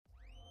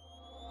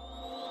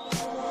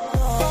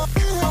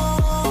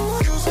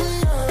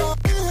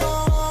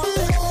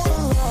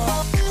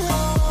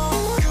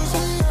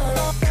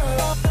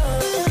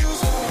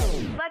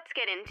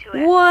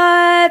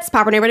What's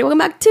poppin', everybody? Welcome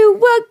back to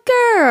What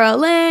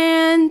Girl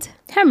and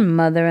her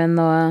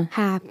mother-in-law.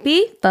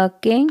 Happy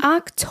Fucking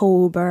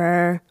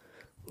October.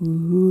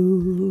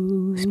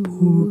 Ooh.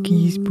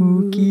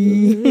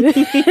 spooky.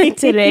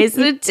 Today's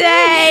the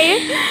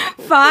day.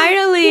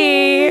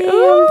 Finally.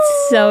 I'm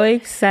so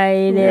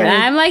excited.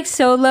 Yeah. I'm like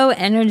so low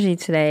energy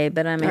today,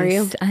 but I'm Are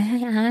you?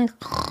 Yeah.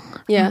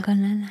 Yeah.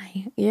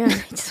 Yeah.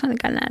 I just want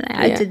to go night.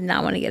 I did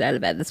not want to get out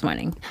of bed this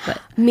morning, but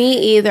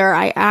Me either.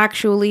 I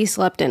actually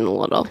slept in a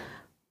little.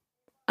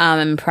 I'm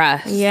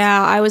impressed.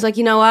 Yeah, I was like,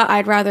 you know what?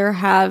 I'd rather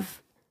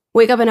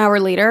wake up an hour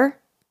later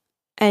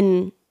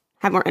and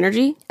have more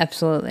energy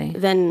Absolutely.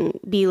 than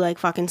be like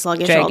fucking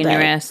sluggish all Dragging day.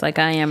 your ass like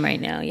I am right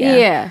now. Yeah.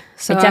 Yeah.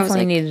 So I definitely was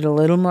like, needed a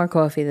little more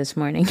coffee this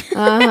morning.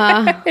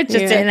 Uh-huh. It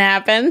just didn't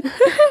happen.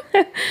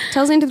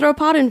 Tell Zane to throw a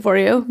pot in for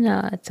you.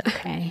 No, it's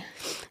okay.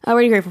 What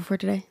are you grateful for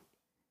today?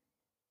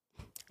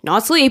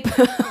 Not sleep.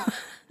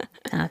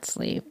 Not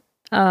sleep.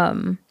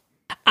 I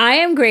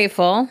am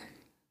grateful.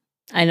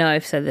 I know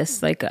I've said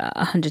this like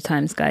 100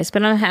 times, guys,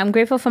 but I'm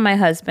grateful for my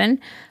husband.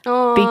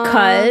 Aww.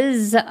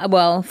 Because,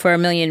 well, for a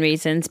million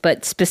reasons,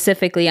 but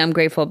specifically I'm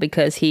grateful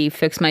because he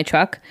fixed my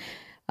truck.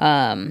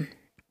 I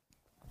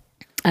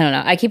don't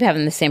know. I keep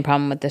having the same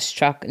problem with this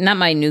truck. Not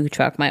my new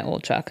truck, my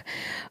old truck.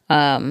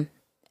 And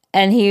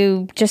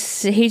he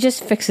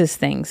just fixes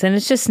things. And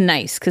it's just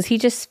nice because he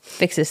just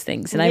fixes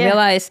things. And I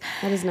realize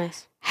that is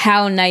nice.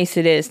 How nice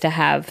it is to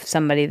have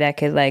somebody that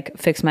could like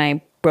fix my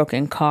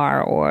broken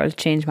car or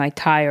change my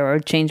tire or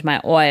change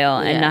my oil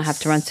and not have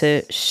to run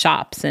to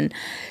shops. And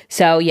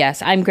so, yes,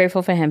 I'm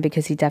grateful for him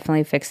because he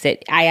definitely fixed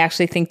it. I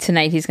actually think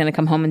tonight he's going to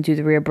come home and do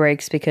the rear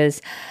brakes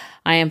because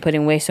I am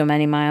putting way so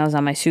many miles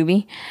on my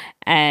Subi.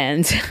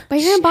 And but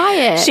you're gonna buy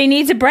it. She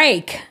needs a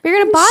break. You're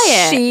gonna buy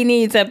it. She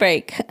needs a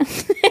break. You're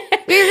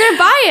gonna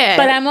buy it.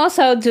 But I'm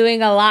also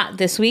doing a lot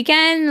this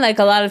weekend, like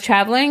a lot of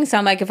traveling. So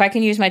I'm like, if I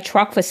can use my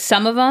truck for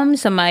some of them,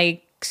 so my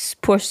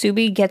poor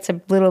Subi gets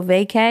a little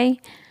vacay.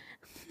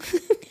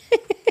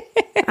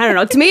 I don't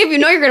know. To me, if you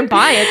know you're gonna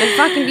buy it, then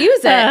fucking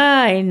use it.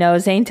 I know.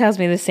 Zane tells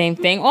me the same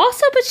thing.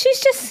 Also, but she's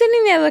just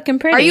sitting there looking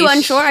pretty. Are you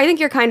unsure? I think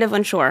you're kind of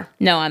unsure.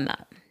 No, I'm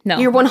not. No,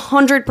 you're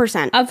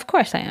 100%. Of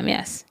course I am.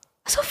 Yes.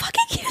 So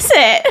fucking use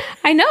it.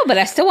 I know, but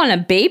I still want to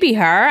baby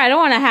her. I don't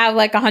want to have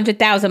like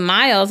 100,000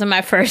 miles in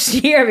my first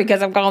year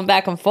because I'm going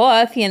back and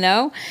forth, you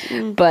know.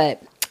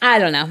 But I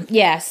don't know.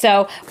 Yeah.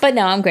 So, but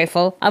no, I'm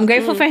grateful. I'm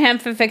grateful for him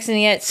for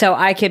fixing it, so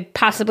I could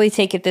possibly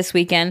take it this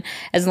weekend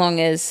as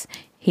long as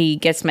he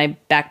gets my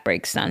back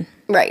brakes done.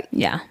 Right.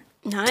 Yeah.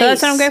 Nice. So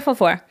that's what I'm grateful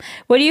for.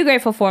 What are you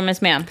grateful for,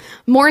 Miss Ma'am?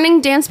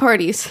 Morning dance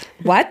parties.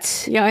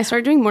 What? Yeah, I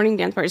started doing morning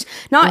dance parties.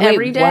 Not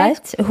every day.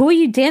 What? Who are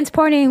you dance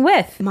partying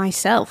with?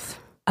 Myself.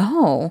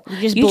 Oh.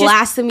 You just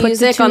blast the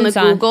music on the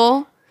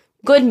Google.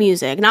 Good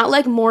music. Not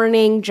like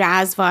morning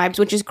jazz vibes,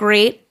 which is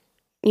great.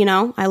 You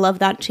know, I love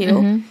that too.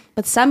 Mm-hmm.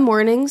 But some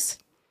mornings,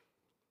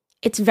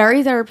 it's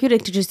very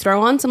therapeutic to just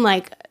throw on some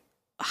like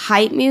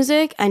hype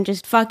music and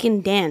just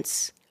fucking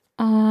dance.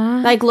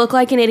 Aww. Like look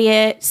like an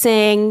idiot,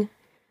 sing.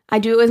 I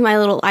do it with my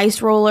little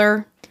ice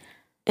roller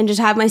and just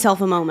have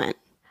myself a moment.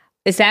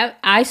 Is that,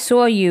 I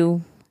saw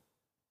you,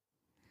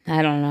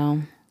 I don't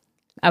know.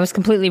 I was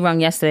completely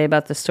wrong yesterday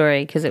about the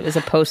story because it was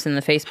a post in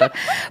the Facebook.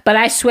 But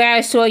I swear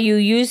I saw you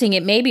using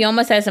it maybe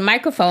almost as a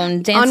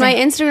microphone dancing. On my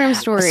Instagram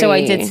story. So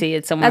I did see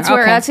it somewhere.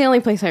 That's the only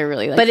place I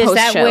really like. But is post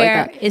that shit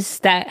where, like that. is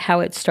that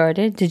how it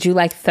started? Did you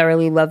like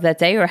thoroughly love that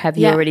day or have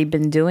you already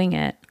been doing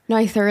it? No,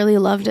 I thoroughly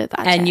loved it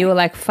that day. And you were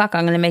like, fuck,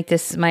 I'm going to make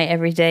this my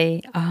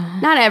everyday. Oh.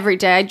 Not every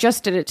day. I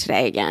just did it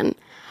today again.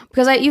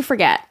 Because you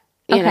forget,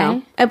 you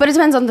know. But it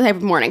depends on the type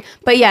of morning.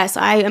 But yes,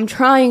 I am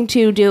trying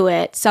to do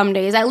it some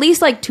days. At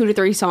least like 2 to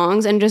 3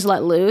 songs and just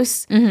let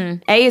loose.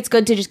 Mm-hmm. A, it's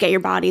good to just get your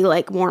body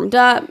like warmed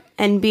up.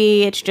 And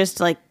B, it's just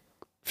like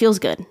feels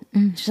good.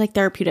 It's just like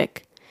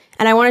therapeutic.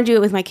 And I want to do it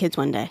with my kids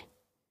one day.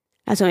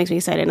 That's what makes me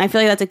excited. And I feel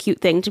like that's a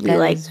cute thing to be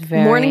like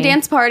morning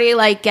dance party,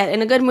 like get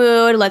in a good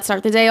mood. Let's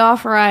start the day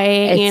off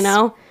right. You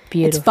know,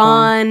 beautiful. It's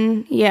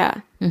fun. Yeah.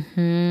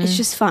 Mm-hmm. It's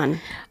just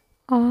fun.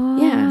 Aww.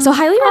 Yeah. So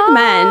highly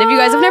recommend if you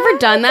guys have never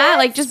done that,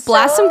 like just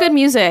blast some good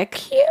music.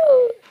 Cute.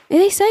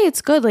 They say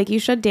it's good. Like you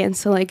should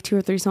dance to like 2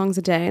 or 3 songs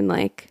a day and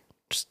like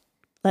just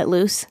let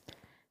loose.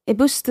 It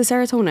boosts the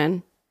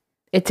serotonin.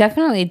 It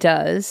definitely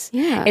does.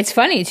 Yeah. It's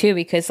funny too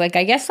because like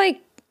I guess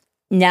like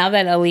now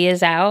that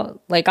Aaliyah's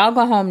out, like I'll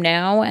go home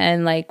now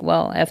and like,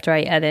 well, after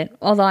I edit,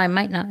 although I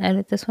might not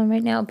edit this one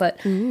right now, but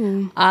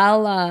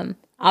I'll go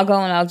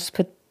and I'll just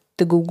put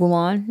the Google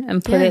on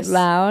and put it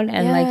loud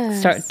and like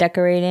start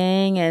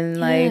decorating and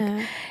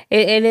like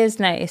it is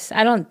nice.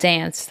 I don't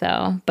dance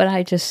though, but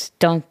I just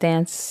don't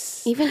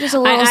dance. Even just a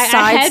little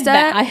side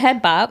step. I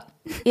head bop.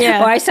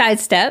 Yeah. Or I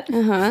sidestep.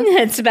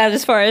 That's about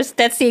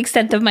that's the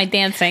extent of my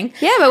dancing.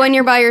 Yeah, but when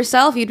you're by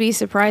yourself, you'd be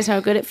surprised how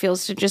good it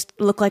feels to just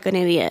look like an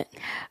idiot.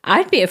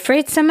 I'd be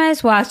afraid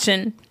somebody's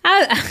watching.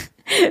 I'd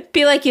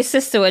be like your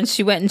sister when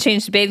she went and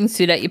changed the bathing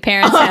suit at your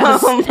parents'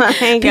 house. Oh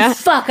my God.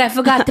 Fuck, I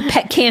forgot the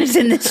pet cam's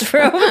in this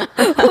room.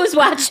 Who's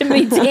watching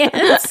me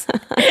dance?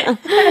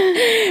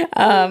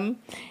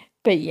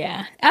 But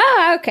yeah.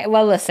 Oh, okay.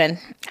 Well, listen.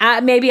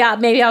 Maybe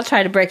I'll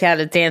try to break out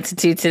a dance or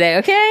two today.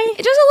 Okay. Just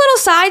a little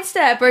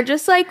sidestep, or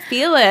just like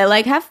feel it,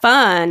 like have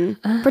fun.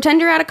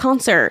 Pretend you're at a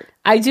concert.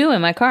 I do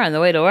in my car on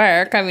the way to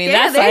work. I mean,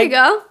 Yeah, that's there like, you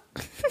go.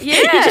 Yeah,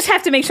 you just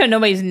have to make sure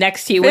nobody's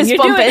next to you when Fist you're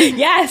bumping. doing it.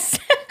 Yes.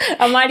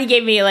 Amani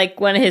gave me like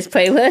one of his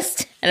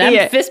playlists, and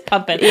I'm fist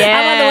pumping. Yeah.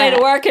 I'm on the way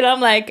to work, and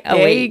I'm like, oh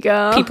There wait, you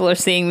go. people are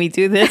seeing me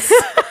do this.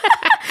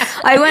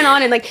 I went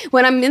on and like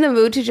when I'm in the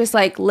mood to just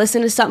like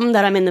listen to something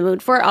that I'm in the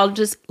mood for, I'll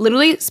just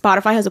literally,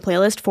 Spotify has a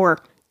playlist for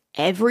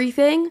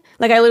everything.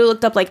 Like I literally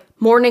looked up like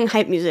morning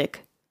hype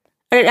music,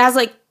 and it has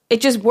like,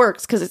 it just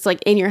works because it's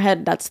like in your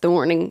head, that's the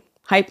morning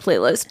hype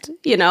playlist,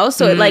 you know?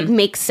 So it like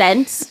makes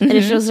sense, and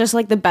it's just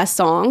like the best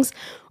songs.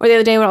 Or the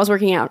other day when I was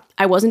working out,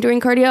 I wasn't doing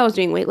cardio, I was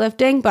doing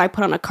weightlifting, but I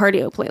put on a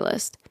cardio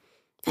playlist,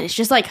 and it's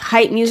just like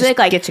hype music, Just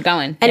like get you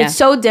going. and Yeah. it's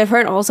so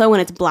different also when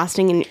it's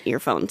blasting in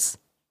earphones,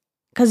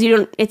 because you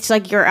don't, it's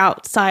like you're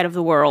outside of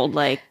the world,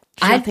 like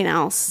there's nothing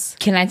else.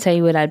 Can I tell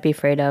you what I'd be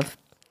afraid of?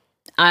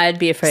 I'd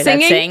be afraid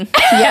Singing? I'd sing.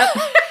 Yep.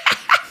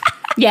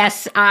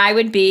 Yes, I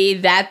would be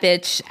that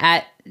bitch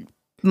at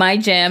my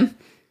gym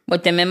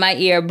with them in my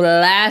ear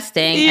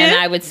blasting, and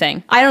I would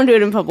sing. I don't do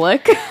it in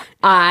public.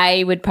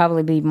 I would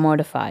probably be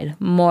mortified.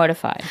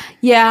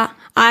 Yeah,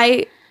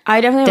 I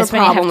definitely have That's a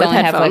when you have problem to with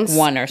only have headphones. like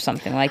one or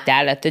something like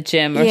that at the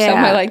gym or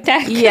somewhere like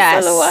that. 'Cause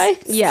Yes. Otherwise,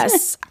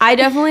 Yes. I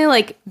definitely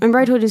like, remember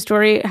I told you a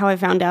story how I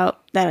found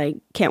out that I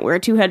can't wear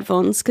 2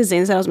 headphones because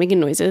Zane said I was making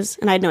noises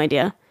and I had no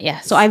idea.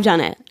 Yes. So I've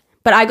done it.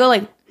 But I go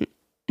like,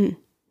 like,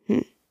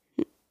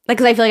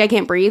 because I feel like I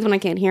can't breathe when I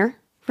can't hear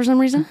for some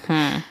reason.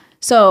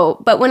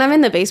 So, but when I'm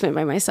in the basement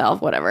by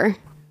myself, whatever.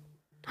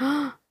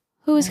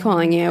 Who is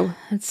calling you?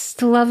 It's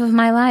the love of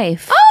my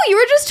life. Oh, you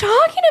were just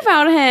talking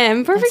about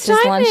him. Perfect It's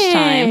just timing.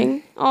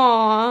 lunchtime.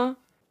 Aw.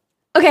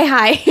 Okay,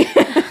 hi.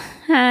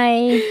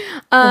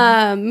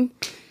 Hi.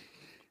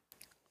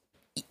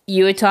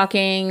 You were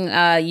talking,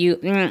 you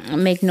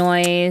make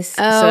noise.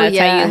 So that's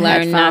how you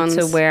learn not to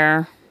headphones.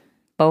 wear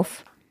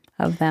both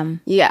of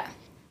them. Yeah.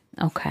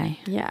 Okay.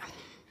 Yeah.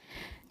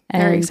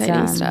 Very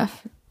exciting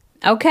stuff.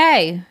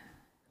 Okay.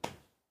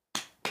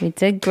 We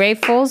did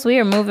gratefuls. We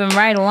are moving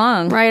right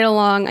along. Right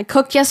along. I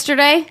cooked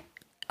yesterday.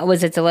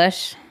 Was it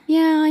delish?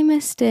 Yeah, I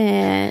missed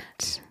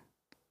it.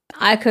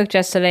 I cooked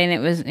yesterday and it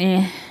was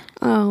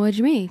Oh, what'd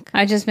you make?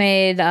 I just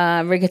made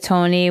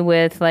rigatoni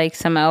with like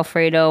some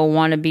Alfredo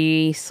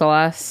wannabe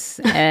sauce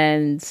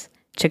and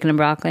chicken and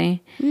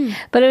broccoli.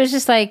 But it was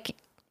just like,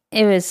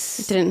 it was...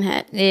 It didn't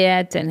hit. Yeah,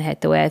 it didn't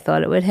hit the way I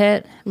thought it would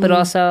hit. But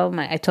also,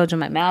 I told you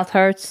my mouth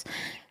hurts.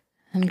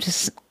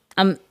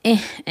 I'm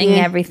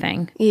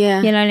everything.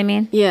 Yeah. You know what I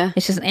mean? Yeah.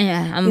 It's just,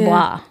 I'm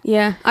blah.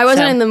 Yeah. I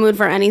wasn't So- in the mood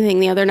for anything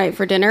the other night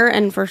for dinner,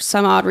 and for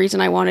some odd reason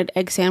I wanted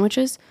egg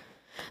sandwiches.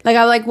 Like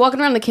I was like walking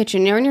around the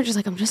kitchen, and you're just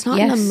like, I'm just not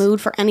in the Yes.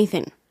 mood for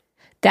anything.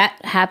 That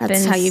happens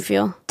That's how you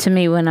feel. to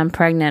me when I'm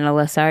pregnant,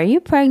 Alyssa. Are you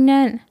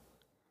pregnant?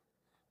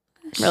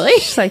 Really?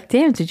 She's like,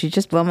 damn, did you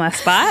just blow my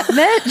spot,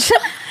 bitch?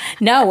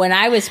 No, when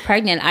I was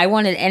pregnant, I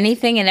wanted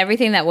anything and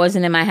everything that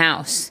wasn't in my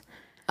house.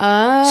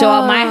 Oh. So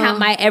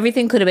my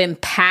everything could have been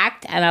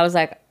packed, and I was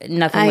like,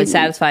 nothing would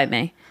satisfy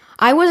me.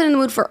 I wasn't in the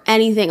mood for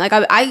anything. Like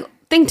I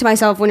think to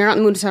myself, when you're not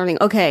in the mood for something,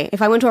 okay,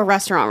 if I went to a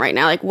restaurant right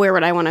now, like where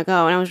would I want to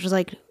go? And I was just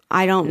like,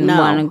 I don't know.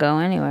 Want to go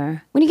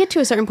anywhere. When you get to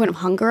a certain point of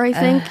hunger, I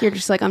think you're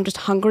just like, I'm just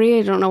hungry.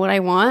 I don't know what I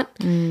want.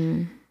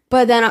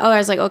 But then I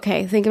was like,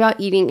 okay, think about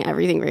eating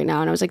everything right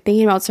now. And I was like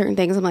thinking about certain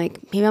things. I'm like,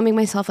 maybe I'll make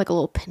myself like a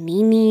little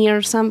panini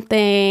or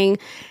something.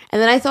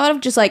 And then I thought of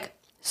just like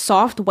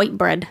soft white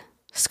bread,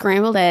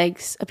 scrambled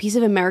eggs, a piece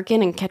of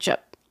American, and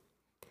ketchup.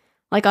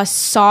 Like a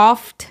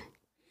soft,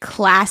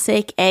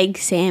 classic egg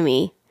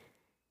Sammy.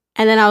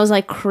 And then I was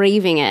like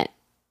craving it.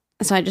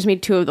 So I just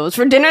made 2 of those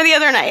for dinner the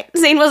other night.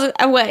 Zane wasn't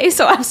away,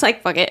 so I was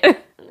like, fuck it.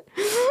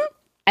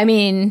 I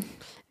mean,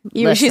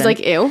 She's listen.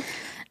 like, ew.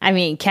 I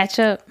mean,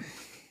 ketchup.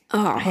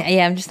 Oh,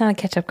 Yeah, I'm just not a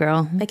ketchup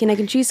girl. bacon, egg,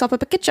 and cheese, salt,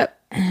 pepper, ketchup.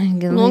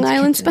 Leave Long the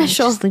Island ketchup-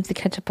 special. Just leave the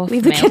ketchup off.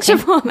 Leave for the me,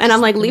 ketchup okay? off. And I'm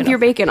like, leave your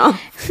bacon off.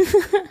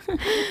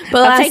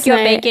 But I'll take your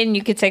bacon.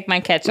 You could take my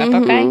ketchup.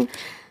 Okay.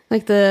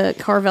 Like the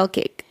Carvel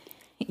cake.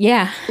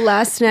 Yeah.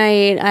 Last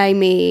night I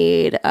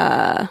made,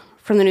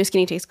 from the new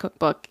Skinny Taste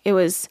cookbook, it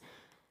was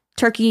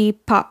turkey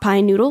pot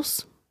pie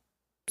noodles.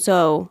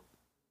 So,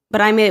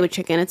 but I made it with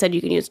chicken. It said you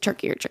can use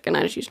turkey or chicken.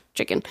 I just used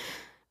chicken.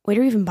 Where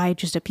do you even buy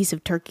just a piece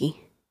of turkey?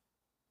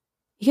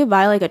 You could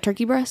buy like a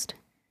turkey breast.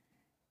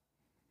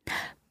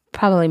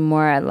 Probably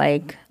more at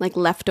like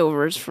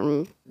Leftovers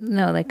from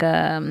like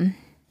a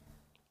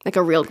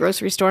real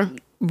grocery store.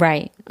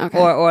 right. Okay.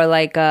 Or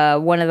like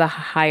one of the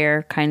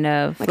higher kind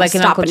of Like like a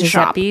an Stop Uncle and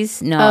Shop.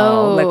 Giuseppe's. No,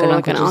 Oh, like an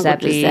like Uncle an Uncle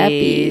Giuseppe's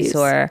Giuseppe's.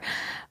 or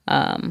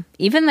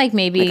even like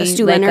maybe Like a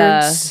Stu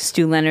Leonard's?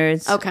 Stu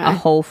Leonard's, Okay. a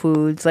Whole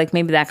Foods, like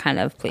maybe that kind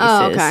of places.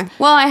 Oh, okay.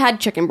 Well, I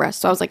had chicken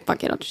breast, so I was like,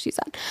 fuck it, I'll just use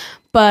that.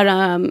 But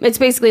it's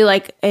basically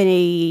like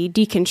a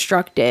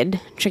deconstructed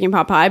chicken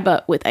pot pie,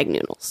 but with egg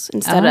noodles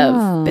instead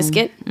of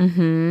biscuit.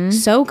 Mm-hmm.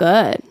 So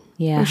good.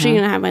 Yeah. I'm actually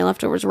going to have my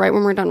leftovers right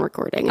when we're done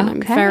recording, and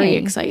I'm very Okay.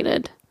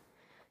 excited.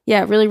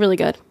 Yeah, really, really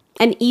good.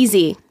 And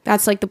easy.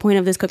 That's like the point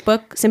of this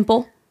cookbook.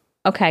 Simple.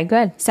 Okay,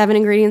 good. 7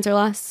 ingredients or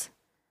less.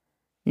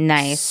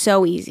 Nice.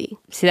 So easy.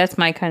 See, that's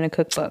my kind of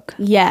cookbook.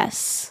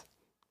 Yes.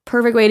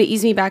 Perfect way to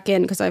ease me back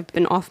in because I've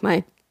been off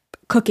my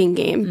cooking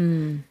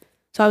game.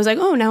 So I was like,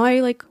 oh, now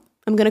I'm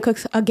going to cook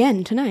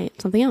again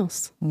tonight. Something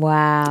else.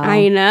 Wow.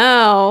 I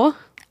know.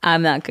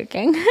 I'm not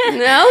cooking.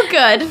 No,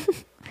 good.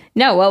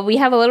 No, well, we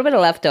have a little bit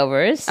of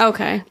leftovers.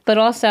 Okay. But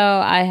also,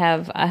 I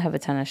have a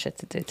ton of shit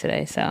to do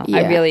today. So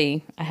Yeah.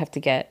 I have to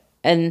get,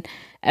 and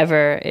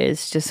Ever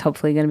is just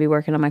hopefully going to be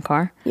working on my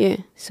car. Yeah.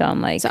 So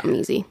I'm like. Something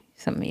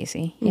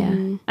easy.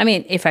 Yeah. I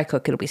mean, if I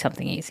cook, it'll be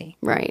something easy.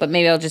 Right. But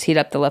maybe I'll just heat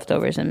up the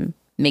leftovers and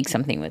make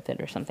something with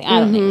it or something. I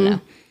don't even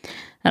know.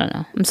 I don't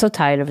know. I'm so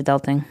tired of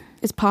adulting.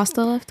 Is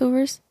pasta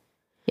leftovers?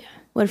 Yeah.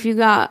 What if you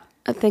got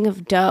a thing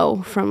of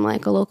dough from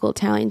like a local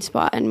Italian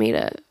spot and made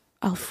a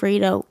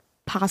Alfredo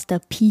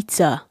pasta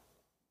pizza?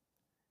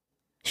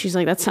 She's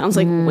like, that sounds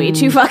like way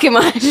too fucking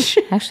much.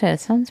 Actually, that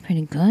sounds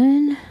pretty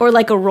good. Or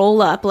like a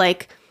roll up,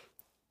 like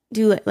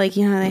do like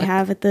you know how they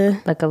have at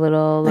the Like a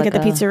little like at the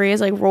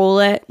pizzerias, like roll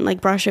it and like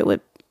brush it with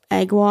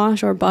egg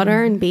wash or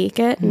butter and bake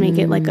it and make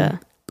it like a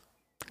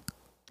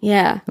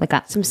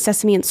like some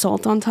sesame and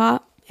salt on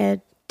top.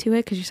 Add to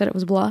it because you said it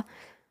was blah.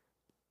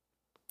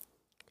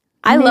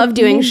 I love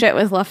doing shit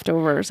with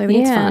leftovers. I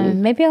think it's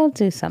fun. Maybe I'll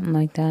do something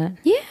like that.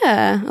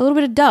 Yeah, a little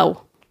bit of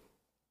dough.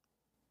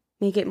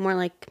 Make it more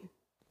like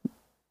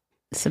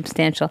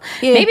substantial.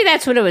 Yeah. Maybe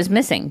that's what it was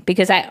missing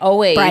because I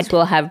always bread.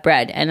 will have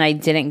bread and I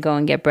didn't go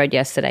and get bread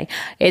yesterday.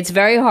 It's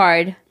very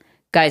hard.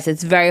 Guys,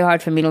 it's very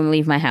hard for me to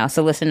leave my house.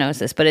 Alyssa knows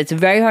this, but it's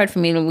very hard for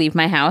me to leave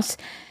my house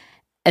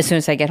as soon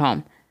as I get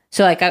home.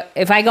 So like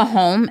if I go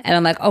home and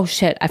I'm like, oh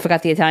shit, I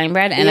forgot the Italian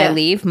bread and I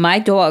leave, my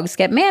dogs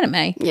get mad at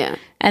me. Yeah.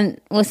 And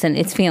listen,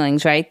 it's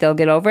feelings, right? They'll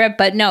get over it.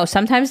 But no,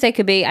 sometimes they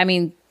could be, I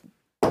mean,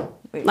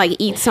 like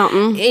eat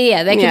something.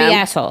 yeah, they could be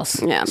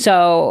assholes. Yeah.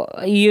 So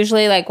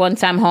usually like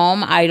once I'm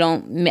home,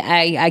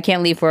 I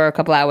can't leave for a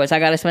couple hours. I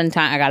got to spend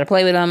time. I got to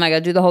play with them. I got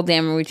to do the whole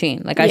damn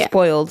routine. Like I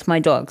spoiled my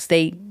dogs.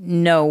 They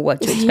know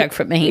what to expect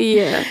from me.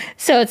 Yeah.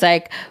 So it's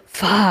like,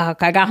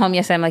 fuck. I got home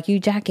yesterday. I'm like, you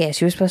jackass.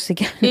 You were supposed to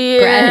get bread.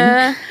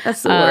 Yeah.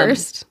 That's the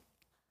worst.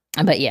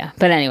 But yeah.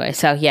 But anyway,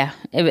 so yeah,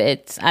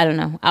 it's, I don't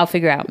know. I'll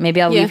figure out.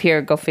 Maybe I'll leave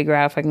here, go figure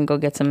out if I can go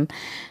get some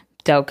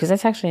dough. Because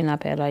that's actually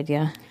not a bad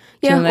idea.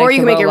 Yeah, like or you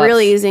can make it roll-ups.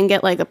 really easy and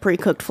get like a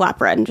pre-cooked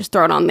flatbread and just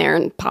throw it on there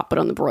and pop it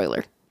on the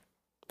broiler.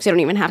 So you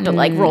don't even have to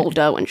like roll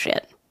dough and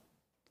shit.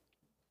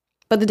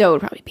 But the dough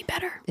would probably be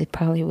better. It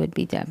probably would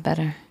be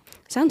better.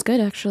 Sounds good,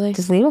 actually.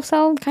 Does Lidl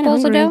sell Kinda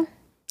balls of dough?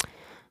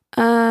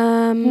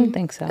 I don't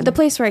think so. The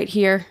place right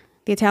here,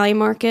 the Italian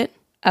market,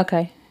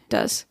 Okay.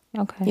 does.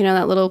 Okay. You know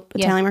that little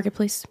Italian market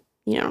place?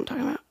 You know what I'm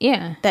talking about.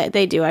 Yeah.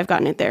 They do. I've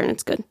gotten it there and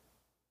it's good.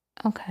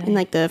 Okay. In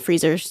like the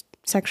freezers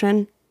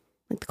section,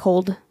 like the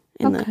cold.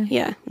 And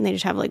they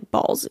just have like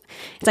balls.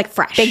 It's like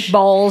fresh. Big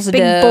balls of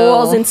Big dough.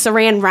 balls in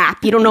saran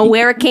wrap. You don't know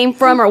where it came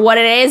from or what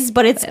it is,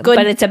 but it's good.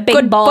 But it's a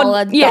big ball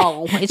of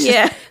dough. It's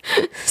just,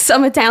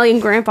 some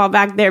Italian grandpa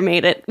back there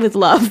made it with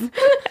love.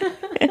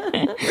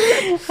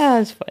 Oh,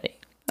 that's funny.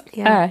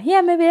 Yeah,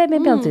 maybe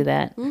I'll do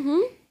that. Mm-hmm.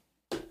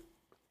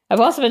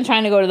 I've also been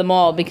trying to go to the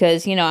mall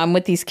because, you know, I'm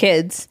with these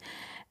kids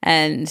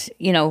and,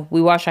 you know,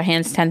 we wash our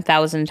hands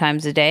 10,000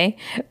 times a day.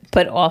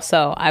 But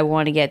also I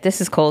want to get,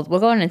 this is cold. We're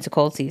going into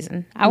cold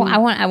season. I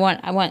want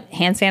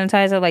hand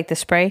sanitizer, like the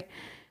spray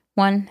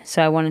one.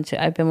 So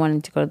I've been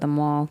wanting to go to the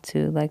mall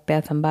to like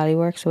Bath and Body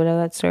Works or whatever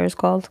that store is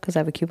called because I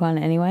have a coupon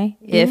anyway,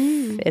 if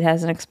it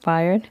hasn't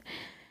expired,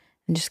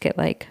 and just get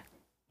like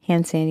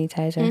hand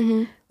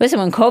sanitizer. Listen,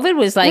 when COVID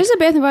was like... There's a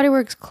Bath and Body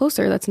Works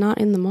closer that's not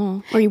in the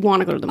mall. Or you want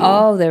to go to the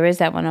mall. Oh, there is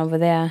that one over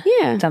there.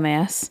 Yeah.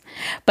 Dumbass.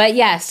 But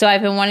yeah, so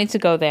I've been wanting to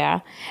go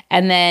there.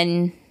 And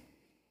then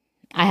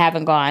I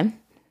haven't gone.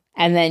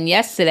 And then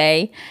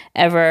yesterday,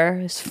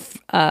 Ever's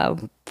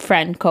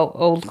friend,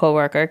 old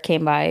coworker,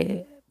 came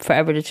by for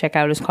Ever to check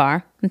out his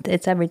car.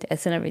 It's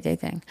an everyday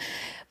thing.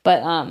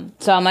 But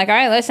so I'm like, all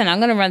right, listen, I'm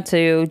gonna run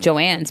to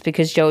Joann's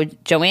because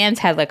Joann's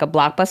had like a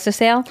Blockbuster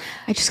sale.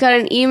 I just got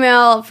an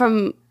email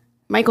from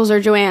Michael's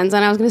or Joann's,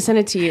 and I was gonna send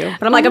it to you,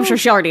 but I'm like, I'm sure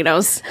she already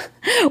knows.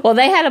 Well,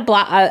 they had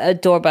a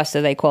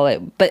doorbuster, they call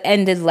it, but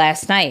ended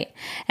last night,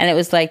 and it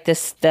was like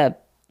this the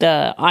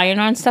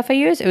iron-on stuff I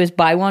use. It was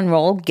buy one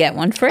roll, get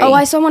one free. Oh,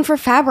 I saw one for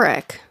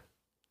fabric.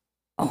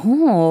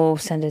 Oh,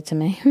 send it to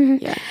me.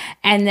 Yeah.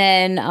 And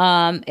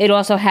then it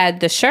also had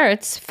the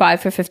shirts,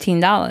 5 for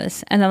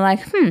 $15. And I'm like,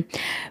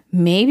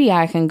 maybe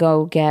I can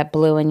go get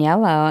blue and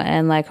yellow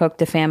and like hook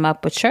the fam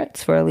up with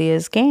shirts for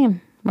Aaliyah's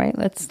game, right?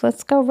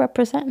 Let's go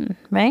representing,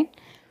 right?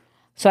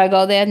 So I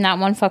go there, not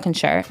one fucking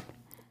shirt.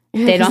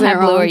 They don't have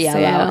blue or yellow.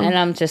 Sale. And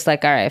I'm just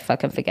like, all right,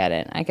 fucking forget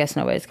it. I guess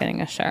nobody's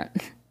getting a shirt.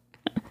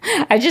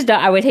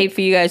 I would hate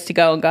for you guys to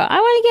go and go, I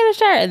want to get a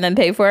shirt and then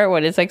pay for it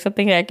when it's like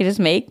something that I could just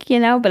make, you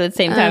know? But at the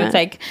same time, it's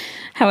like,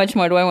 how much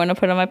more do I want to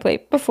put on my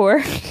plate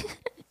before?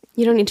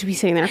 You don't need to be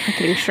sitting there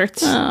picking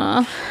shirts.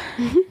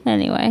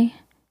 Anyway.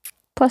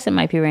 Plus, it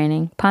might be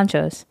raining.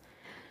 Ponchos.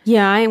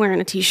 Yeah, I ain't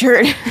wearing a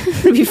t-shirt.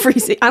 It'd be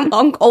freezing.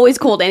 I'm always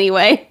cold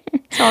anyway.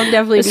 So I'll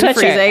definitely be sweatshirt.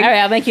 freezing. All right,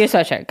 I'll make you a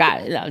sweatshirt.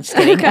 Got it. No, I'm just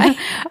kidding. Okay.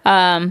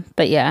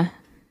 But yeah.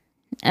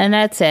 And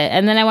that's it.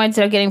 And then I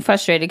ended up getting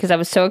frustrated because I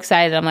was so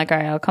excited. I'm like, all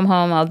right, I'll come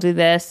home. I'll do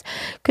this.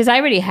 Because I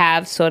already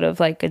have sort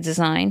of like a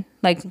design.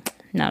 Like,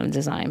 not a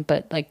design,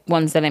 but like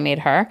ones that I made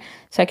her.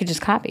 So I could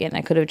just copy it. And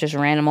I could have just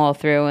ran them all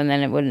through. And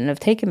then it wouldn't have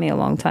taken me a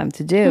long time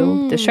to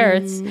do the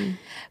shirts.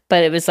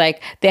 But it was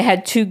like, they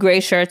had 2 gray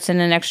shirts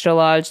in an extra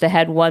large. They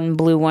had 1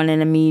 blue one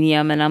in a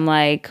medium. And I'm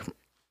like,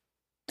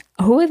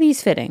 who are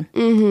these fitting?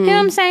 You know what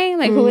I'm saying?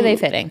 Like, who are they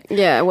fitting?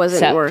 Yeah, it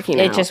wasn't working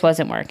out. It just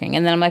wasn't working.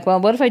 And then I'm like,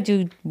 well, what if I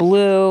do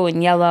blue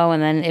and yellow?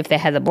 And then if they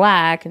had the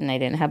black and they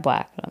didn't have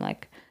black. But I'm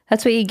like,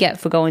 that's what you get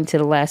for going to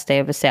the last day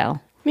of a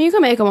sale. I mean, you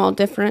can make them all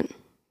different.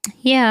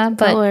 Yeah,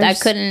 but colors. I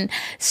couldn't,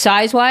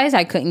 size-wise,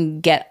 I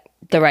couldn't get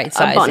the right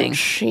sizing. A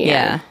bunch,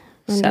 yeah.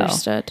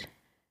 Understood.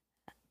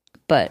 So,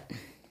 but...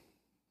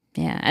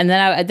 yeah, and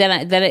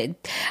then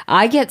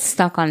I get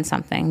stuck on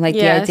something, like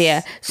the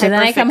idea. So then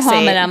I come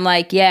home and I'm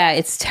like, yeah,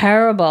 it's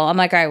terrible. I'm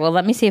like, all right, well,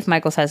 let me see if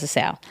Michael's has a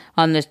sale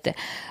on this day.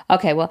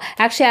 Okay, well,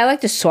 actually, I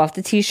like the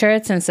softer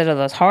t-shirts instead of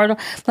those hard.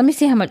 Let me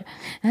see how much.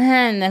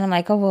 And then I'm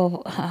like, oh,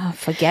 well,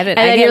 forget it.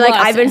 And then you're like,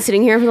 I've been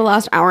sitting here for the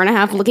last hour and a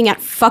half looking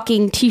at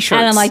fucking t-shirts.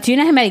 And I'm like, do you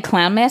know how many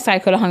clown masks I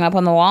could have hung up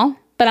on the wall?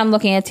 But I'm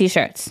looking at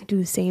t-shirts. Do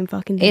the same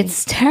fucking thing.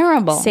 It's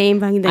terrible. Same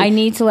fucking thing. I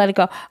need to let it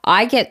go.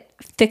 I get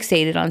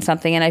fixated on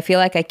something and I feel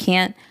like I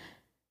can't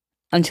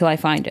until I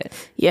find it.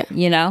 Yeah.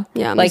 You know?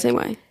 Yeah, I'm like, the same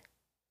way.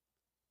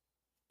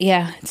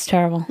 Yeah, it's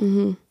terrible.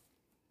 Mm-hmm.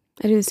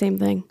 I do the same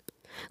thing.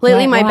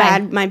 Lately,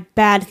 my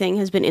bad thing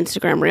has been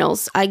Instagram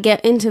Reels. I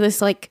get into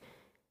this like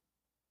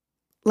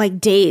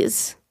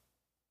daze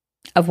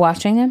of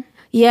watching them.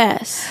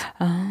 Yes,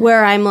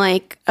 where I'm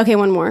like, okay,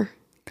 one more.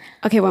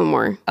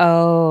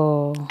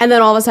 Oh, and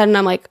then all of a sudden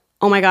I'm like,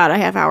 oh my god, a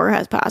half hour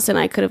has passed, and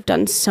I could have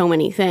done so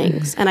many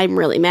things, and I'm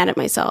really mad at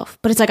myself.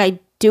 But it's like I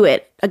do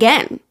it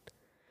again.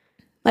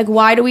 Like,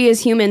 why do we as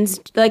humans?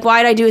 Like,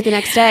 why did I do it the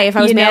next day if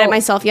I was mad at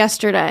myself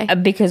yesterday?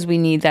 Because we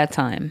need that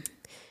time.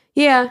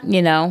 Yeah,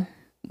 you know.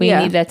 We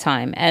need that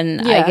time.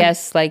 And I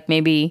guess, like,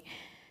 maybe,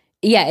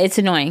 it's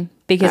annoying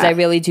because I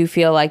really do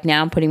feel like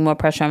now I'm putting more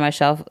pressure on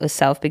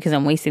myself because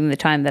I'm wasting the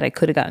time that I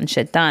could have gotten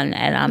shit done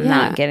and I'm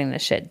not getting the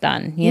shit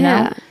done, you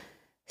know?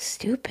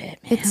 Stupid,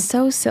 man. It's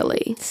so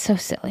silly. It's so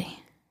silly.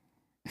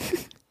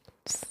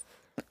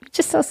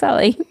 Just so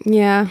silly.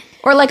 Yeah.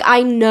 Or, like,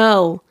 I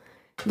know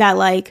that,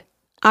 like,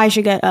 I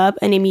should get up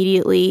and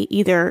immediately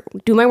either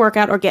do my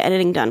workout or get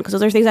editing done because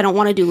those are things I don't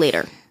want to do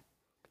later.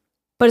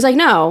 But it's like,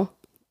 no.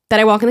 That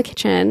I walk in the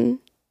kitchen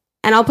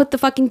and I'll put the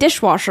fucking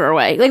dishwasher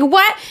away. Like,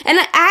 what? And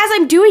as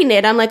I'm doing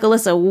it, I'm like,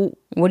 Alyssa,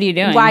 what are you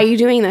doing? Why are you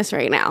doing this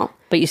right now?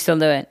 But you still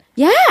do it.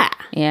 Yeah.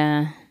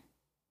 Yeah.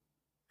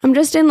 I'm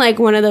just in like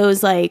one of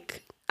those,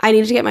 like, I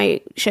need to get my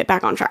shit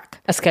back on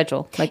track. A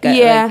schedule. Like,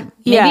 maybe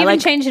even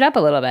like, change it up a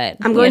little bit.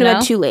 I'm going to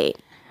bed too late.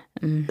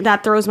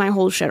 That throws my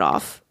whole shit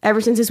off.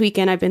 Ever since this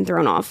weekend, I've been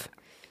thrown off.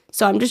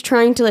 So I'm just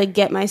trying to like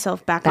get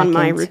myself back on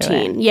my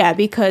routine. Yeah,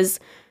 because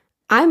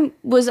I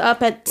was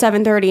up at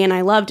 7:30 and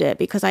I loved it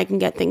because I can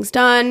get things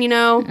done, you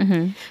know.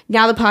 Mm-hmm.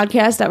 Now the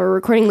podcast that we're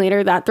recording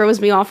later, that throws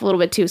me off a little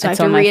bit too. So I have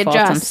to readjust.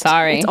 Fault. I'm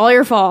sorry. It's all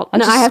your fault.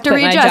 No, I have to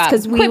readjust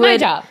because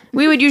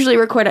we would usually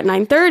record at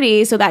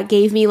 9:30. So that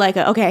gave me like,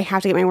 okay, I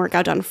have to get my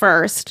workout done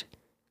first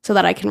so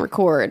that I can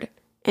record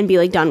and be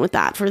like done with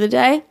that for the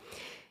day.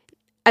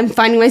 I'm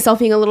finding myself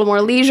being a little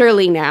more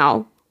leisurely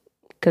now.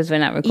 Because we're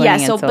not recording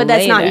until but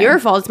that's later. not your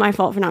fault. It's my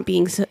fault for not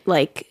being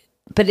like...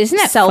 But isn't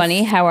that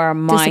funny how our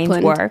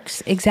mind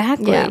works?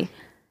 Exactly. Yeah.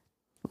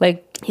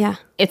 Like,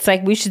 it's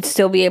like we should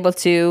still be able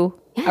to,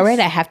 all right,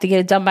 I have to get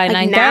it done by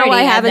 9:30. Now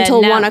I have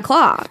until 1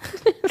 o'clock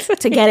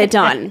to get it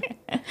done.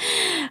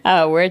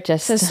 Oh, we're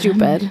just... So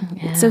stupid.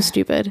 It's so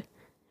stupid.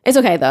 It's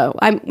okay, though.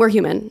 We're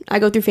human. I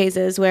go through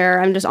phases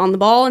where I'm just on the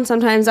ball, and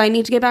sometimes I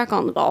need to get back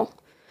on the ball.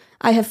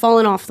 I have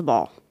fallen off the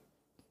ball.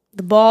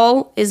 The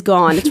ball is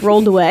gone. It's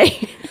rolled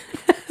away.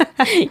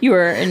 You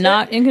are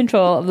not in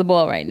control of the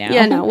ball right now.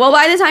 Yeah, no. Well,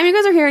 by the time you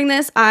guys are hearing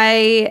this,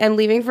 I am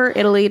leaving for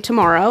Italy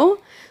tomorrow.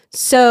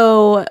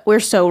 So we're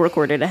so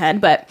recorded ahead,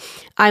 but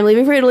I'm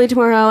leaving for Italy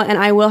tomorrow and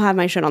I will have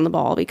my shit on the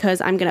ball because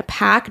I'm going to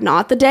pack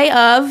not the day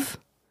of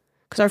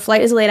because our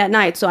flight is late at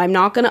night. So I'm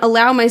not going to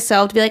allow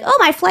myself to be like, oh,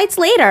 my flight's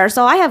later.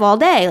 So I have all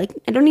day. Like,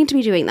 I don't need to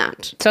be doing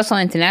that. It's also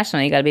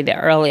international. You got to be there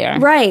earlier.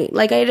 Right.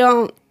 Like, I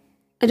don't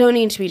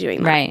need to be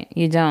doing that. Right.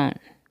 You don't.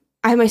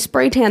 I had my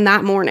spray tan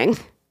that morning.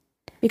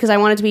 Because I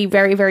want it to be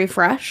very, very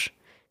fresh.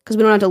 Because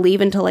we don't have to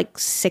leave until like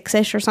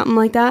 6-ish or something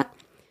like that.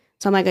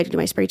 So I'm like, I can do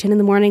my spray tan in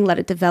the morning, let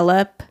it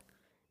develop,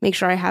 make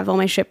sure I have all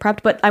my shit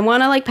prepped. But I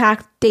want to like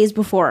pack days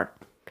before.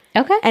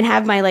 Okay. And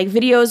have my like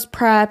videos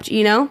prepped,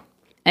 you know?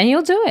 And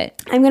you'll do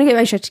it. I'm going to get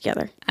my shit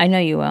together. I know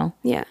you will.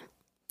 Yeah.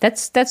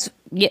 That's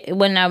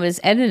when I was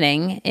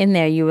editing in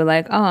there, you were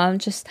like, oh, I'm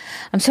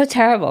so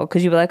terrible.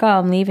 Because you were like, oh,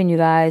 I'm leaving you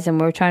guys.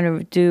 And we're trying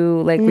to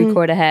do like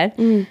record ahead.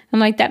 I'm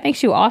like, that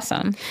makes you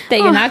awesome. That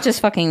you're not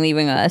just fucking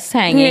leaving us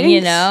hanging,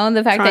 you know?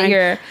 The fact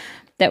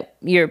that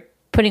you're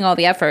putting all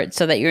the effort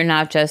so that you're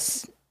not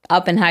just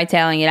up and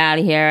hightailing it out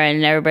of here,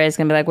 and everybody's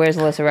gonna be like, "Where's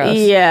Alyssa Rose?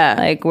 Yeah,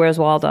 like where's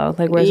Waldo?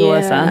 Like where's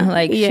Alyssa?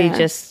 Like she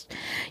just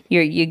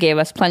you gave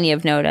us plenty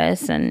of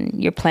notice, and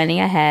you're planning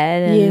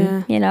ahead.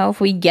 And you know, if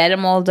we get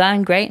them all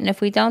done, great, and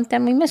if we don't,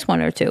 then we miss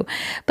one or two.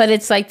 But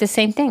it's like the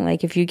same thing.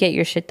 Like if you get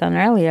your shit done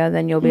earlier,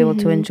 then you'll be able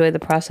to enjoy the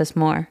process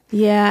more.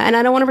 Yeah, and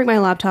I don't want to bring my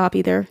laptop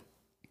either.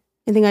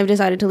 I think I've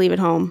decided to leave it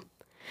home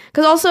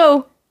because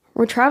also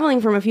we're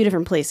traveling from a few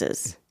different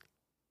places.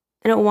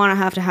 I don't want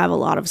to have a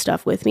lot of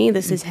stuff with me.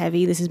 This is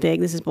heavy. This is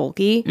big. This is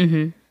bulky.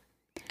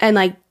 And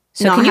like,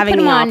 so not having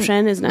the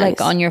option is nice.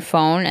 Like on your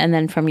phone, and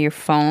then from your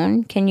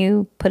phone, can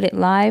you put it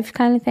live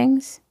kind of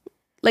things?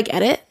 Like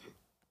edit?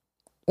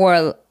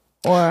 Or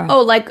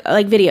oh, like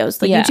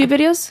videos, like YouTube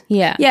videos?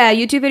 Yeah,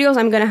 YouTube videos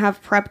I'm going to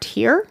have prepped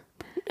here.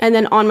 And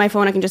then on my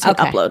phone, I can just hit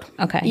upload.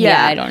 Okay.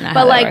 Yeah, I don't know.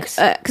 But like,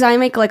 because I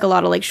make like a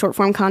lot of like short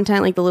form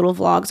content, like the little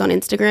vlogs on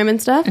Instagram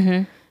and stuff.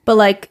 But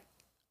like,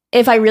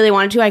 if I really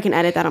wanted to, I can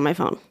edit that on my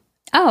phone.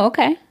 Oh,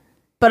 okay.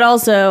 But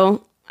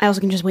also, I also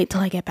can just wait till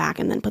I get back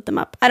and then put them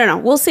up. I don't know.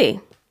 We'll see.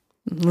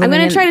 I'm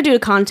going to try to do a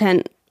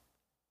content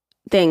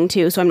thing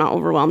too, so I'm not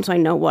overwhelmed, so I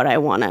know what I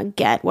want to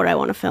get, what I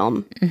want to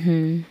film.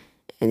 And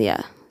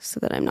so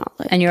that I'm not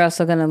like... And you're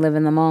also going to live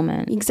in the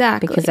moment.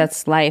 Exactly. Because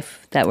that's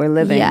life that we're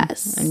living.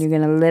 Yes. And you're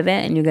going to live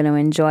it, and you're going to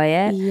enjoy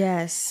it.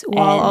 Yes.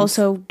 While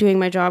also doing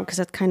my job, because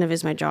that kind of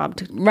is my job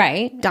to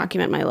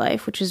document my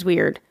life, which is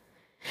weird.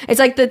 It's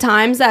like the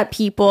times that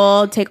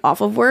people take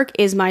off of work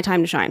is my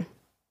time to shine.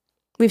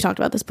 We've talked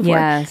about this before.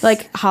 Yes.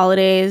 Like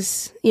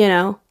holidays, you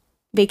know,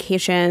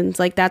 vacations,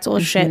 like that's all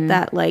shit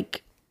that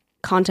like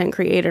content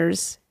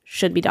creators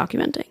should be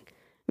documenting.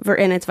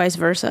 And it's vice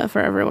versa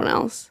for everyone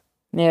else.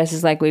 Yeah, this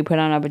is like we put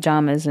on our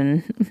pajamas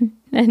and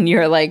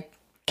you're like,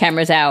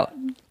 cameras out.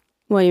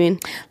 What do you mean?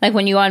 Like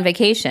when you go on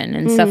vacation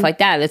and stuff like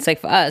that, it's like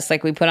for us,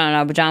 like we put on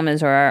our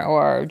pajamas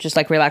or just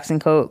like relaxing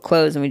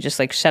clothes and we just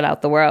like shut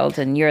out the world,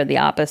 and you're the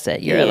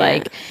opposite. You're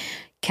like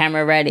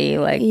camera ready.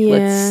 Like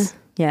let's,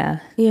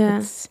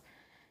 it's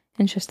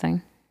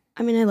interesting.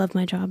 I mean, I love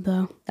my job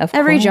though.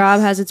 Every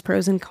job has its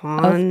pros and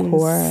cons. Of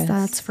course.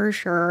 That's for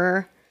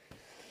sure.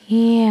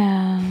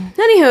 Yeah.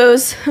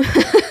 Anywho's.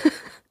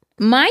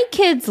 My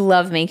kids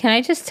love me. Can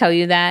I just tell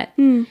you that?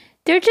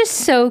 They're just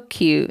so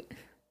cute.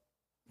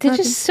 They're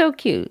just so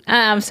cute.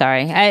 I'm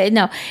sorry. I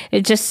don't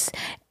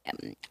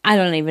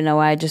even know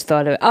why I just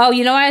thought of it. Oh,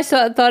 you know why I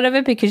thought of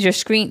it? Because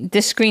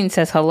this screen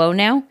says hello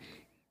now.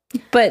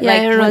 But yeah,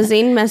 like, I don't know.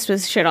 Zane messed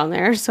with shit on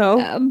there, so.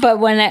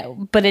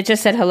 But it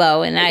just said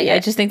hello, and I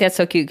just think that's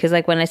so cute because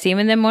like when I see them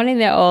in the morning,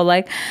 they're all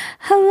like,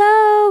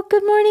 "Hello,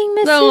 good morning,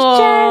 Mrs.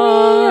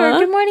 Jerry," or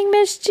 "Good morning,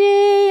 Miss G."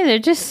 They're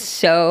just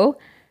so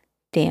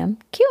damn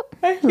cute.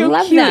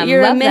 Love cute. them.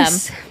 You're love a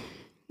miss. them.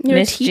 You're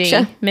Miss a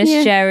teacher. G, Miss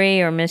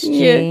Jerry, or Miss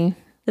G. Yeah.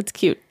 That's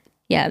cute.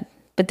 Yeah,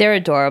 but they're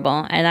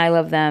adorable, and I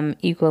love them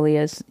equally.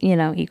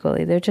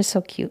 They're just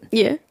so cute.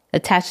 Yeah.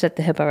 Attached at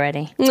the hip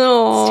already.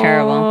 No, it's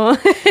terrible.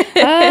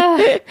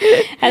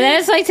 And then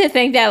it's like to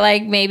think that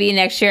like maybe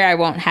next year I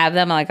won't have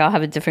them. Like I'll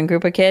have a different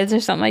group of kids or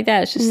something like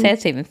that. It's just sad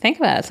to even think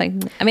about. It's like,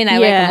 I mean, I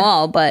like them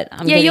all, but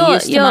I'm getting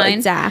used to mine.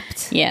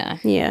 Adapt. Yeah.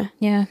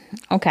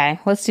 Okay,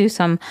 let's do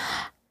some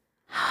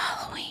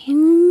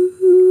Halloween.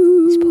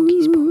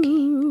 Spooky.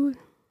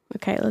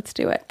 Okay, let's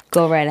do it.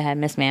 Go right ahead,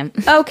 Miss Ma'am.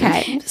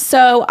 Okay,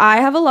 so I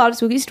have a lot of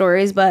spooky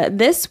stories, but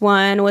this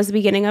one was the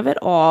beginning of it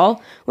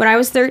all. When I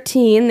was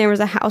 13, there was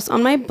a house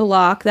on my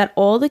block that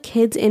all the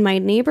kids in my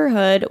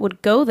neighborhood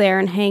would go there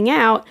and hang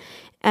out.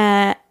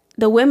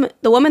 The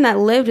woman that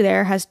lived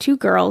there has 2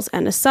 girls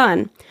and a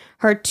son.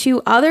 Her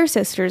 2 other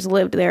sisters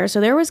lived there,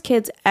 so there was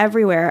kids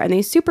everywhere, and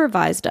they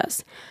supervised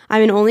us.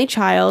 I'm an only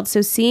child,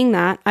 so seeing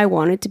that, I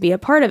wanted to be a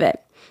part of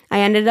it. I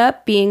ended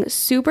up being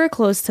super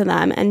close to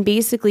them and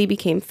basically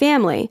became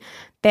family.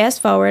 Fast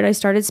forward, I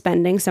started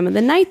spending some of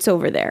the nights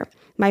over there.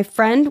 My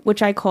friend,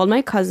 which I called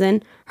my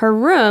cousin, her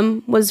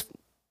room was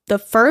the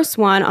first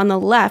one on the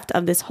left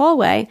of this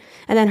hallway,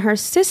 and then her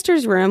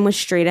sister's room was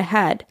straight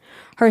ahead.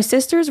 Her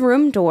sister's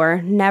room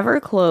door never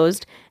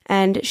closed,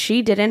 and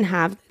she didn't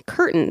have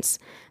curtains.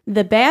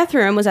 The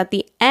bathroom was at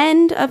the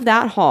end of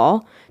that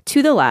hall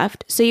to the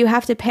left, so you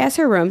have to pass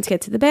her room to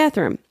get to the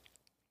bathroom.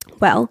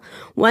 Well,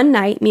 one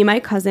night, me and my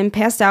cousin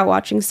passed out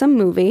watching some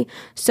movie,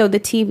 so the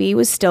TV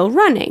was still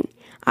running.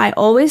 I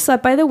always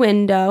slept by the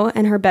window,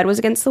 and her bed was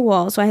against the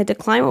wall, so I had to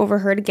climb over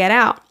her to get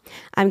out.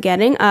 I'm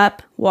getting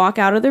up, walk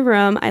out of the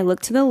room, I look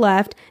to the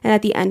left, and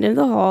at the end of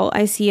the hall,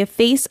 I see a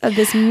face of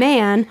this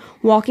man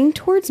walking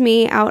towards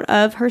me out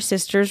of her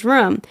sister's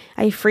room.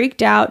 I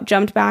freaked out,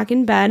 jumped back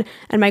in bed,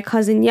 and my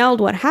cousin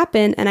yelled what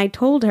happened, and I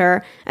told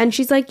her, and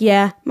she's like,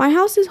 "Yeah, my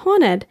house is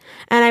haunted,"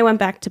 and I went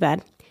back to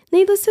bed.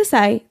 Needless to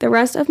say, the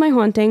rest of my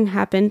haunting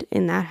happened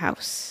in that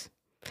house.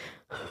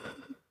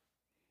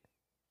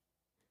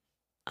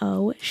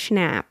 Oh,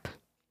 snap.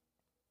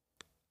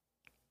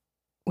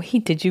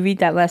 Wait, did you read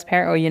that last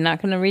paragraph? Or you're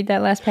not going to read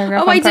that last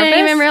paragraph? Oh, I didn't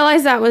even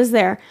realize that was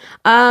there.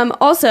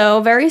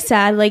 Also, very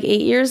sad, like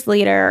 8 years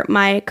later,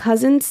 my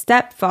cousin's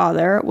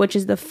stepfather, which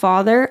is the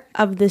father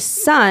of the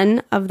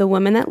son of the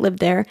woman that lived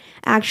there,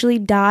 actually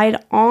died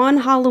on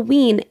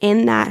Halloween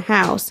in that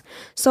house.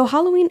 So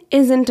Halloween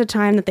isn't a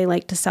time that they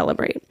like to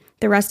celebrate.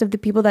 The rest of the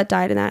people that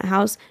died in that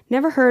house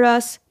never hurt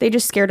us. They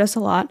just scared us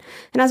a lot.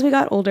 And as we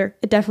got older,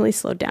 it definitely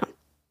slowed down.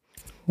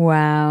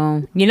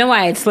 Wow. You know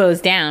why it slows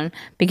down?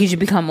 Because you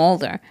become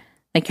older.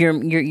 Like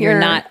you're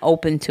not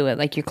open to it.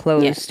 Like you're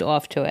closed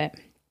off to it.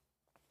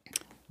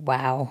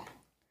 Wow.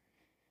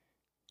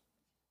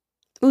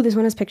 Ooh, this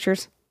one has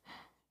pictures.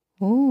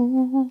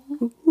 Ooh.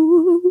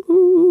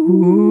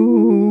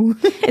 Ooh.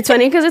 It's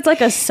funny because it's like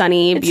a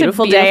sunny,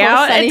 beautiful day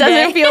out. It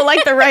doesn't feel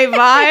like the right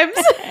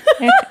vibes.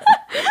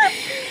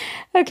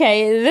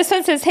 Okay, this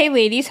one says, "Hey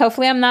ladies,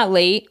 hopefully I'm not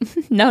late."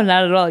 No,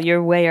 not at all.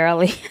 You're way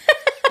early.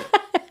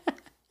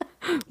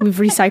 We've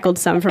recycled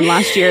some from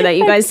last year that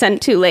you guys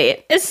sent too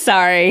late.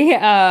 Sorry.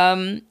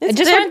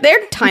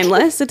 They're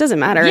timeless. It doesn't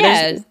matter.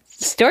 Yeah,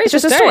 stories.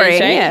 Just a story,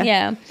 right?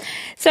 Yeah.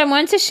 So I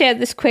wanted to share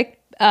this quick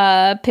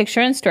picture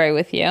and story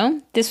with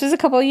you. This was a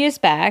couple of years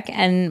back,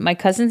 and my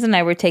cousins and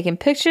I were taking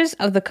pictures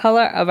of the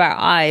color of our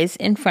eyes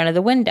in front of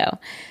the window.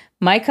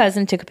 My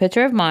cousin took a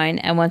picture of mine,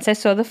 and once I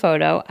saw the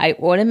photo, I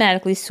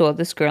automatically saw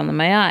this girl in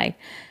my eye.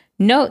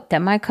 Note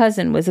that my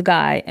cousin was a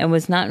guy and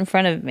was not in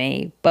front of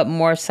me, but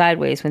more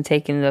sideways when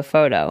taking the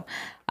photo.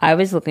 I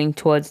was looking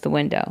towards the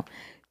window.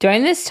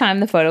 During this time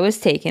the photo was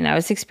taken, I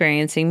was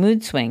experiencing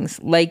mood swings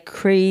like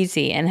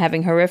crazy and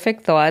having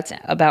horrific thoughts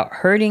about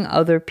hurting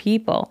other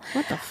people.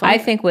 What the fuck? I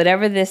think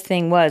whatever this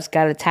thing was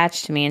got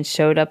attached to me and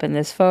showed up in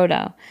this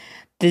photo.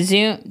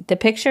 The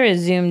picture is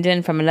zoomed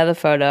in from another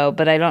photo,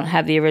 but I don't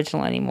have the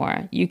original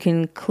anymore. You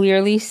can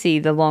clearly see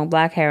the long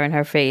black hair in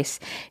her face.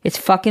 It's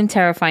fucking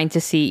terrifying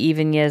to see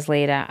even years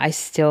later. I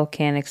still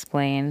can't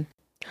explain.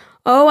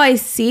 Oh, I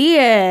see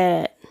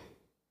it.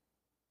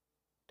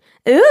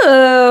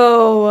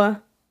 Ooh.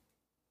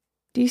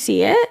 Do you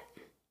see it?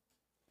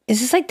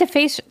 Is this like the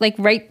face, like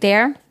right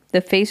there?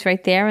 The face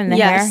right there and the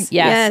hair?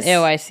 Yes.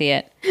 Ew, I see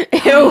it.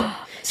 Ew.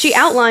 She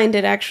outlined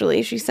it,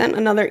 actually. She sent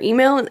another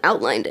email and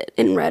outlined it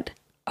in red.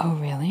 Oh,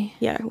 really?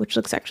 Yeah, which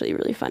looks actually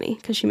really funny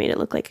because she made it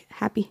look like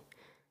happy.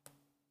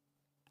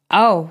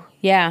 Oh,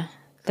 yeah.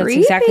 That's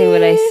Creepy. Exactly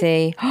what I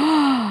see.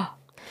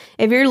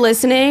 If you're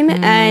listening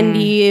and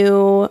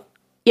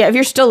if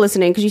you're still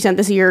listening because you sent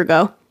this a year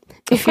ago.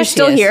 If you're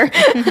still here.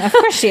 Of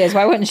course she is.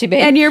 Why wouldn't she be?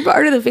 And you're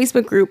part of the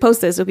Facebook group,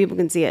 post this so people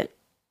can see it.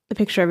 The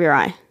picture of your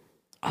eye.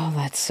 Oh,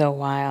 that's so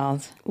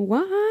wild.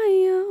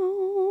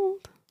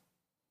 Wild.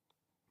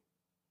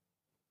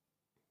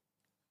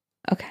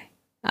 Okay.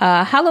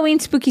 Halloween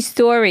spooky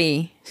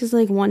story. This is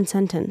like one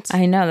sentence.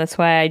 I know. That's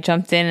why I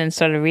jumped in and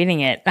started reading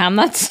it. I'm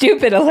not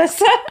stupid,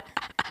 Alyssa.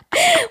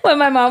 When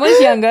my mom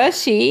was younger,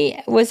 she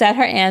was at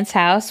her aunt's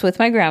house with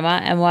my grandma,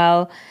 and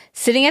while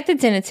sitting at the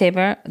dinner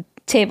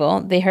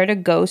table, they heard a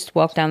ghost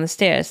walk down the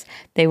stairs.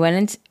 They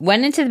went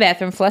into the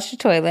bathroom, flushed the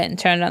toilet, and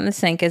turned on the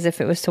sink as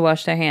if it was to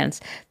wash their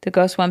hands. The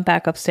ghost went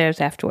back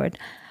upstairs afterward.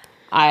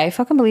 I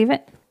fucking believe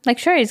it. Like,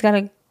 sure, he's got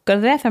to go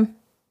to the bathroom.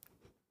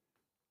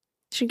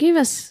 She gave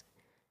us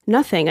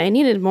nothing. I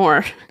needed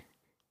more.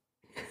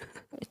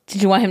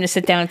 Did you want him to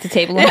sit down at the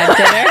table and have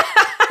dinner?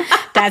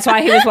 That's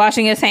why he was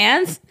washing his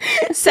hands?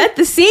 Set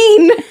the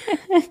scene.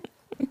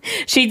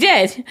 She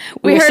did.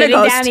 We were sitting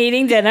down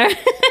eating dinner.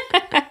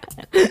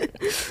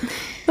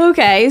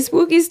 Okay,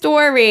 spooky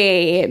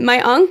story. My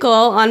uncle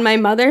on my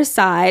mother's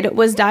side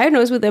was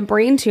diagnosed with a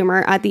brain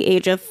tumor at the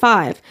age of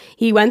 5.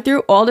 He went through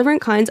all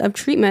different kinds of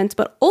treatments,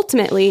 but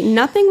ultimately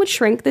nothing would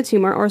shrink the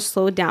tumor or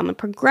slow down the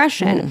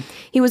progression.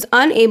 He was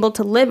unable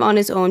to live on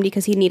his own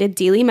because he needed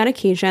daily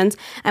medications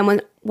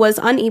and was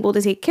unable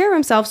to take care of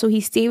himself, so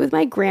he stayed with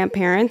my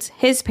grandparents,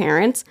 his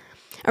parents.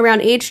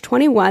 Around age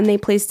 21, they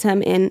placed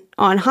him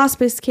on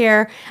hospice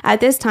care. At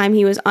this time,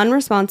 he was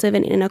unresponsive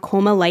and in a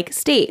coma-like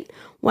state.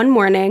 One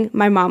morning,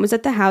 my mom was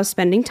at the house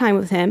spending time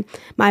with him.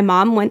 My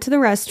mom went to the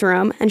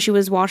restroom and she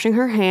was washing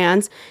her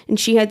hands, and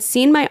she had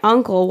seen my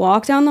uncle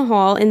walk down the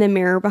hall in the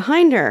mirror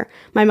behind her.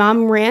 My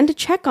mom ran to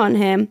check on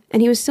him,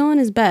 and he was still in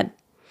his bed.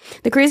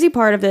 The crazy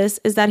part of this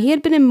is that he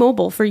had been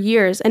immobile for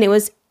years, and it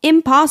was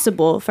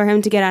impossible for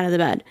him to get out of the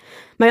bed.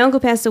 My uncle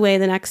passed away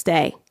the next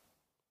day.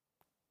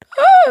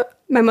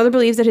 My mother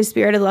believes that his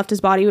spirit had left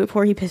his body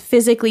before he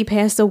physically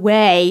passed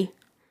away.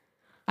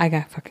 I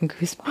got fucking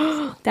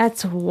goosebumps.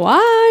 That's wild.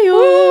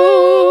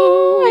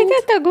 Ooh, I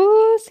got the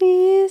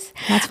goosies.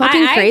 That's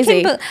fucking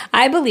crazy.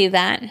 I believe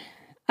that.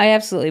 I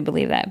absolutely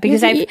believe that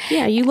because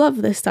you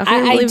love this stuff.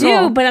 I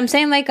do, but I'm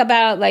saying like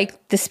about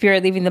like the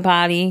spirit leaving the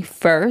body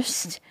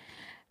first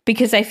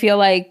because I feel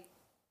like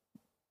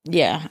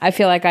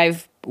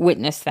I've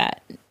witnessed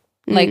that.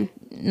 Like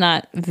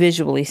not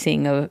visually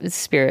seeing a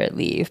spirit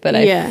leave, but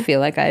I feel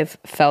like I've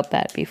felt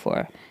that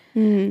before.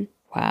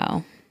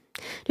 Wow.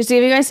 Just to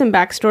give you guys some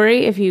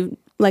backstory, if you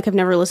have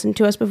never listened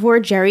to us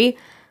before, Jerry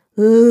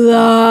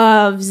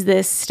loves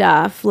this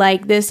stuff.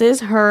 Like, this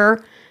is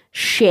her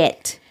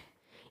shit.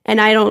 And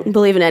I don't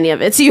believe in any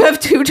of it. So you have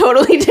two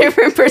totally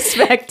different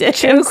perspectives.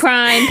 True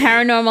crime,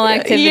 paranormal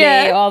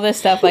activity, all this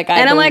stuff. Like,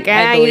 I'm like,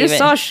 you just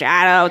saw a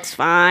shadow. It's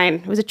fine.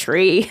 It was a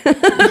tree.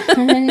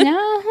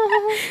 No.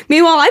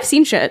 Meanwhile, I've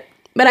seen shit,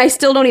 but I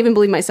still don't even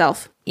believe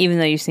myself. Even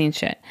though you've seen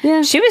shit.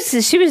 Yeah. She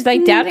was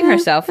like doubting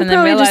herself, and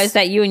then realized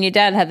that you and your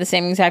dad had the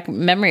same exact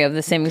memory of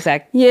the same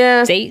exact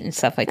date and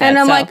stuff like that. And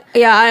I'm like,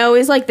 I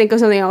always like think of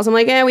something else. I'm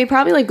like, we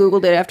probably like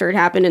Googled it after it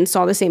happened and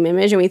saw the same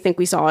image, and we think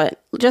we saw it.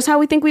 Just how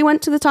we think we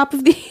went to the top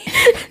of the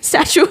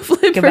Statue of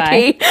Liberty.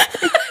 Goodbye.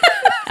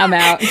 I'm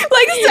out. Like,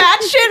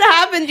 that shit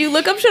happened. You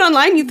look up shit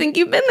online, you think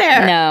you've been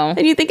there. No.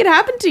 And you think it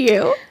happened to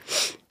you.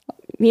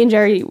 Me and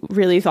Jerry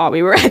really thought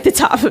we were at the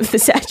top of the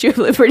Statue of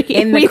Liberty.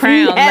 In the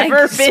crown.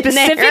 Never like, been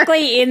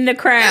specifically there. In the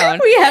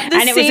crown. We have the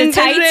and it was a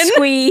tight vision.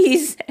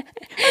 Squeeze.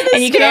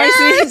 And you could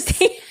only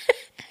see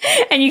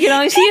and you could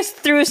only see us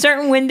through a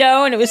certain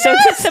window, and it was so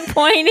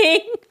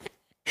disappointing.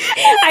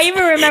 I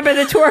even remember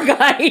the tour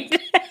guide.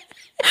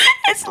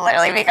 It's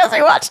literally because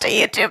we watched a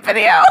YouTube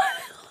video.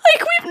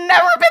 Like, we've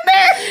never been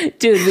there.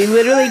 Dude, we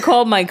literally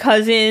called my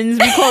cousins.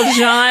 We called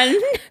John,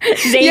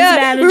 Zane's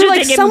manager. We were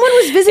like, someone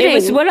was visiting. It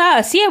was with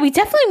us. Yeah, we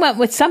definitely went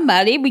with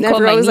somebody. We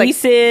called my Like,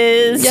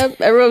 nieces.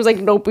 yep, everyone was like,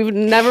 nope, we've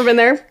never been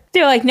there.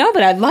 They're like, no,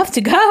 but I'd love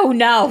to go.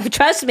 No,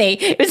 trust me.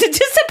 It was a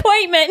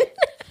disappointment.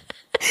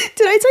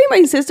 Did I tell you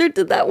my sister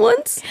did that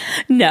once?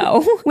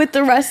 No. With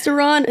the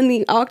restaurant and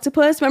the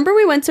octopus. Remember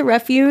we went to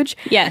Refuge?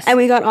 Yes. And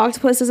we got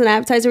octopus as an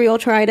appetizer. We all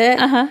tried it.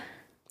 Uh-huh.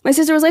 My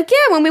sister was like,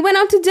 yeah, when we went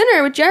out to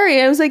dinner with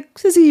Jerry. I was like,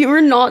 Sissy, you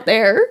were not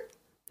there.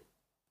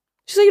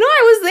 She's like, no,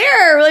 I was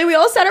there. Like, we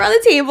all sat around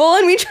the table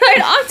and we tried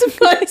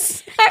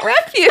octopus at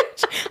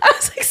Refuge. I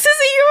was like, Sissy,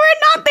 you were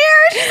not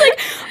there. She's like,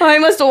 oh, I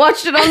must have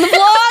watched it on the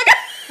vlog.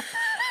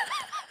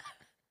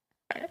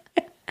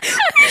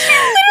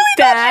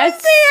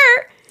 That's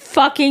there.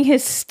 Fucking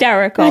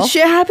hysterical. That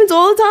shit happens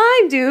all the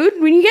time,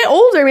 dude. When you get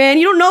older, man,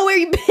 you don't know where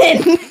you've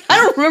been. I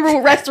don't remember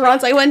what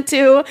restaurants I went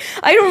to.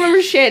 I don't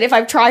remember shit. If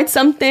I've tried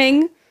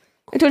something.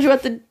 I told you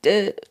about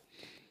the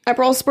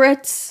Aperol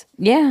Spritz.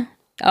 Yeah.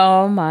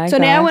 Oh my god. So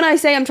now when I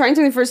say I'm trying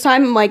something the first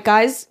time, I'm like,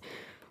 guys,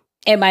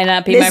 it might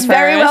not be my first. This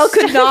very well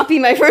could not be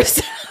my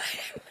first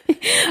time.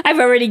 I've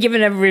already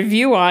given a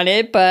review on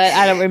it, but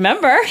I don't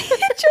remember.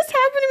 It just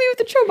happened to me with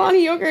the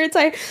Chobani yogurts.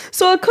 I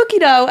saw a cookie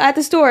dough at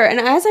the store, and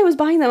as I was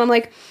buying them, I'm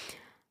like,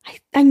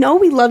 I know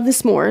we love the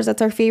s'mores.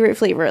 That's our favorite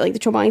flavor, like the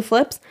Chobani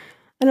flips.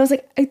 And I was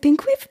like, I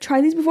think we've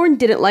tried these before and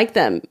didn't like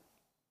them.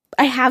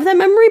 I have that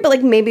memory, but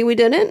like maybe we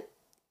didn't.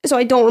 So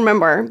I don't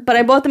remember. But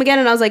I bought them again,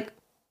 and I was like,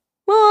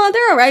 well,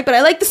 they're all right, but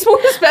I like the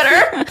s'mores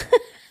better.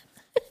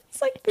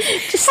 It's like,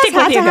 just stick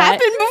with your gut.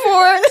 Happened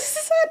before. This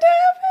has had to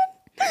happen.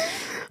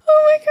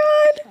 Oh my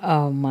god.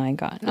 Oh my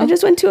god. I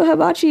just went to a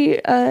hibachi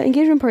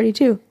engagement party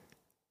too.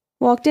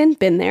 Walked in,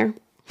 been there.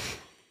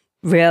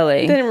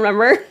 Really? Didn't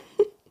remember.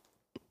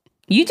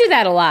 You do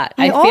that a lot.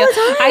 All the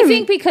time. I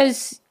think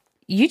because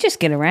you just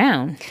get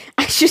around.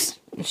 I just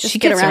she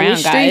gets around these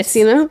streets, guys.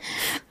 you know.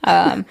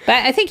 But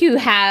I think you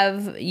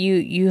have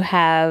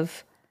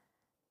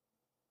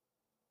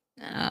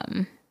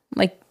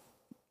like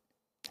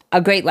a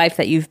great life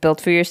that you've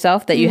built for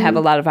yourself, that you have a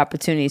lot of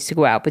opportunities to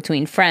go out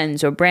between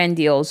friends or brand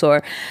deals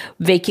or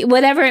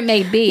whatever it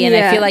may be. And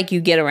I feel like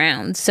you get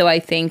around. So I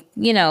think,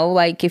 you know,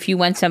 like if you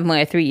went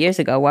somewhere 3 years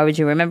ago, why would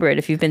you remember it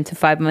if you've been to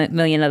 5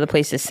 million other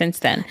places since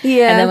then?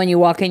 Yeah. And then when you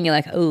walk in, you're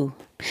like, oh,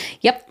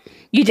 yep.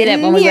 You did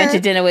it when we went to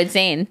dinner with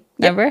Zane.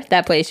 Remember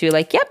that place? You were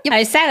like, yep.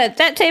 I sat at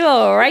that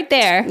table right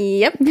there.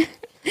 Yep.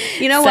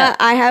 You know what?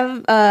 I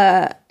have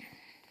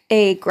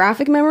a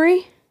graphic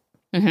memory.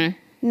 Mm-hmm.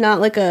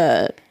 Not like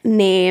a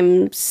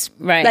names.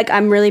 Right. Like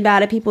I'm really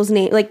bad at people's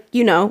names. Like,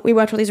 you know, we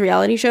watch all these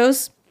reality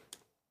shows.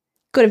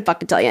 Couldn't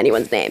fucking tell you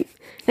anyone's name.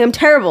 And I'm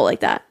terrible like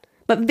that.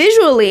 But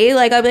visually,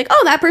 like I'd be like,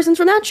 oh, that person's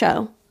from that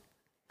show.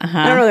 Uh-huh.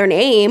 I don't know their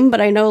name,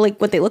 but I know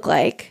like what they look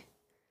like.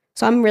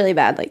 So I'm really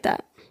bad like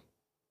that.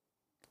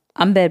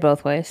 I'm bad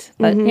both ways.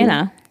 But, you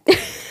know,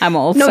 I'm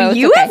old. No, so it's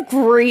you okay. have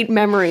great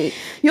memory.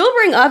 You'll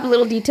bring up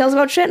little details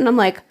about shit, and I'm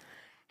like,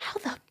 how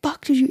the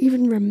fuck did you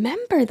even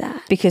remember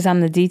that? Because I'm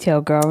the detail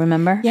girl,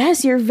 remember?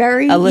 Yes, you're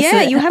very...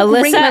 yeah, you have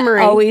great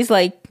memory. Always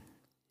like...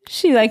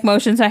 She like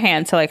motions her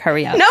hand to like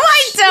hurry up. No,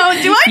 I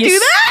don't. Do I do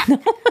that? No.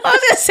 I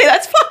was going to say,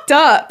 that's fucked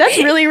up. That's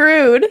really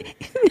rude.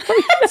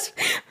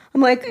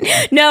 I'm like...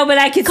 No, but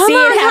I can see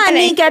it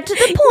happening. Honey, get to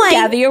the point.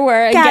 Gather your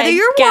words. Gather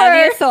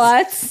your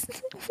thoughts.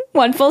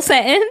 One full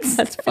sentence.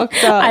 That's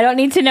fucked up. I don't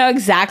need to know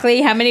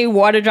exactly how many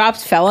water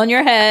drops fell on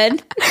your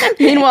head.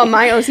 Meanwhile,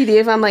 my OCD,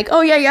 if I'm like,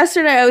 oh yeah,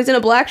 yesterday I was in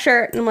a black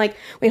shirt, and I'm like,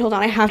 wait, hold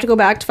on, I have to go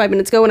back to 5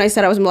 minutes ago when I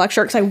said I was in a black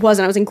shirt, because I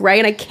wasn't. I was in gray,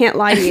 and I can't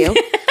lie to you.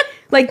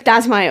 Like,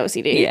 that's my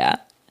OCD. Yeah.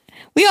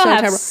 We all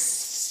have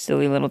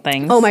silly little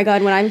things. Oh my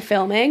god, when I'm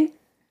filming.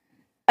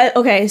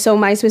 Okay, so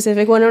my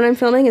specific one when I'm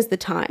filming is the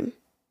time.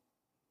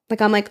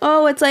 Like, I'm like,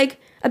 oh, it's like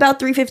about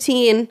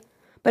 3:15.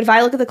 But if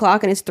I look at the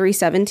clock and it's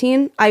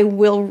 3:17, I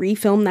will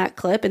refilm that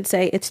clip and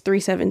say it's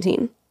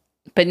 3:17.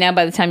 But now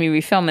by the time you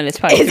refilm it, it's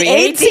probably 3:18.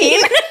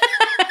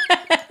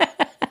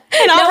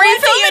 And I'll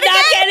refilm it again.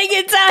 Not getting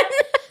it done.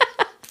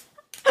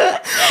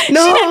 She's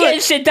not getting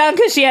shit done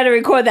because she had to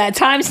record that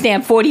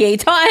timestamp 48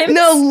 times.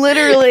 No,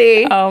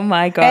 literally. Oh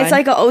my God. It's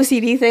like an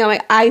OCD thing. I'm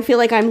like, I feel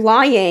like I'm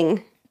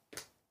lying.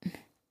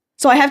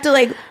 So I have to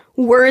like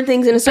word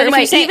things in a certain way.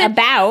 But if you say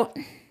about,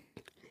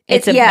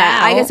 it's about. Yeah,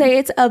 I can say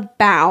it's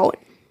about.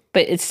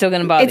 But it's still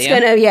going to bother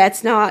you.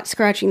 It's not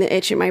scratching the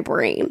itch in my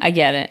brain. I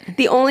get it.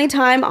 The only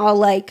time I'll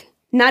like,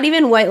 not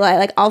even white lie,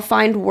 like I'll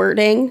find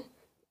wording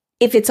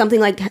if it's something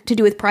like to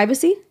do with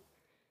privacy.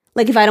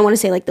 Like if I don't want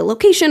to say like the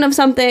location of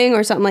something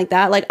or something like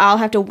that, like I'll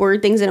have to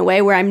word things in a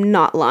way where I'm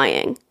not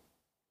lying.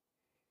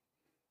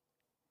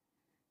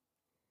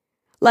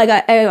 Like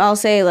I'll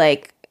say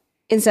like,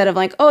 instead of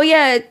like, oh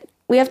yeah,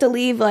 we have to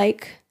leave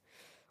like,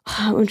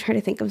 I'm trying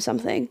to think of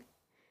something.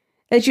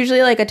 It's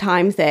usually like a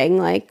time thing,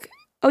 like,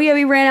 oh yeah,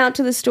 we ran out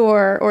to the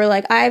store, or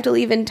like I have to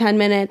leave in 10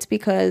 minutes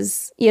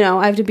because, you know,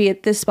 I have to be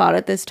at this spot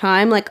at this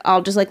time. Like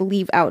I'll just like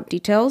leave out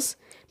details,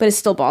 but it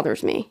still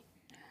bothers me.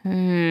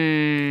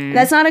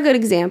 That's not a good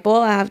example.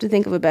 I have to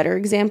think of a better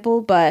example,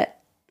 but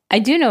I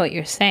do know what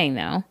you're saying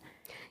though,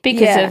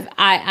 because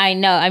I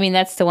know, I mean,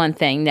 that's the one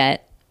thing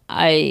that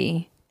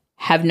I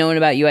have known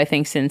about you, I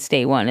think, since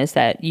day one, is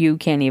that you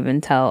can't even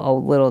tell a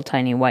little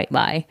tiny white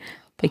lie.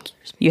 Like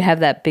you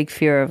have that big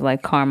fear of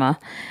like karma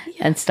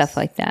and stuff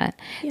like that.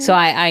 Yeah. So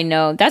I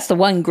know that's the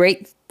one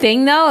great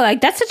thing though.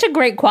 Like that's such a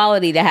great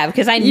quality to have,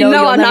 because I know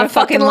you're not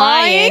fucking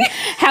lying.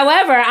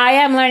 However, I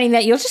am learning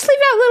that you'll just leave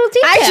out little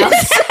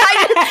details.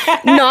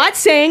 Not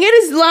saying it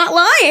is not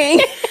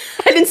lying.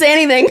 I didn't say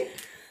anything.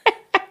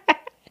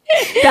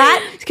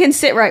 That can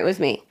sit right with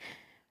me.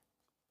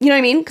 You know what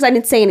I mean? Because I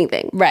didn't say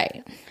anything.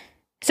 Right.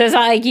 So it's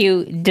not like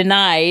you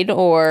denied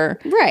or...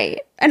 Right.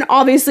 And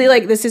obviously,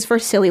 like, this is for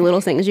silly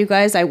little things, you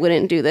guys. I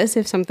wouldn't do this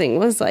if something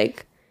was,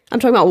 like... I'm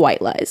talking about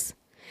white lies.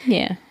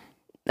 Yeah.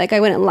 Like,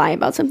 I wouldn't lie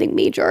about something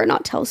major or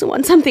not tell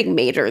someone something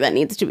major that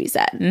needs to be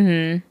said.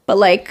 Mm-hmm. But,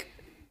 like,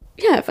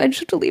 yeah, if I just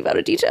have to leave out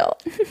a detail.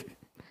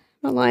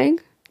 Not lying.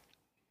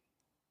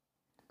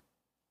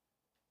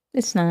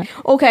 It's not.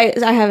 Okay,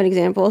 I have an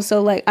example.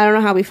 So, like, I don't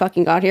know how we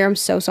fucking got here. I'm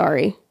so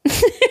sorry.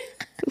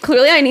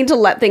 Clearly, I need to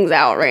let things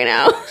out right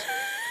now.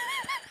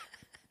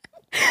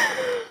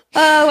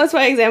 What's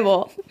my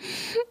example?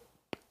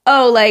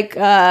 Oh, like,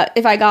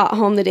 if I got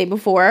home the day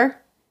before,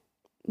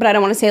 but I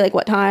don't want to say, like,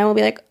 what time, I'll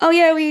be like, oh,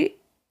 yeah,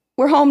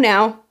 we're home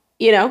now,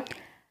 you know?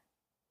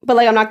 But,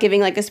 like, I'm not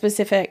giving, like, a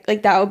specific,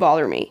 like, that would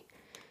bother me.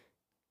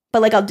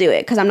 But, like, I'll do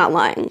it because I'm not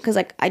lying, because,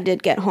 like, I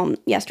did get home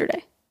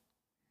yesterday.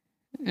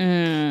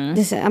 I'm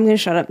going to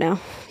shut up now.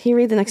 Can you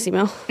read the next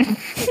email?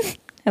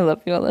 I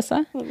love you,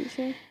 Alyssa. Love you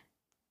too.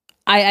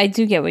 I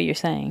do get what you're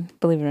saying,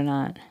 believe it or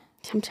not.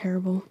 I'm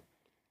terrible.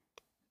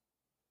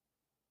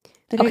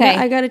 Like, okay.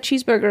 I got a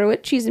cheeseburger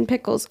with cheese and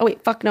pickles. Oh,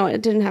 wait, fuck no,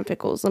 it didn't have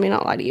pickles. Let me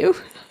not lie to you.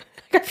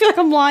 I feel like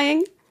I'm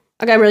lying.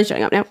 Okay, I'm really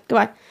shutting up now.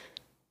 Goodbye.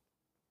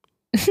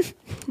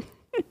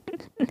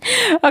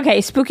 Okay,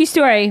 spooky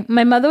story.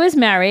 My mother was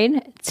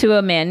married to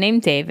a man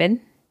named David.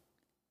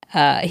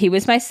 He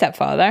was my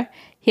stepfather.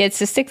 He had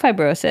cystic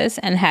fibrosis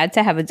and had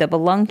to have a double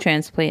lung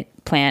transplant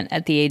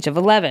at the age of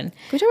 11. Can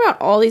we talk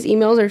about all these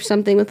emails or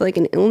something with like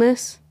an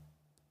illness?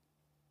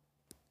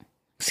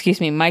 Excuse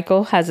me,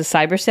 Michael has a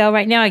cyber sale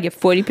right now. I get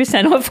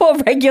 40% off all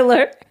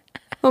regular.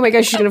 Oh my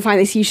gosh, she's going to find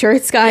these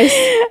t-shirts, guys.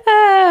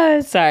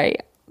 Sorry.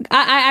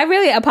 I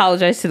really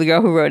apologize to the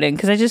girl who wrote in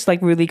because I just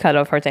like really cut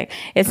off her thing.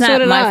 It's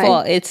not my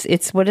fault.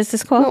 It's what is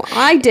this called? No,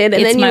 I did,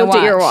 and then you looked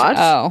at your watch.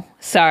 Oh,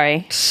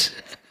 sorry.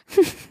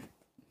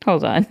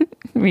 Hold on.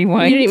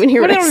 Rewind. You didn't even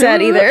hear what I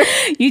said either.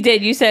 You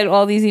did. You said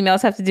all these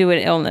emails have to do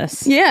with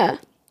illness. Yeah.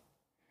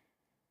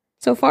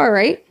 So far,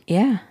 right?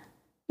 Yeah.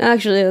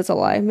 Actually, that's a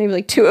lie. Maybe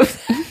like 2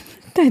 of them.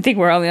 I think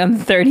we're only on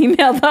the third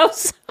email though.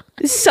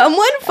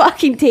 Someone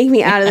fucking take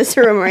me out of this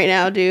room right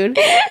now, dude.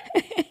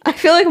 I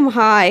feel like I'm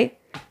high.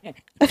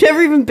 I've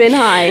never even been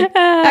high.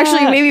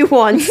 Actually, maybe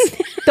once.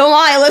 Don't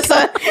lie,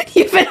 Alyssa.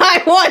 You've been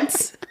high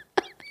once.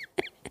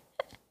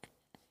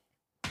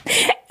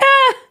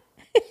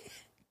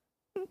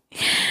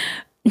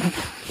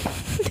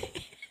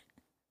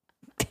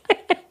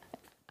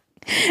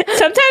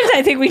 Sometimes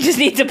I think we just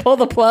need to pull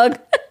the plug.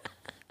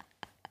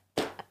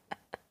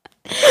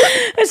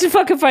 That's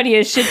fucking funny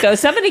as shit, though.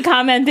 Somebody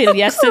commented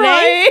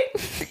yesterday.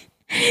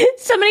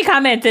 Somebody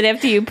commented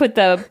after you put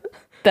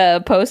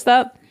the post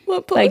up.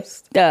 What post? Like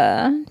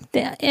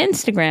the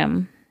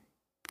Instagram.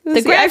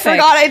 The graphic. I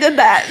forgot I did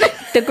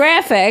that. The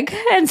graphic.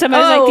 And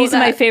somebody was like, these are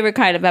my favorite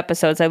kind of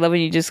episodes. I love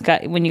when you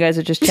guys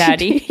are just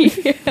chatty.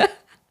 Yeah.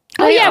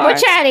 Oh yeah, we're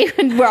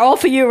chatty. We're all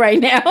for you right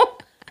now.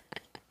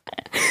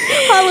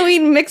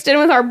 Halloween mixed in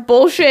with our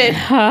bullshit.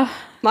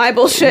 My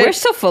bullshit. We're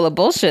so full of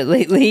bullshit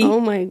lately. Oh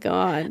my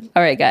god.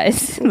 All right,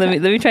 guys. Okay.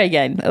 Let me try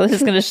again.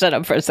 Alyssa's gonna shut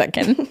up for a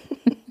second.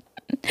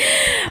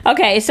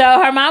 Okay, so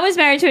her mom was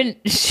married to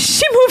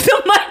she moved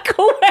the mic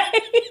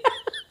away.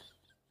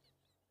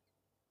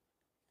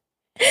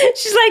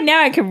 She's like,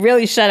 now I can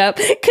really shut up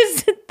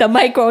because the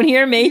mic won't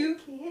hear me. You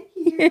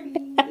can't hear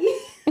me.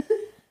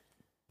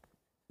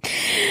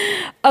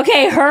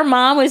 Okay, her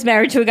mom was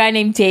married to a guy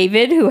named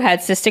David who had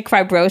cystic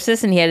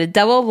fibrosis, and he had a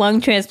double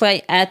lung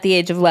transplant at the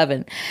age of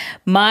 11.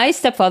 My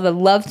stepfather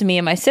loved me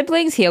and my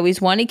siblings. He always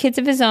wanted kids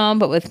of his own,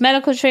 but with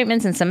medical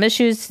treatments and some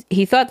issues,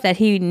 he thought that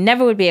he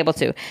never would be able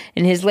to.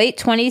 In his late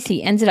 20s,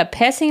 he ended up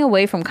passing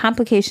away from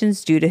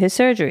complications due to his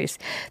surgeries.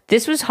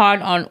 This was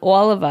hard on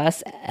all of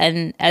us,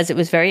 and as it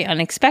was very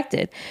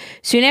unexpected.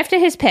 Soon after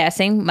his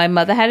passing, my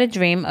mother had a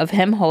dream of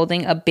him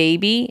holding a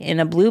baby in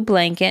a blue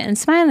blanket and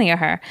smiling at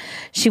her.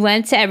 She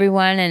went to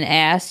everyone and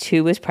asked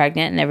who was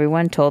pregnant, and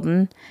everyone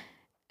told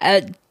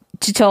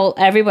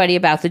everybody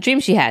about the dream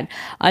she had,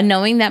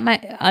 unknowing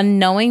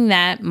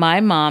that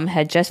my mom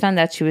had just found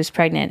out she was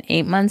pregnant.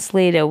 8 months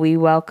later, we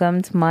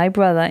welcomed my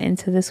brother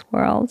into this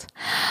world.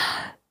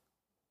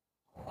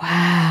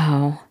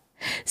 Wow.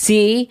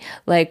 See,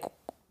 like,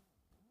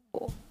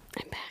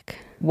 I'm back.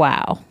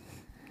 Wow.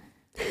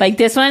 Like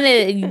this one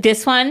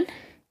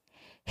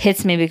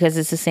hits me because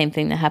it's the same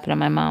thing that happened to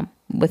my mom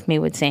with me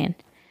with Zane.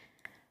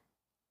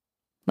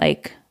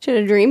 Like, she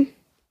had a dream?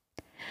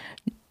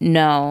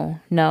 No,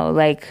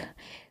 like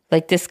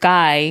this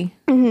guy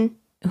who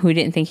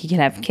didn't think he could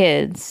have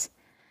kids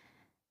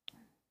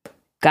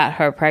got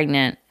her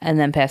pregnant and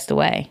then passed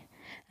away.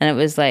 And it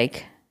was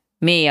like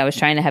me, I was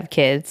trying to have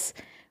kids,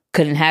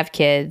 couldn't have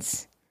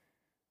kids.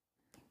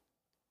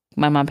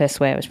 My mom passed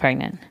away, I was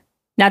pregnant.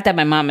 Not that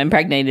my mom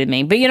impregnated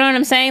me, but you know what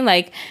I'm saying?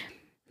 Like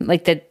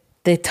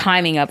the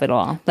timing of it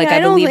all. Like, yeah, I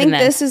don't believe think in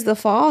that. This is the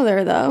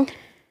father, though.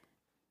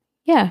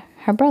 Yeah,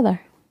 her brother.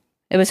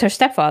 It was her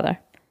stepfather.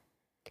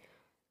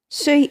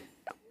 So,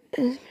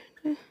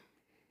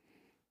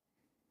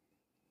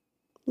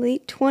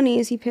 late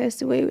 20s, he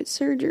passed away with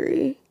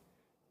surgery.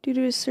 Due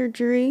to his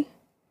surgery,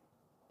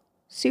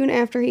 soon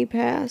after he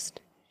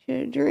passed, she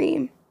had a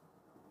dream.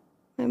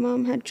 My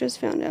mom had just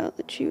found out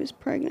that she was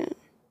pregnant.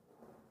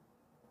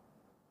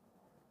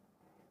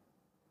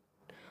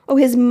 Oh,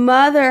 his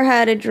mother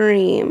had a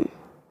dream.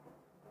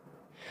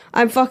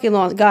 I'm fucking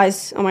lost.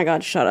 Guys, oh my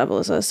God, shut up,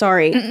 Alyssa.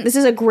 Sorry. This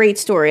is a great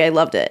story. I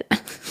loved it.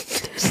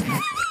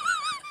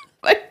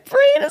 My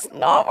brain is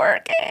not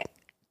working.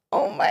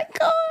 Oh my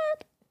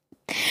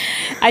God.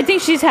 I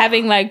think she's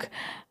having like,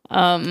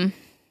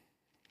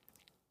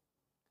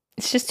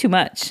 it's just too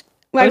much.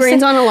 My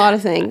brain's on a lot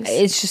of things.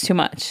 It's just too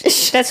much.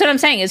 That's what I'm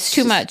saying. It's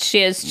too much.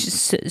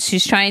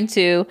 She's trying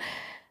to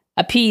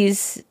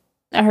appease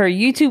her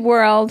YouTube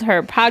world,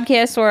 her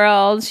podcast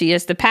world. She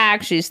has to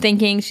pack. She's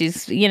thinking.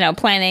 She's,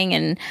 planning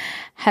and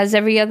has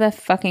every other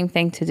fucking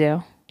thing to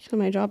do. So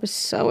my job is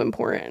so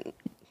important.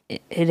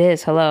 It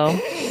is. Hello.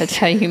 That's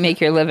how you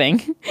make your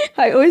living.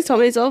 I always tell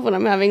myself when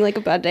I'm having like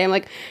a bad day, I'm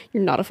like,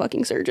 you're not a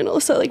fucking surgeon,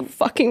 Alyssa. Like,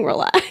 fucking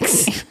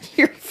relax.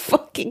 You're a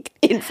fucking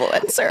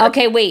influencer.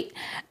 Okay, wait.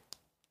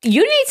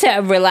 You need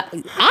to relax.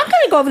 I'm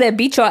going to go over there and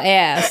beat your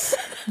ass.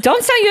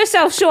 Don't sell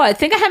yourself short.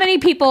 Think of how many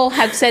people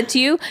have said to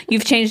you,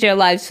 you've changed their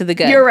lives for the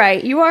good. You're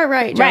right. You are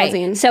right,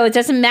 Josine. Right. So it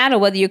doesn't matter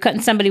whether you're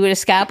cutting somebody with a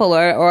scalpel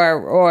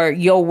or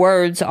your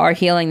words are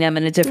healing them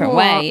in a different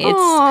way.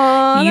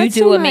 It's you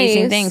do so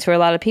amazing things for a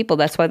lot of people.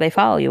 That's why they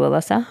follow you,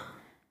 Alyssa.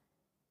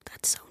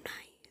 That's so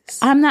nice.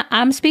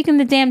 I'm speaking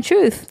the damn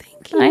truth.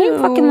 Thank you. I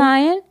ain't fucking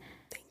lying.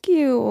 Thank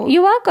you.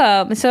 You're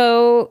welcome.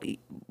 So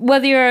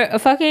whether you're a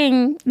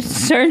fucking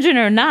surgeon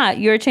or not,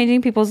 you're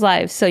changing people's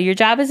lives. So your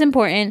job is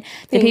important.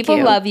 The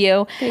people love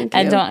you. And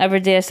don't ever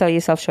dare sell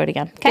yourself short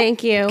again. Okay?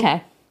 Thank you.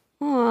 Okay.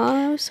 Aw,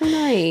 that was so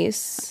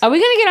nice. Are we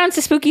going to get on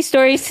to spooky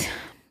stories?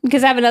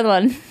 Because I have another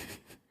one.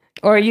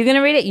 Or are you going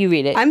to read it? You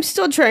read it. I'm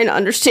still trying to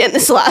understand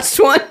this last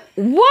one.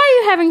 Why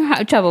are you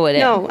having trouble with it?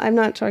 No, I'm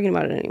not talking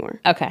about it anymore.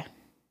 Okay.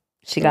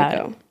 She got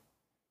it.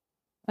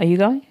 Are you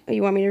going? Oh,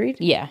 you want me to read?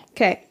 Yeah.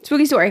 Okay.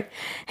 Spooky story.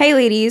 Hey,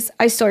 ladies.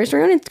 I saw your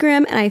story on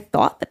Instagram, and I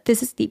thought that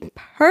this is the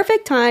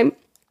perfect time.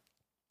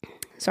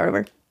 Start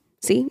over.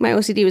 See? My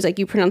OCD was like,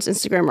 you pronounced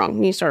Instagram wrong. You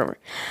need to start over.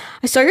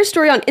 I saw your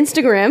story on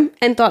Instagram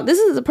and thought this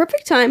is the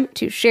perfect time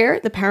to share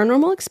the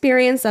paranormal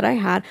experience that I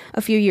had a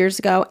few years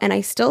ago, and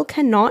I still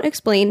cannot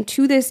explain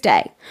to this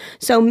day.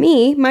 So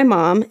me, my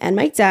mom, and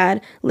my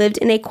dad lived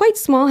in a quite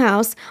small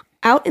house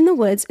out in the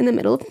woods in the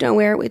middle of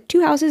nowhere with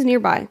two houses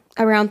nearby,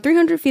 around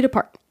 300 feet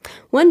apart.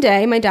 One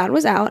day, my dad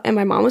was out and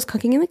my mom was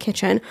cooking in the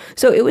kitchen,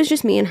 so it was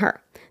just me and her.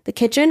 The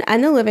kitchen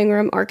and the living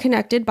room are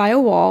connected by a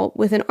wall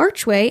with an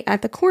archway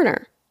at the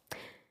corner.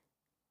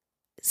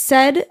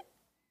 Said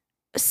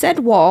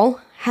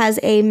wall has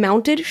a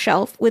mounted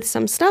shelf with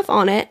some stuff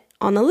on it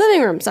on the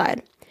living room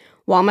side.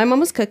 While my mom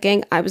was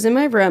cooking, I was in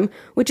my room,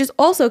 which is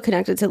also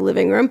connected to the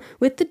living room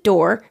with the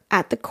door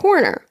at the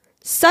corner.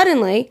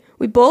 Suddenly,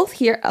 we both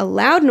hear a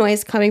loud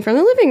noise coming from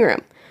the living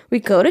room. We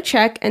go to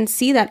check and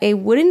see that a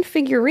wooden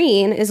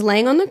figurine is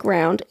laying on the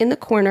ground in the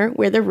corner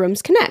where the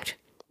rooms connect.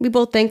 We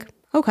both think,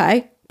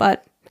 okay,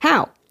 but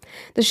how?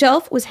 The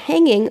shelf was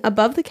hanging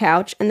above the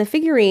couch and the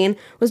figurine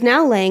was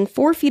now laying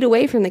 4 feet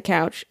away from the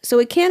couch, so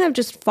it can't have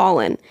just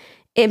fallen.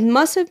 It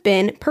must have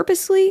been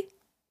purposefully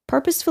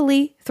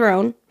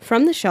thrown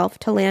from the shelf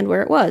to land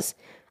where it was.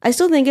 I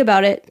still think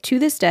about it to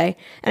this day,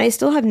 and I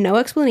still have no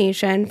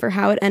explanation for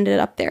how it ended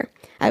up there.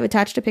 I've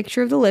attached a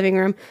picture of the living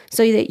room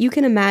so that you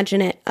can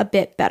imagine it a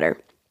bit better.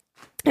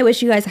 I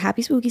wish you guys a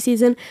happy spooky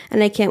season,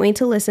 and I can't wait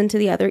to listen to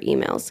the other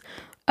emails.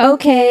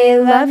 Okay,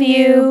 love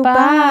you.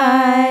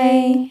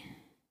 Bye.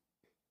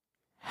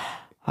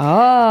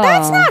 Oh.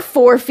 That's not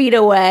 4 feet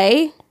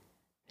away.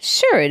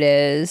 Sure it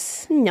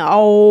is.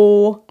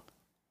 No.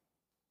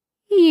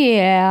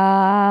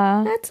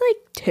 Yeah. That's like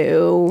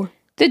 2.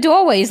 The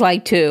doorway's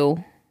like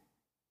 2.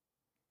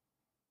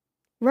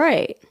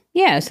 Right.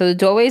 Yeah, so the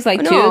doorway's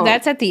like 2. No.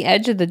 That's at the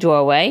edge of the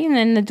doorway, and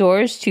then the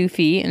door is 2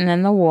 feet, and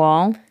then the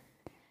wall.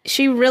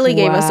 She really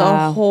gave us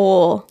a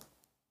whole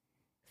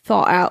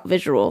thought out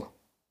visual.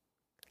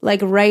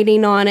 Like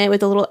writing on it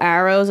with the little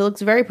arrows. It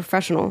looks very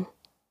professional.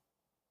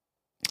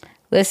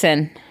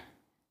 Listen.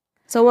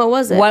 So what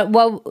was it? What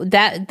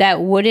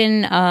that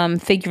wooden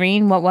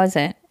figurine, what was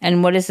it?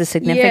 And what is the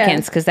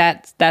significance? Because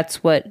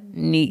that's what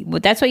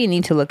you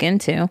need to look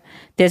into.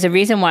 There's a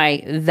reason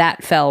why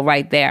that fell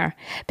right there.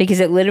 Because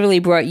it literally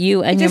brought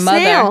you and your mother.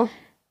 Snail.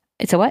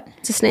 It's a what?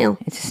 It's a snail.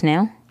 It's a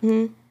snail?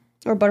 Mm-hmm.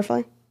 Or a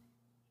butterfly.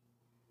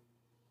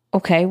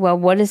 Okay, well,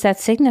 what does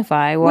that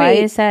signify? Why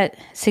is that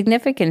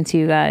significant to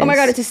you guys? Oh my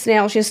God, it's a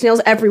snail. She has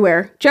snails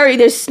everywhere. Jerry,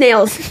 there's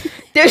snails.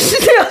 There's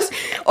snails.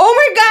 Oh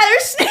my God,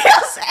 there's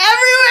snails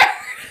everywhere.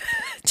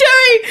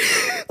 Jerry,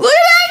 look at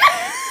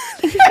that.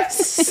 There's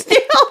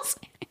snails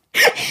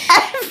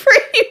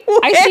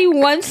everywhere. I see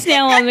one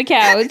snail on the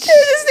couch. There's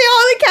a snail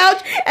on the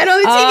couch and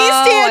on the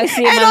TV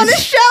stand and on the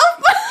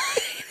shelf.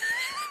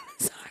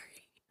 Sorry.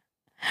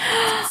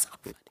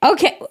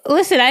 Okay,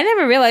 listen, I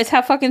never realized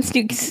how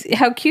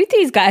how cute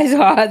these guys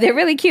are. They're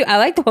really cute. I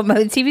like the one by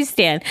the TV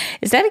stand.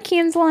 Is that a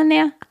candle on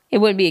there? It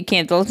wouldn't be a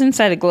candle. It's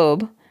inside a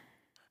globe.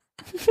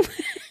 Sorry,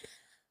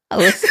 that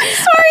was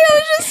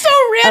just so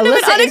random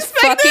and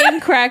unexpected. Is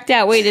fucking cracked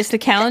out. Wait, is the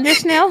calendar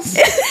snails?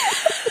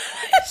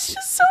 It's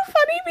just so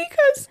funny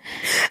because,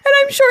 and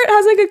I'm sure it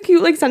has like a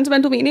cute like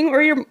sentimental meaning,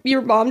 or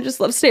your mom just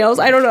loves snails.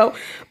 I don't know,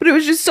 but it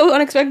was just so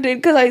unexpected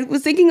because I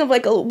was thinking of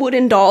like a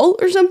wooden doll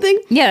or something.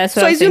 Yeah, that's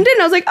what so I zoomed in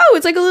and I was like, oh,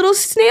 it's like a little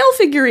snail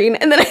figurine,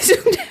 and then I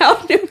zoomed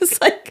out and it was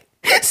like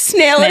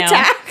snail.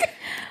 Attack.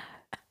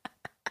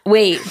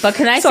 Wait, but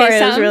can I say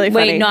something? It was really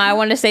funny. Wait, no, I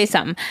want to say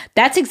something.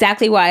 That's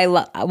exactly why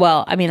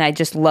I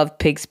just love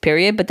pigs,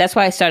 period. But that's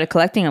why I started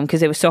collecting them, because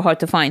they were so hard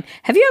to find.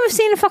 Have you ever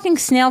seen a fucking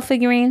snail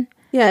figurine?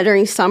 Yeah,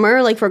 during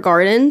summer, like for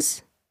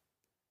gardens.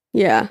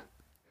 Yeah.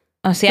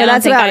 Oh, see, I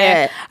don't think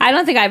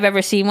I've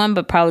ever seen one,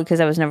 but probably because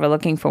I was never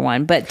looking for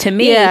one. But to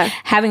me,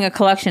 having a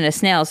collection of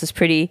snails is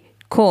pretty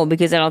cool,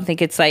 because I don't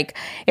think it's not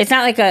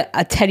like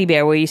a teddy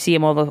bear where you see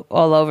them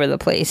all over the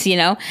place, you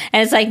know?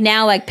 And it's like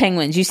now, like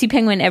penguins, you see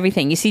penguin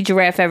everything, you see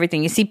giraffe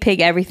everything, you see pig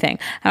everything.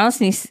 I don't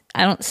see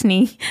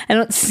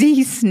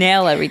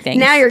snail everything.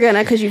 Now you're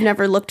gonna, because you've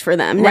never looked for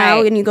them. Right.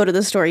 Now when you go to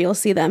the store, you'll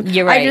see them.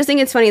 You're right. I just think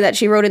it's funny that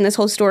she wrote in this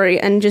whole story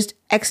and just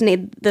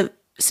X-nayed the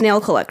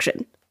snail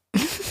collection.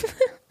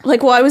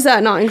 Like, why was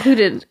that not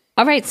included?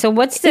 All right, so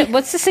what's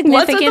the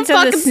significance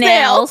of the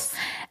snails?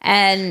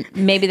 And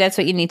maybe that's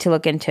what you need to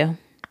look into.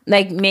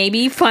 Like,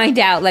 maybe find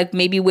out, like,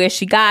 maybe where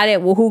she got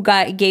it, who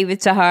gave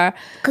it to her.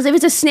 Because if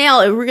it's a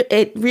snail,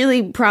 it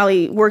really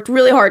probably worked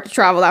really hard to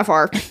travel that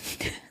far.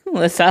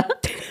 Alyssa.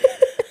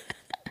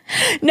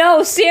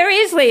 No,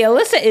 seriously,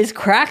 Alyssa is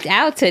cracked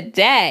out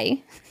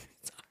today.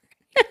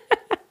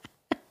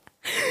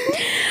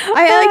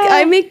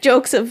 I make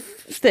jokes of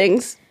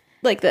things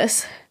like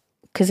this.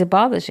 Because it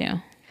bothers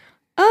you.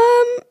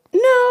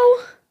 No.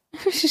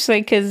 It's just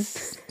like,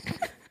 because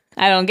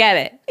I don't get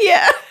it.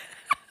 Yeah.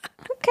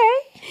 Okay.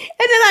 And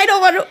then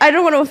I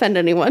don't want to offend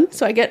anyone,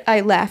 so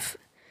I laugh.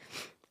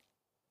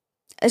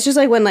 It's just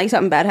like when like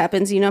something bad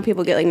happens, you know,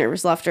 people get like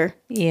nervous laughter.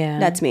 Yeah.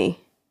 That's me.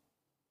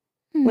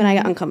 When I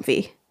get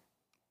uncomfy.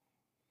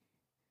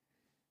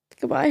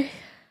 Goodbye.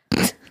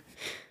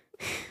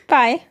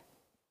 Bye.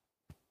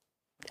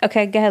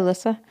 Okay, go ahead,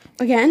 Alyssa.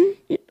 Again?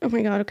 Oh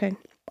my God, okay.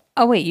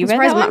 Oh wait, you read that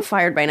surprised one? I'm not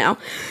fired by now.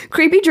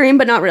 Creepy dream,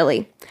 but not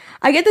really.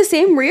 I get the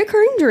same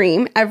reoccurring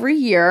dream every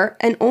year,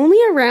 and only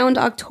around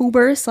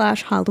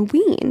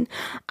October/Halloween.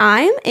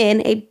 I'm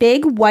in a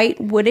big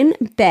white wooden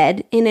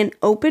bed in an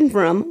open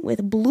room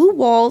with blue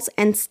walls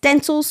and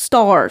stencil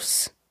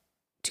stars.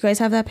 Do you guys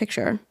have that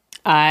picture?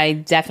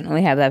 I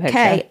definitely have that picture.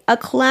 Okay, a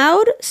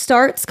cloud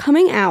starts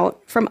coming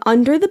out from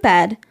under the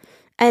bed,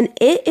 and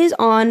it is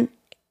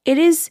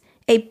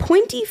a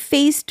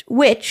pointy-faced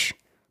witch,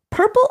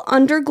 purple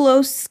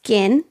underglow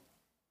skin,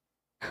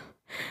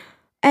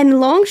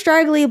 and long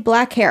straggly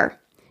black hair.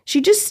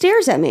 She just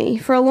stares at me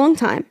for a long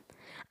time.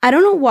 I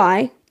don't know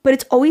why, but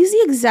it's always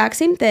the exact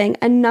same thing,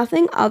 and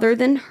nothing other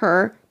than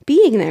her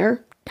being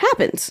there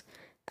happens.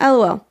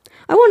 LOL.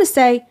 I want to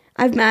say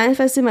I've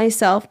manifested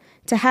myself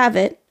to have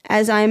it,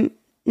 as I'm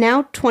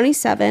now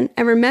 27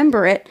 and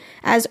remember it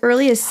as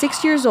early as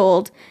 6 years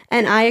old,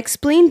 and I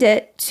explained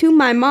it to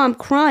my mom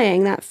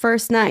crying that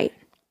first night.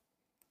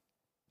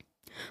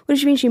 What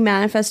does she mean she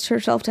manifests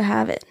herself to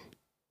have it?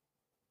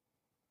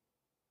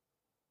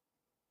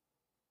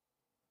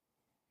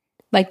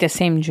 Like the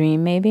same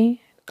dream,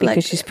 maybe?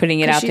 Because she's putting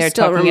it out there,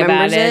 still talking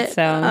about remembers it.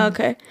 So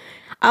okay.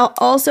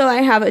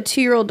 I have a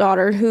 2-year-old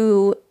daughter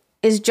who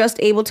is just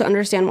able to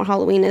understand what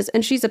Halloween is,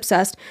 and she's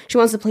obsessed. She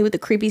wants to play with the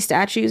creepy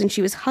statues, and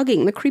she was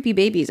hugging the creepy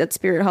babies at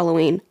Spirit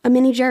Halloween. A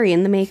mini Jerry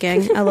in the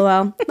making.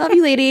 LOL. Love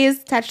you,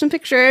 ladies. Attach some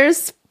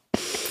pictures. A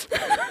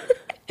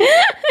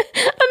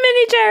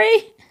mini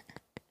Jerry.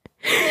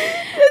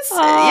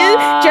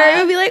 Jerry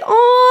would be like,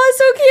 "Oh,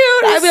 so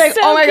cute." I'd be like,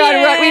 so "Oh my God,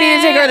 run, we need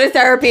to take her to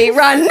therapy.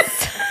 Run."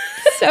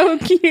 So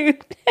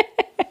cute.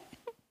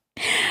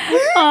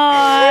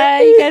 Aw,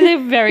 you got a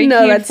very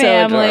cute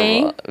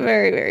family. So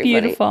very, very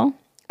beautiful. Funny.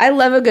 I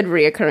love a good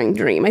reoccurring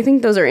dream. I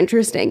think those are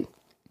interesting.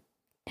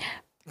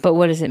 But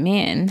what does it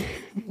mean?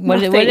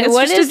 What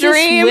is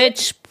this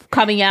witch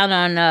coming out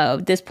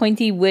on this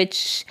pointy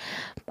witch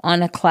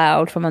on a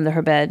cloud from under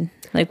her bed?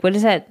 Like, what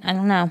is that? I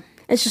don't know.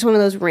 It's just one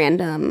of those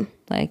random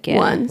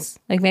ones.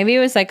 Like maybe it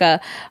was like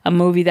a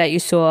movie that you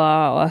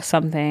saw or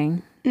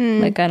something.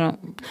 Like I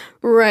don't.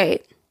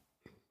 Right.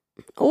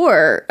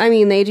 Or, I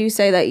mean, they do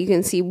say that you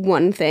can see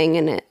one thing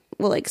and it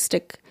will like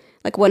stick,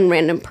 like one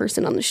random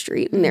person on the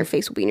street and their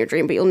face will be in your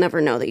dream, but you'll never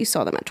know that you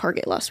saw them at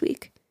Target last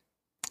week.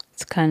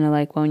 It's kind of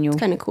like when you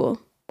kind of cool.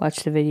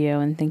 Watch the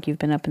video and think you've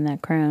been up in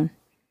that crown.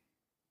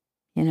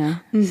 You know,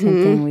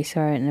 same thing. We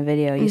saw it in a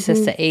video. Your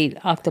sister ate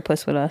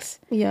octopus with us.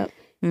 Yep.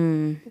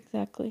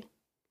 Exactly.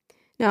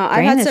 No,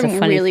 Brain I've had some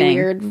really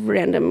weird,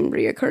 random,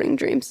 reoccurring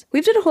dreams. We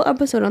did a whole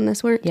episode on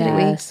this, didn't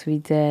we? Yes, we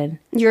did.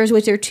 Yours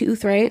was your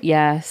tooth, right?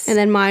 Yes. And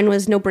then mine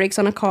was no brakes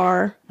on a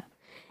car.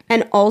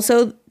 And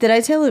also, did I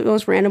tell the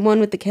most random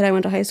one with the kid I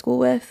went to high school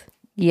with?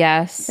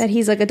 Yes. That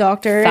he's like a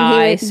doctor.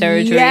 Thigh and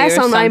surgery yes,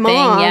 or on something. my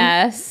mom.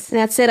 Yes. And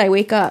that's it. I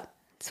wake up.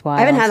 It's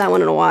wild. I haven't had that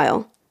one in a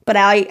while. But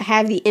I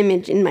have the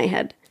image in my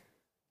head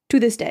to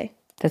this day.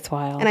 That's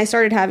wild. And I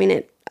started having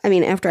it,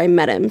 after I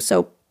met him.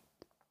 So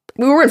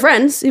we weren't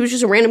friends. He was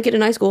just a random kid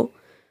in high school.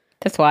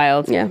 That's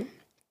wild. Yeah.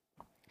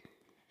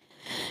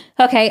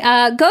 Okay,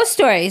 ghost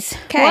stories.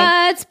 Okay.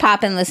 What's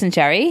poppin'? Listen,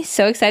 Jerry.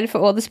 So excited for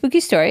all the spooky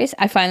stories.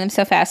 I find them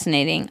so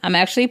fascinating. I'm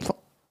actually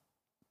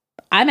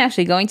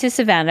going to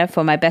Savannah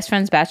for my best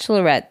friend's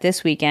bachelorette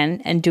this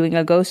weekend and doing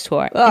a ghost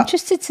tour.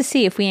 Interested to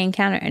see if we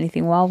encounter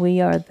anything while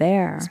we are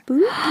there.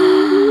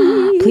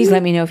 Spooky. Please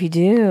let me know if you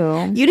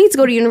do. You need to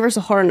go to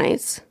Universal Horror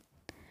Nights.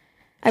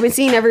 I've been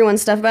seeing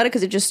everyone's stuff about it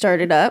because it just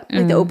started up,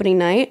 like the opening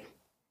night.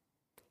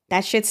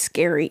 That shit's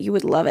scary. You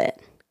would love it.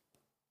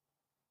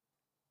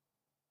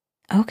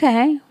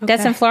 Okay.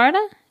 That's in Florida?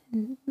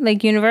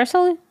 Like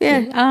Universal?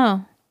 Yeah.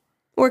 Oh.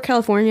 Or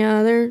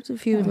California. There's a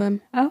few of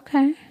them.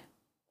 Okay.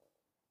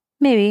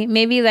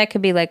 Maybe that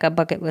could be like a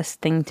bucket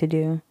list thing to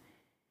do.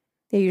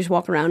 Yeah, you just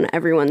walk around and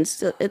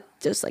everyone's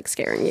just like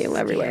scaring you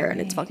everywhere and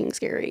it's fucking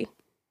scary.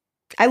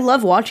 I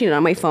love watching it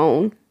on my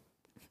phone.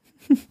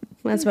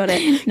 That's about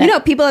it. You know,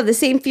 people have the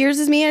same fears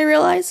as me, I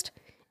realized.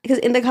 Because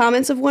in the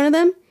comments of one of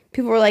them,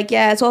 people were like,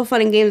 yeah, it's all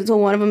fun and games until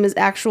one of them is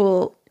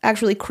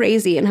actually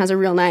crazy and has a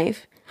real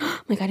knife. I'm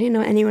like, I didn't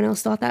know anyone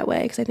else thought that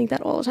way because I think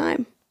that all the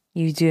time.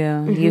 You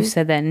do. You've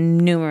said that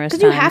numerous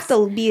times. Because you have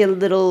to be a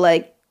little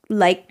like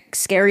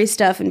scary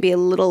stuff and be a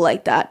little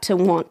like that to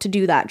want to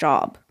do that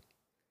job.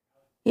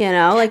 You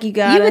know, like you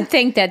gotta... You would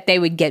think that they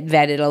would get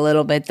vetted a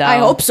little bit, though. I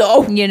hope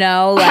so. You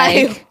know,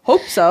 like... I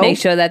hope so. Make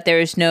sure that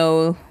there's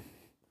no...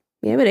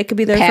 Yeah, but it could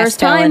be their past first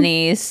time.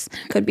 felonies.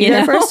 Could be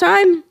their first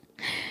time.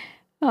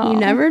 Oh. You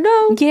never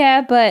know.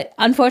 Yeah, but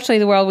unfortunately,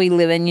 the world we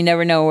live in, you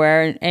never know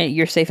where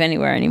you're safe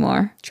anywhere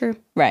anymore. True.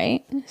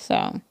 Right?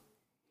 So...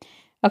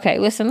 Okay,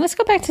 listen, let's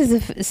go back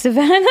to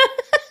Savannah.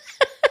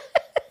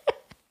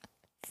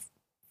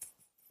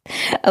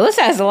 Alyssa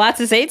has a lot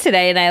to say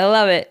today, and I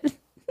love it.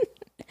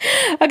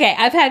 Okay,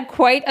 I've had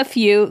quite a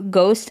few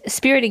ghost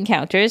spirit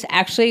encounters,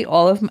 actually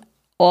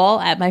all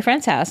at my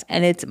friend's house,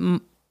 and it's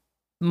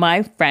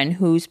my friend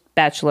whose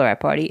bachelorette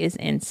party is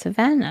in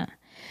Savannah.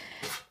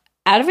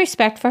 Out of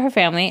respect for her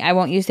family, I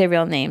won't use their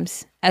real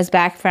names. As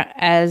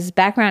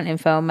background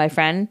info, my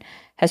friend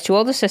has 2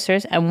 older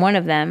sisters, and one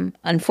of them,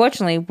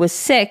 unfortunately, was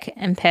sick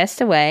and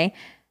passed away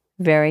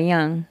very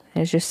young.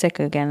 There's your sick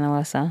again,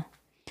 Alyssa.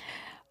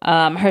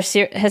 Her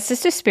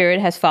sister's spirit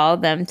has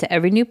followed them to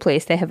every new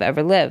place they have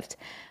ever lived.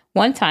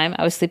 One time,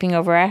 I was sleeping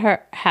over at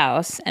her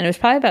house, and it was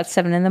probably about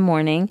 7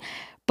 a.m.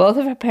 Both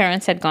of her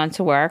parents had gone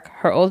to work.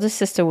 Her oldest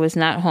sister was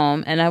not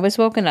home, and I was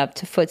woken up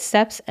to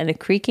footsteps and a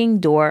creaking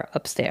door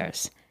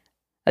upstairs.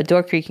 A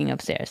door creaking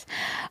upstairs.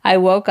 I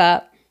woke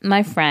up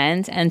my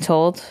friend and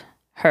told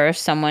her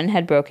someone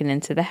had broken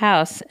into the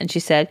house, and she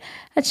said,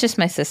 "That's just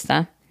my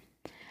sister,"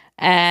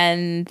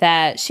 and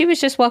that she was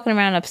just walking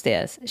around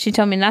upstairs. She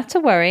told me not to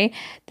worry,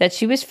 that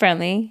she was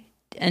friendly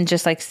and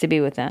just likes to be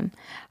with them.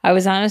 I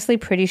was honestly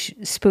pretty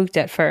spooked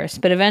at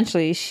first, but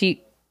eventually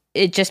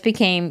it just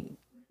became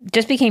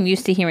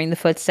used to hearing the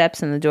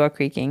footsteps and the door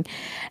creaking,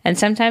 and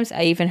sometimes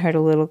I even heard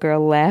a little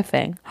girl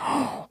laughing.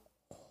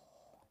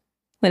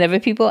 Whenever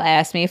people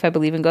ask me if I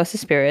believe in ghosts or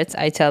spirits,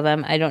 I tell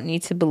them I don't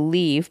need to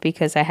believe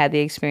because I had the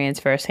experience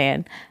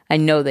firsthand. I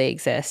know they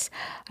exist.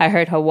 I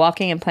heard her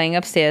walking and playing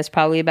upstairs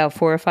probably about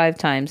 4 or 5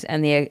 times,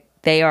 and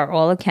they are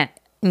all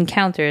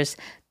encounters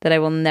that I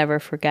will never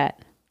forget.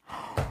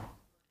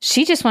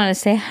 She just wanted to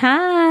say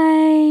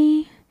hi.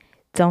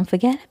 don't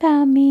forget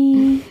about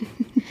me.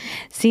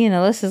 See, and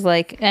Alyssa's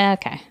like,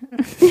 okay.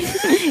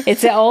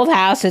 It's an old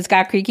house. It's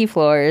got creaky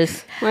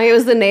floors. Like it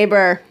was the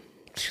neighbor.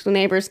 The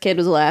neighbor's kid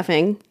was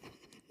laughing.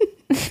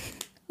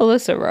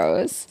 Alyssa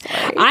Rose.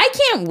 Sorry. I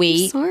can't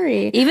wait.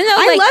 Sorry. Even though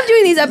I love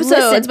doing these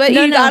episodes, but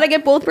you gotta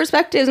get both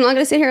perspectives. I'm not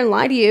gonna sit here and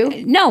lie to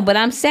you. No, but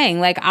I'm saying,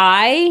 like,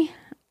 I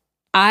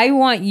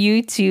want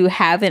you to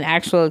have an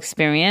actual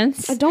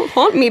experience. Don't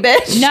haunt me,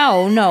 bitch.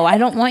 No, I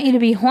don't want you to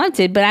be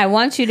haunted, but I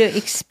want you to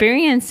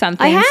experience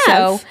something. I have.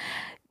 So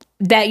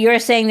that you're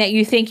saying that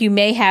you think you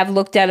may have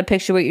looked at a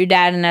picture with your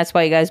dad, and that's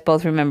why you guys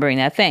both remembering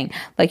that thing.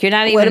 Like, you're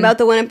not even... What about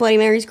the one at Bloody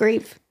Mary's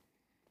grave?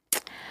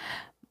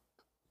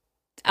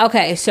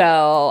 Okay,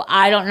 so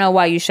I don't know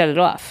why you shut it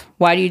off.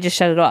 Why do you just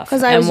shut it off?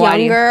 Because I was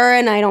younger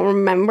and I don't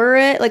remember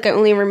it. Like, I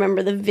only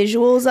remember the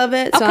visuals of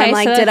it. So I'm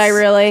like, did I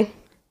really?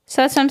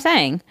 So that's what I'm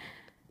saying.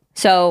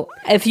 So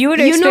if you were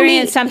to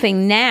experience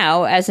something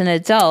now as an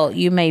adult,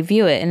 you may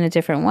view it in a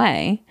different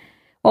way.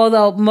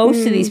 Although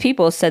most of these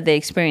people said they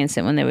experienced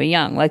it when they were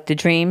young. Like the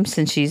dream,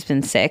 since she's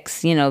been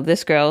 6. You know,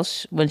 this girl,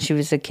 when she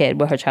was a kid,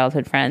 were her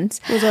childhood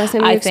friends. When was the last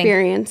time you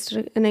experienced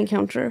an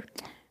encounter?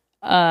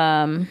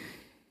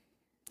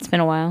 It's been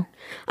a while.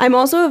 I'm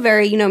also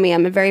you know me,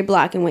 I'm a very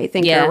black and white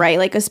thinker, right?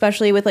 Like,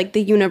 especially with like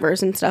the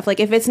universe and stuff. Like,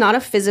 if it's not a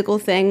physical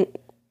thing,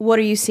 what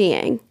are you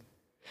seeing?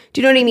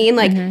 Do you know what I mean?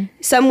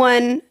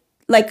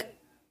 Like,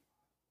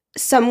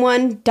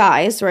 someone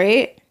dies,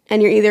 right?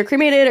 And you're either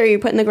cremated or you're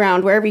put in the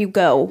ground, wherever you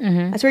go.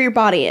 That's where your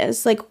body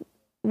is. Like,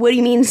 what do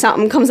you mean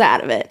something comes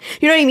out of it?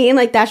 You know what I mean?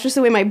 Like, that's just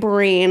the way my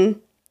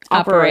brain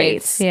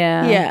operates.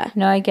 Yeah. Yeah.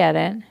 No, I get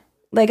it.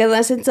 Like,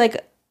 unless it's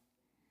like,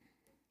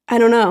 I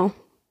don't know.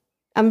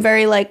 I'm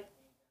very like,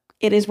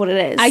 it is what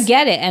it is. I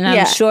get it. And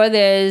I'm sure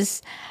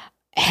there's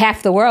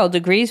half the world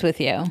agrees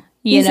with you.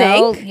 You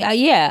know? Think?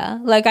 Yeah.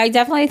 Like, I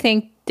definitely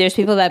think there's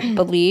people that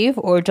believe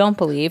or don't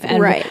believe.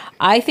 And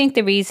I think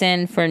the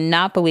reason for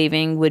not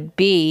believing would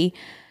be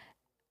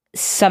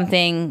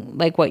something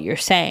like what you're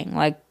saying.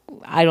 Like,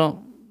 I don't,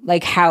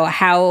 like,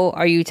 how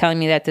are you telling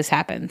me that this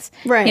happens?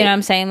 Right. You know what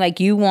I'm saying? Like,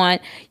 you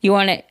want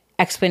an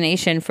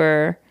explanation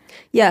for.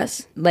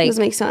 Yes. Like, does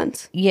make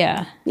sense.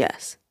 Yeah.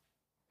 Yes.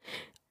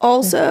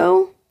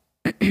 Also,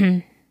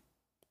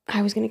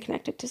 I was going to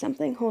connect it to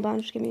something. Hold on,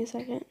 just give me a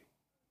second.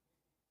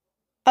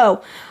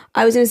 Oh,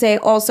 I was going to say,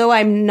 also,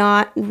 I'm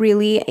not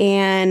really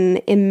an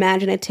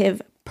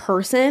imaginative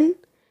person.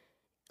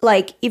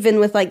 Like, even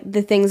with, like,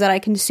 the things that I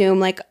consume,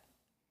 like,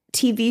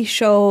 TV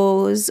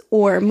shows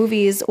or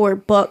movies or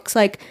books,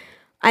 like,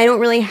 I don't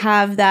really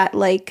have that,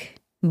 like...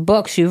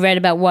 Books? You read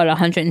about, what,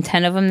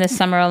 110 of them this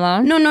summer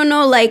alone?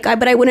 No, like,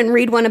 but I wouldn't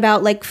read one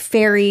about, like,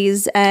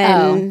 fairies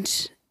and...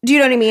 Oh. Do you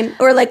know what I mean?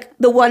 Or like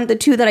the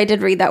 2 that I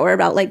did read that were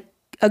about like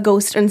a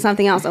ghost and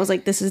something else. I was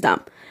like, this is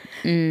dumb.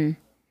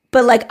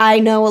 But like, I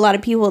know a lot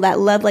of people that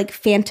love like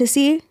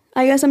fantasy,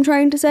 I guess I'm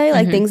trying to say,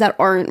 like things that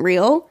aren't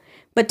real.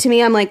 But to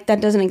me, I'm like,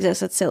 that doesn't exist.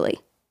 That's silly.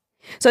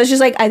 So it's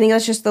just like, I think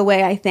that's just the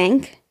way I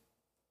think.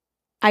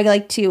 I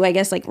like to, I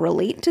guess, like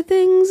relate to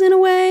things in a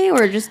way,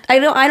 or just, I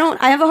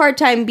have a hard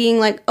time being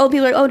like, oh,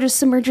 people are like, oh, just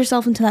submerge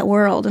yourself into that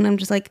world. And I'm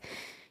just like,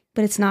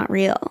 but it's not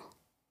real.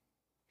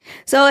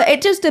 So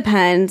it just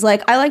depends.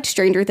 Like, I liked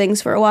Stranger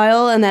Things for a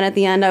while, and then at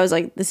the end I was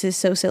like, this is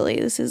so silly.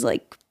 This is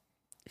like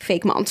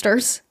fake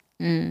monsters.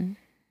 I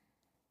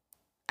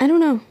don't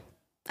know.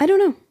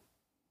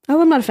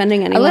 Oh, I'm not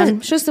offending anyone.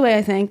 It's just the way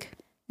I think.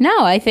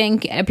 No, I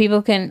think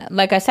people can,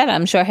 like I said,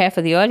 I'm sure half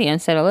of the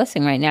audience that are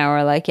listening right now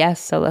are like,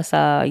 yes,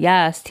 Alyssa,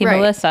 yes, Team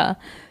Alyssa.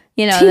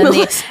 You know,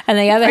 and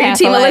the other half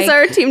Team are like,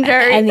 Alyssa or Team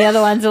Jerry? And the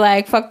other ones are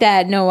like, fuck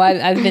that. No,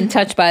 I've been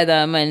touched by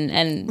them,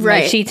 and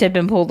my sheets have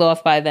been pulled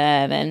off by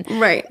them, and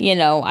you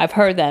know, I've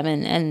heard them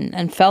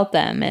and felt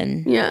them,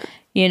 and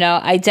you know,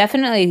 I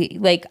definitely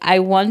like. I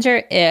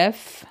wonder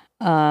if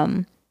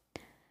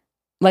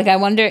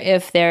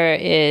there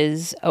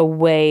is a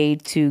way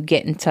to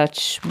get in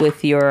touch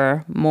with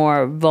your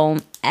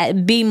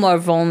be more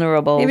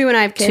vulnerable. Maybe when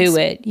I have kids.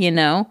 To it, you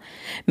know,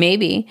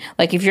 maybe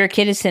like if your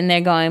kid is sitting there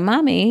going,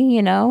 "Mommy,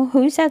 you know,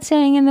 who's that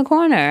sitting in the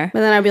corner?"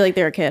 But then I'd be like,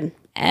 "They're a kid."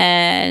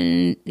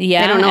 And they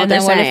don't know and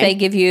then what if they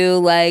give you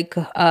like,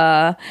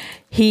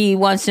 he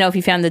wants to know if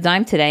you found the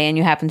dime today, and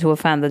you happen to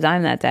have found the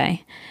dime that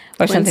day,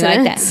 or something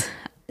like that.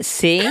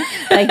 See,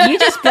 like you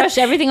just brush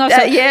everything off. So,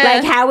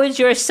 like, how would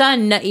your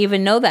son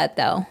even know that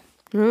though?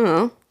 I don't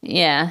know.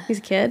 Yeah, he's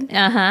a kid.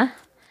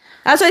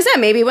 That's what I said.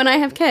 Maybe when I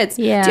have kids.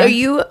 Yeah. Are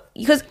you?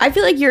 Because I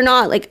feel like you're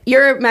not like,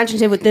 you're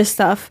imaginative with this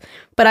stuff,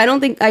 but I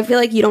feel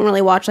like you don't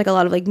really watch like a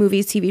lot of like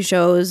movies, TV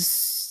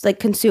shows, like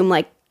consume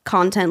like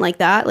content like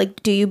that.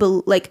 Like, do you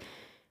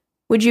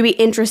would you be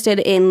interested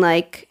in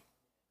like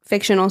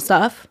fictional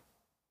stuff?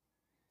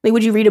 Like,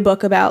 would you read a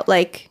book about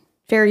like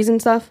fairies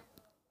and stuff?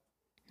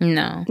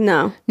 No. So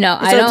I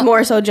don't. It's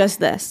more so just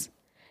this.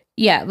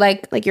 Yeah,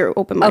 like you're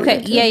open-minded.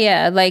 Okay,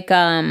 yeah, like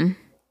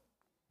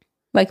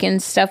in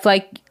stuff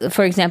like,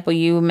 for example,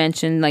 you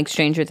mentioned like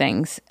Stranger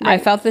Things. Right. I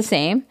felt the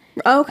same.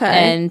 Okay,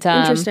 and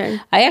interesting.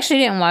 I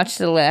actually didn't watch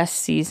the last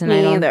season. Me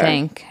I don't either.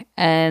 think,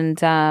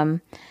 and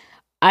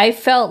I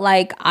felt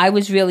like I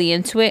was really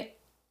into it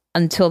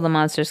until the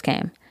monsters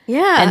came.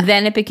 Yeah. And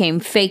then it became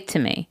fake to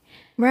me.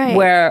 Right.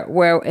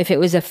 Where if it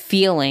was a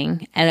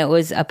feeling and it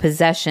was a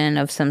possession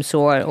of some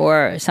sort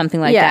or something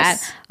like that,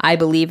 I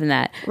believe in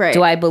that. Right.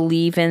 Do I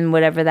believe in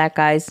whatever that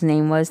guy's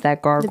name was?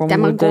 That gargoyle? The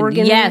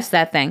Demogorgon? Yes,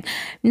 that thing.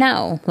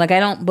 No. Like, I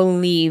don't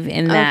believe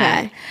in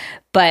that. Okay.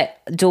 But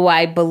do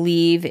I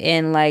believe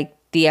in, like,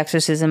 the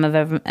exorcism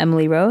of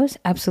Emily Rose?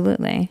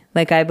 Absolutely.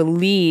 Like, I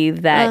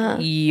believe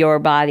that your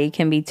body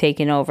can be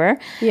taken over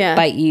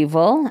by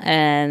evil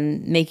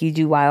and make you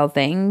do wild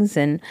things.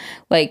 And,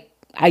 like,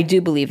 I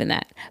do believe in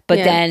that. But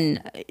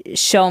then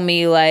show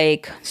me,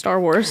 like, Star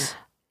Wars.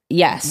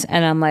 Yes.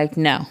 And I'm like,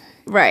 no.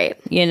 Right.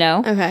 You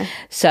know? Okay.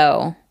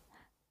 So,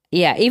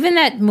 yeah. Even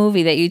that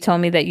movie that you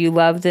told me that you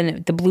loved,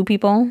 and The Blue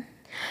People.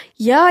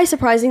 Yeah,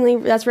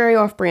 that's very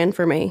off-brand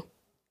for me.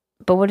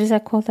 But what is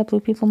that called, that Blue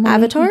People movie?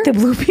 Avatar? The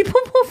Blue People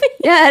movie?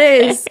 Yeah,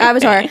 it is.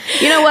 Avatar.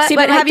 You know what? See,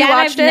 but have you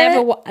watched it?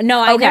 I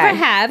never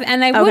have,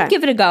 and I would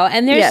give it a go.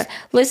 And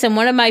listen,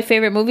 one of my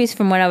favorite movies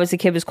from when I was a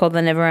kid was called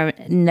The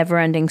Never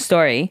Ending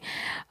Story.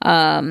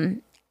 Well,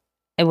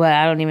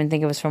 I don't even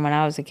think it was from when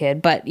I was a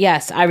kid. But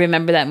yes, I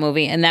remember that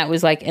movie. And that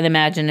was like an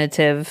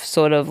imaginative,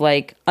 sort of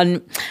like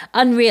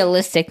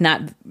unrealistic,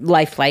 not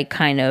lifelike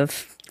kind of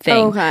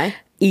thing. Okay.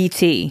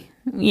 E.T.,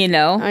 you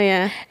know? Oh,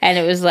 yeah. And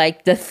it was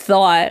like the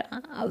thought,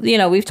 you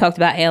know, we've talked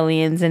about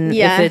aliens and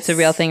if it's a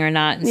real thing or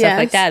not and stuff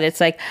like that. It's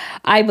like, do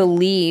I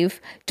believe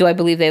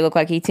they look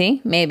like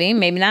E.T.? Maybe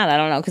not. I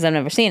don't know because I've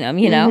never seen them,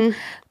 you know?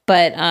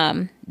 But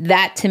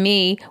that to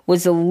me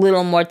was a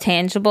little more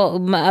tangible,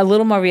 a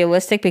little more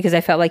realistic because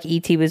I felt like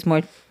E.T. was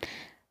more,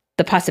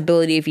 the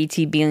possibility of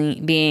E.T.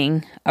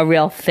 being a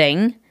real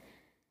thing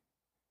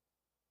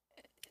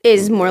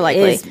is more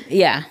likely.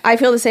 I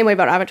feel the same way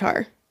about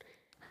Avatar.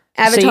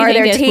 Avatar, so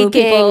they're taking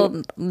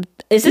people.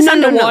 Is this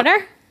underwater?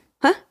 No.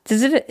 Huh?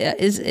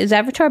 Is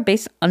Avatar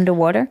based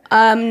underwater?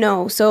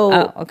 No.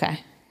 So, okay.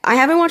 I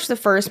haven't watched the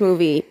first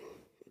movie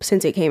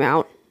since it came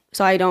out,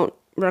 so I don't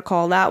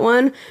recall that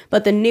one.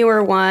 But the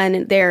newer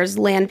one, there's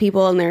land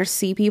people and there's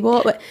sea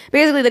people. But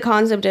basically, the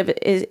concept of it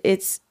is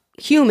it's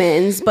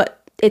humans,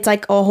 but it's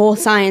like a whole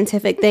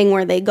scientific thing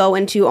where they go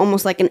into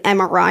almost like an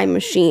MRI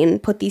machine,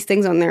 put these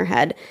things on their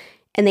head,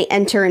 and they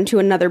enter into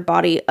another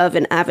body of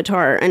an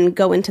avatar and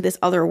go into this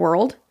other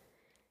world.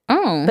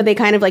 Oh. But they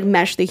kind of like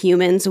mesh the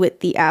humans with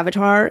the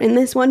avatar in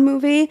this one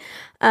movie.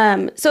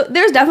 So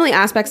there's definitely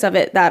aspects of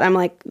it that I'm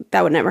like,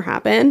 that would never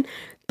happen.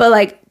 But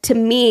like, to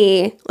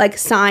me, like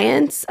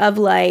science of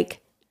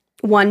like,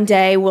 one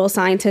day will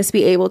scientists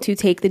be able to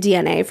take the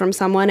DNA from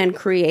someone and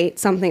create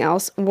something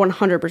else?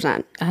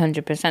 100%.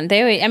 100%.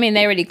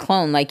 They already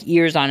cloned like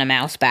ears on a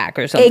mouse back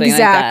or something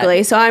exactly. Like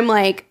that. So I'm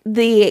like,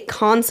 the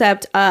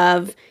concept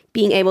of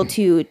being able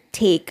to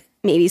take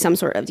maybe some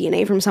sort of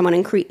DNA from someone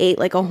and create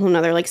like a whole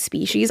nother like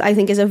species, I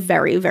think is a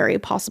very, very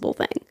possible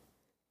thing.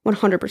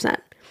 100%.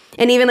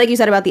 And even like you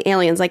said about the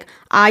aliens, like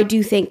I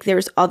do think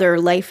there's other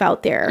life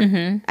out there.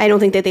 Mm-hmm. I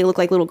don't think that they look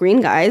like little green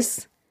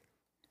guys,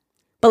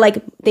 but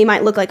like they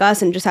might look like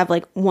us and just have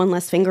like one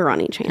less finger on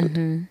each hand.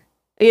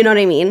 Mm-hmm. You know what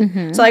I mean?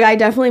 Mm-hmm. So like I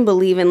definitely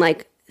believe in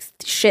like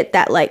shit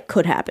that like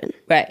could happen.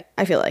 Right.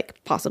 I feel like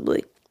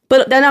possibly.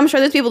 But then I'm sure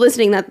there's people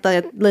listening that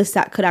the list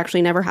that could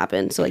actually never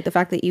happen. So like the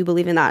fact that you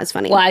believe in that is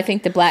funny. Well, I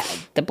think the black,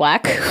 the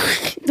black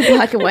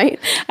and white.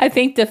 I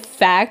think the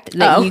fact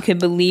that you could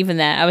believe in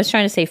that. I was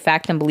trying to say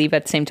fact and believe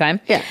at the same time.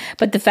 Yeah.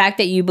 But the fact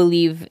that you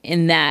believe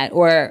in that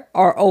or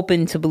are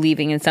open to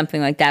believing in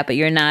something like that, but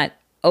you're not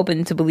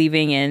open to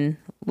believing in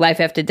life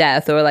after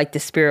death or like the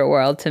spirit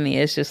world, to me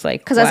is just like,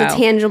 because that's a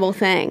tangible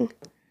thing.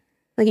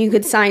 Like you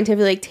could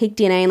scientifically like take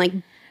DNA and like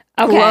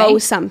grow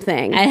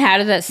something. And how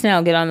did that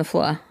snail get on the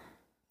floor?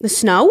 The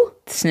snow?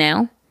 The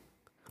snail?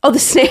 Oh, the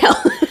snail.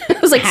 I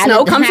was like,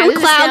 snow comes from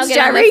clouds,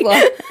 Jerry.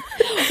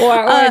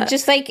 or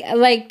just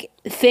like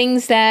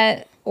things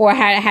that, or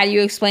how do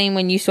you explain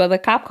when you saw the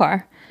cop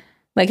car?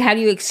 Like, how do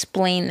you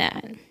explain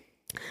that?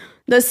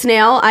 The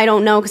snail, I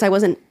don't know because I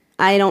wasn't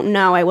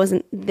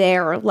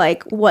there.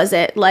 Like, was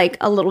it like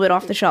a little bit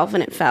off the shelf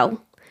and it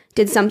fell?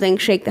 Did something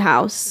shake the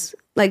house?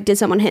 Like, did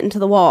someone hit into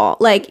the wall?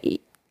 Like,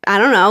 I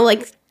don't know.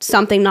 Like,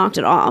 something knocked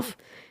it off.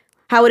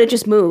 How would it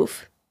just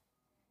move?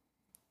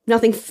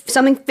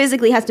 Something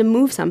physically has to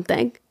move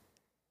something.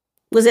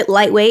 Was it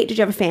lightweight? Did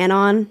you have a fan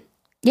on?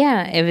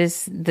 Yeah, it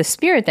was the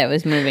spirit that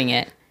was moving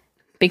it.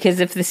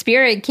 Because if the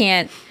spirit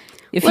can't,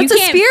 if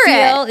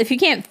you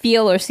can't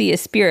feel or see a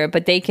spirit,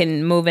 but they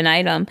can move an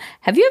item.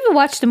 Have you ever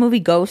watched the movie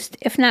Ghost?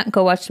 If not,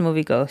 go watch the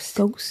movie Ghost.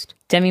 Ghost?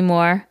 Demi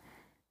Moore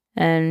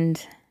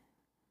and...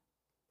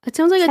 That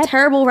sounds like a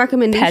terrible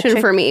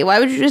recommendation for me. Why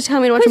would you just tell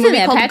me to watch a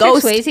movie called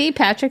Ghost?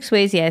 Patrick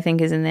Swayze, I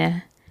think, is in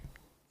there.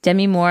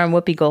 Demi Moore and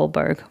Whoopi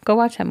Goldberg. Go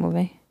watch that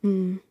movie.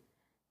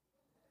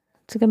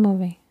 It's a good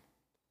movie.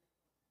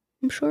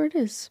 I'm sure it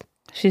is.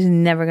 She's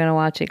never going to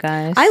watch it,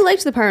 guys. I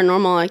liked the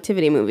Paranormal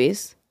Activity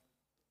movies.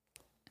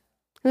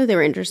 I thought they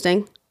were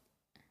interesting.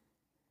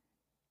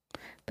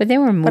 But they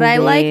were movies. But I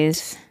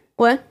liked...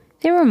 What?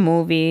 They were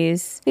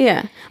movies.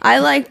 Yeah. I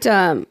liked...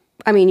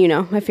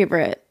 my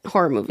favorite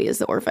horror movie is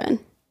The Orphan.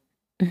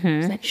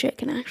 Mm-hmm. That shit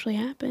can actually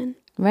happen.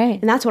 Right.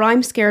 And that's what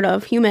I'm scared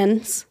of,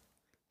 humans.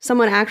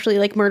 Someone actually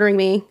like murdering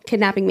me,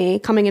 kidnapping me,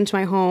 coming into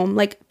my home.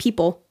 Like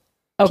people.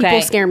 Okay.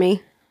 People scare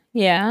me.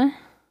 Yeah.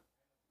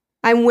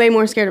 I'm way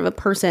more scared of a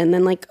person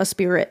than like a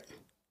spirit.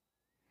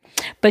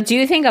 But do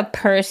you think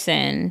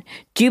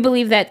do you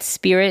believe that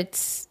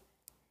spirits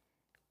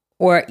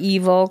or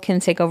evil can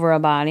take over a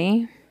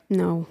body?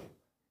 No.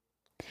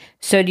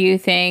 So do you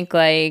think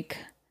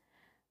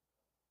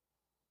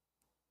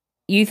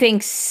you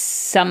think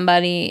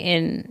somebody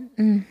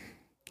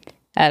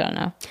I don't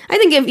know. I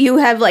think if you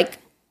have like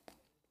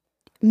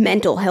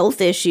mental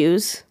health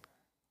issues,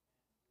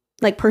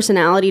 like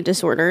personality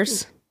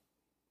disorders,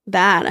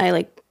 that I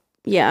like,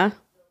 yeah.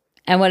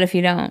 And what if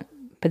you don't?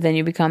 But then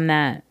you become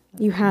that.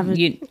 You have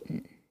a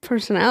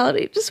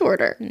personality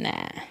disorder.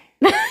 Nah.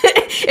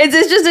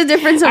 It's just a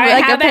difference of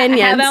like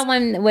opinions. How about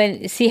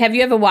when have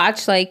you ever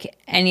watched like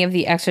any of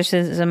the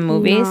exorcism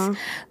movies? No.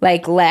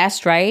 Like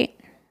Last Rite?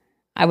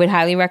 I would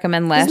highly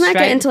recommend Last Rite. Doesn't that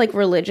get into like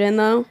religion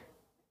though?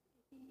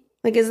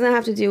 Like, doesn't that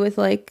have to do with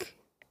like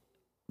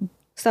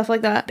stuff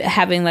like that?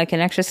 Having like an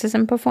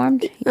exorcism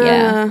performed?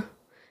 Yeah.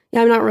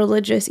 Yeah, I'm not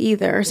religious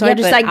either. So yeah, I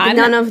just like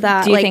none of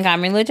that. Do you like, think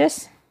I'm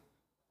religious?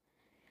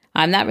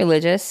 I'm not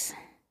religious,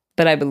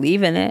 but I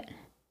believe in it.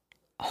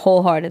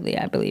 Wholeheartedly,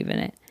 I believe in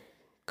it.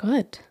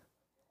 Good.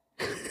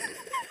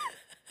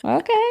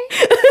 Okay.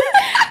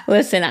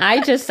 Listen,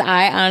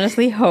 I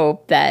honestly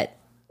hope that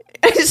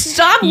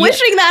stop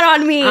wishing that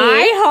on me.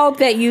 I hope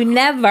that you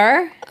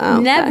never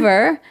have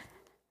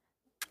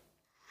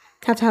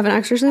to have an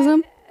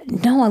exorcism.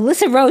 No,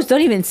 Alyssa Rose,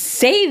 don't even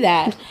say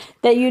that.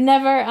 That you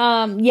never,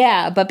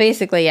 but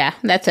basically, yeah,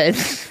 that's it.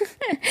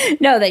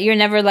 No, that you're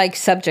never like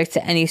subject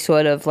to any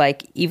sort of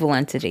like evil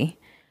entity,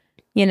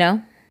 you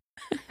know?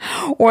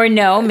 Or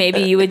no, maybe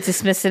you would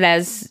dismiss it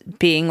as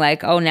being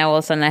like, oh, now all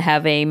of a sudden I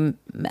have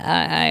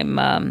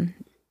I'm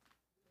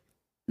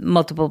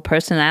multiple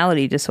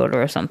personality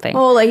disorder or something.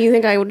 Oh, like you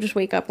think I would just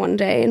wake up one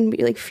day and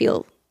be like,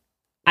 feel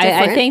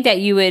I think that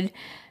you would,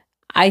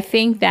 I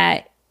think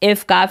that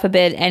if, God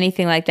forbid,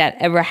 anything like that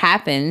ever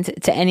happened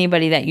to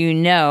anybody that you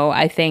know,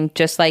 I think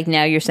just like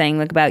now you're saying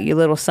like about your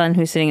little son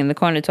who's sitting in the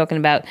corner talking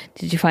about,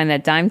 did you find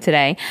that dime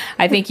today?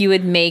 I think you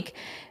would make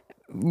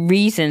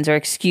reasons or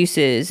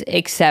excuses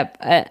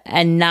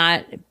and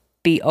not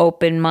be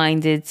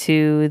open-minded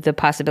to the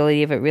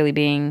possibility of it really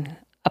being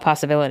a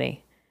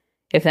possibility,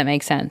 if that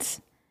makes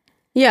sense.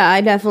 Yeah,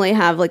 I definitely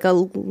have like a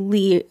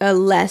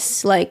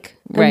less like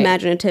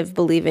imaginative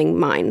believing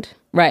mind.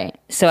 Right.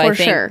 So For I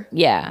think, sure.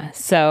 Yeah.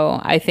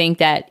 So I think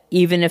that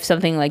even if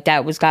something like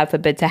that was, God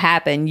forbid, to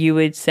happen, you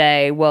would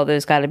say, well,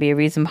 there's got to be a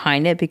reason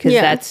behind it because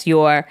that's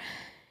your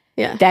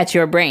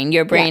brain.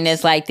 Your brain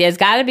is like, there's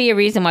got to be a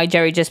reason why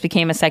Jerry just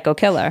became a psycho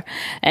killer.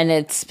 And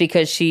it's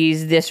because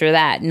she's this or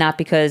that, not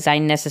because I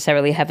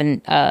necessarily have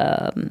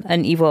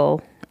an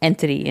evil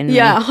entity in me.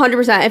 Yeah,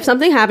 100%. If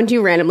something happened to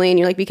you randomly and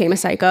you like became a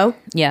psycho.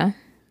 Yeah.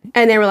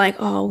 And they were like,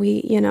 oh,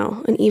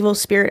 an evil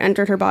spirit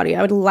entered her body,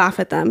 I would laugh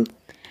at them.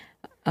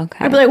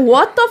 Okay. I'd be like,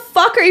 what the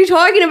fuck are you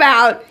talking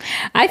about?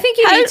 I think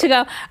you need to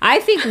go.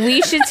 I think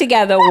we should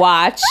together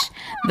watch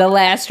The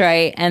Last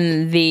Rite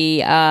and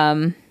the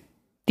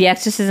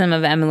Exorcism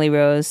of Emily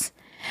Rose.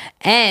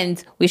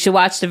 And we should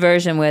watch the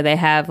version where they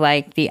have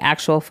like the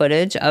actual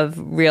footage of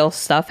real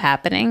stuff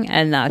happening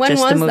and not When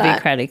just the was movie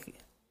that? credit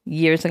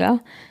years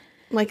ago.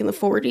 Like in the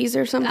 40s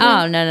or something?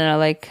 Oh, no.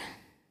 Like,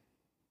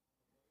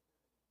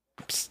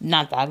 it's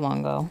not that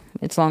long ago.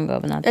 It's long ago,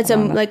 but not that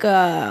long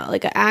ago.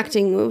 Like an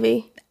acting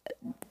movie.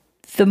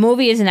 The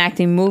movie is an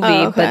acting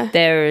movie, but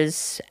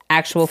there's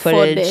actual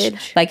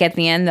footage. Like at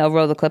the end, they'll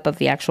roll the clip of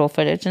the actual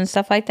footage and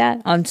stuff like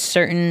that on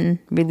certain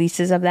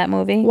releases of that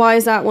movie. Why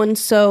is that one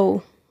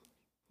so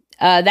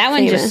that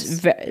one famous?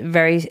 just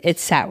very, it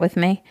sat with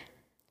me.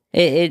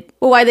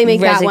 Well, why'd they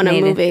make that one a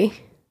resonated. movie?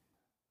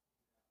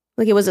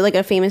 Like, was it like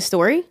a famous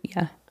story?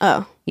 Yeah.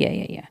 Oh.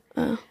 Yeah.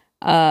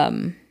 Oh.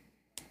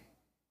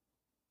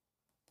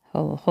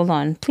 Hold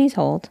on. Please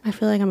hold. I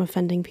feel like I'm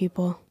offending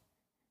people.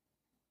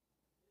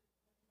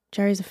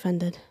 Jerry's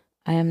offended.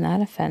 I am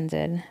not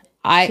offended.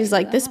 She's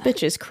like, this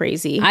bitch is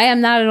crazy. I am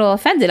not at all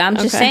offended. I'm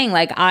just saying,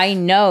 like, I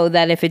know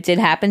that if it did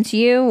happen to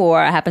you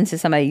or happen to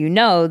somebody you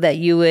know, that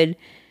you would,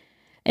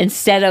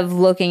 instead of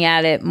looking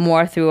at it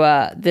more through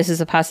this is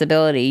a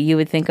possibility, you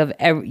would think of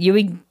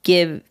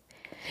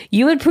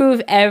you would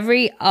prove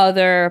every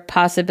other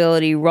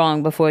possibility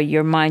wrong before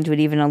your mind would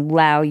even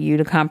allow you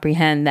to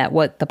comprehend that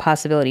what the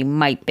possibility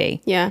might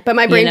be. Yeah, but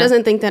my brain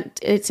doesn't think that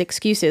it's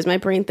excuses. My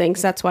brain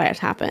thinks that's why it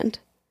happened.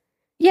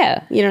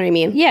 Yeah. You know what I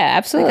mean? Yeah,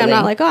 absolutely. Like, I'm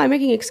not like, oh, I'm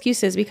making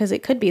excuses because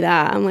it could be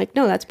that. I'm like,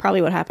 no, that's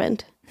probably what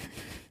happened.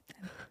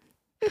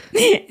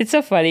 It's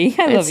so funny.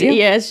 I love you.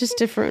 Yeah, it's just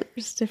different.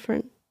 It's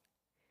different.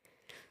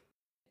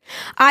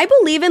 I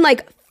believe in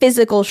like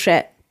physical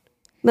shit.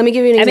 Let me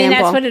give you an example. I mean,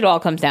 that's what it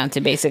all comes down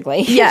to,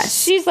 basically.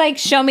 Yes. She's like,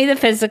 show me the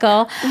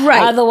physical.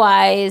 Right.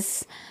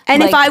 Otherwise. And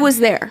like, if I was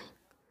there,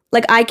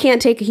 like, I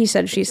can't take a he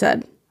said, she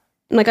said.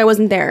 Like, I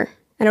wasn't there.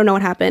 I don't know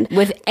what happened.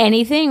 With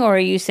anything, or are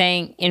you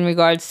saying in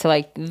regards to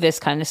like this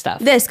kind of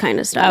stuff? This kind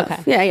of stuff.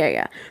 Okay.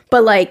 Yeah.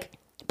 But like,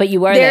 But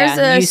you were There's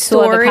there. a You saw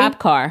the story- cop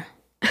car.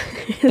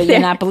 But you're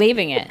not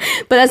believing it.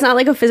 But that's not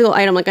like a physical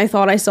item. Like I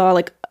thought I saw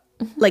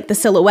like the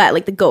silhouette,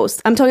 like the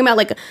ghost. I'm talking about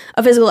like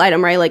a physical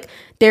item, right? Like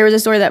there was a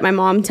story that my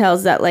mom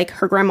tells that like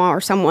her grandma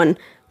or someone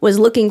was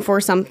looking for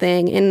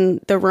something in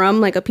the room,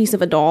 like a piece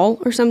of a doll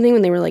or something,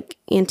 when they were like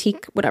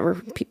antique,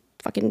 whatever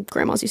fucking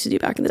grandmas used to do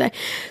back in the day.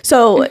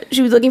 So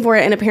she was looking for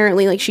it, and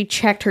apparently like she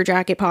checked her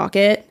jacket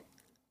pocket,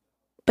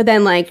 but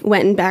then like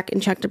went and back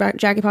and checked her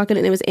jacket pocket,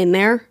 and it was in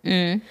there.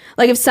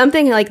 Like if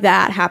something like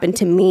that happened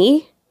to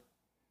me,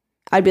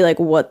 I'd be like,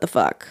 what the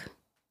fuck?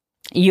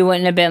 You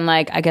wouldn't have been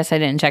like, I guess I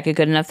didn't check it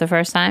good enough the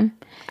first time?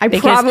 I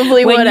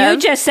probably would have. When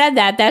you just said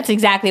that, that's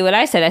exactly what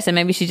I said. I said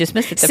maybe she just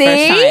missed it the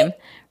first time.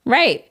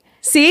 Right.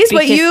 See?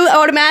 But you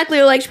automatically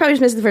were like, she probably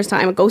just missed it the first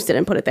time. A ghost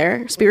didn't put it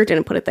there. Spirit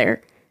didn't put it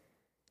there.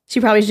 She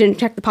probably didn't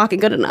check the pocket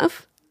good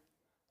enough.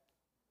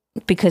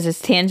 Because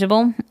it's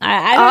tangible?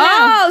 I don't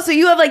know. Oh, so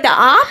you have like the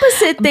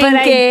opposite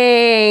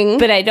thinking.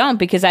 But I don't,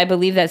 because I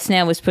believe that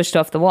snail was pushed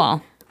off the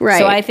wall. Right.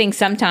 So I think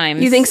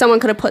sometimes... You think someone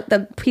could have put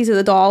the piece of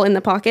the doll in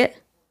the pocket?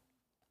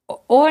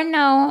 Or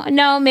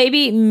no,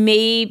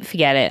 maybe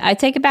forget it. I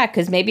take it back,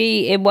 because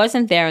maybe it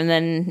wasn't there and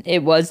then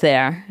it was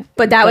there.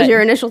 But that was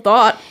your initial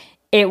thought.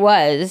 It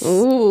was.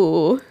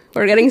 Ooh,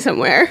 we're getting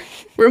somewhere.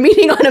 We're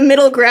meeting on a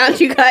middle ground,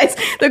 you guys.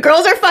 The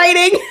girls are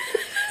fighting.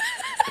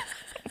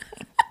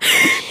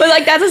 But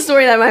like that's a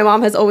story that my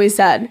mom has always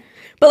said.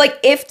 But like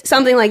if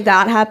something like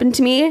that happened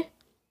to me,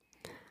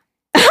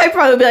 I'd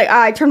probably be like,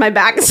 I turned my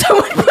back and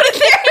someone put it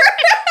there.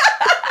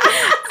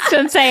 That's what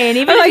I'm saying.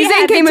 Even like if you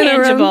had came the in the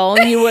room. tangible,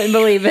 you wouldn't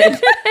believe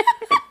it.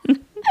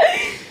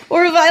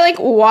 Or if I like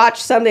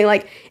watch something,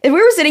 like if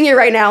we were sitting here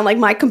right now and like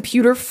my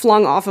computer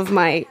flung off of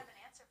my...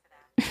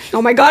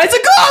 Oh my god, it's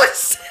a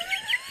ghost!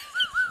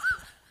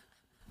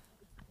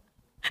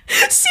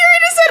 Siri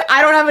just said,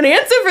 I don't have an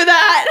answer for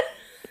that.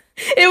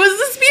 It was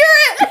the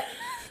spirit.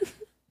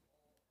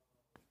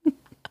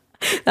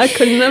 That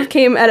couldn't have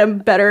came at a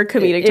better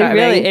comedic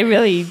timing. It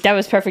really, that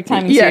was perfect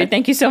timing, Siri.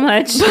 Thank you so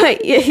much. But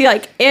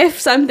like, if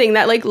something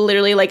that like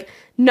literally like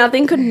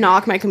nothing could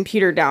knock my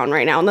computer down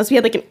right now unless we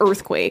had like an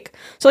earthquake.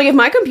 So like if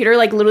my computer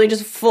like literally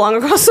just flung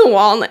across the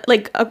wall, and,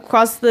 like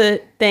across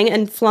the thing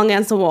and flung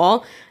against the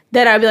wall,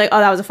 then I'd be like, oh,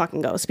 that was a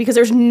fucking ghost, because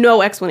there's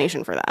no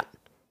explanation for that.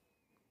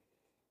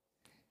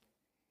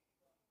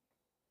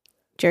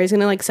 Jerry's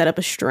gonna like set up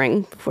a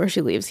string before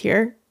she leaves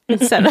here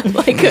and set up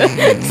like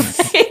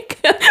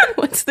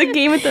what's the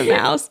game with the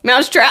mouse?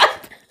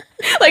 Mousetrap.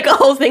 Like a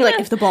whole thing, like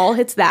if the ball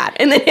hits that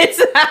and then hits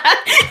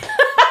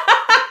that.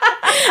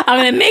 I'm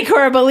gonna make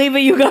her a believer,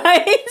 you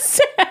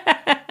guys.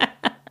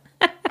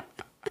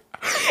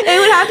 It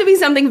would have to be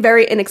something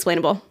very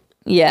inexplainable.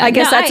 Yeah, I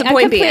guess that's the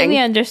point being. I completely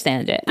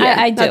understand it. Yeah,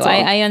 I do. that's all.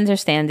 I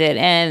understand it,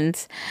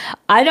 and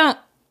I don't.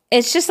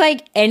 It's just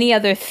like any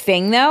other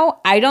thing, though.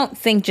 I don't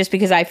think just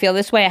because I feel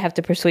this way, I have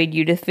to persuade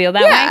you to feel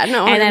that way.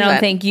 No, 100%. And I don't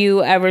think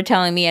you ever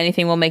telling me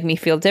anything will make me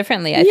feel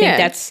differently. I think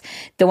that's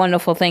the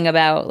wonderful thing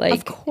about like,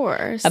 of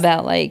course,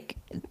 about like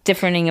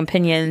differing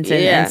opinions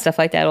and stuff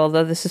like that.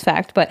 Although this is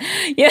fact, but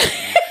yeah.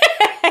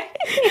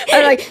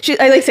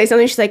 I say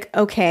something. She's like,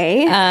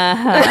 okay,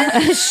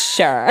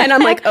 sure, and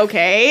I'm like,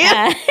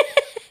 okay.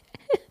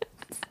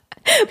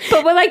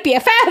 But we're like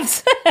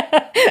BFFs.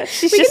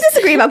 We can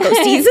disagree about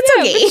ghosties.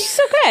 It's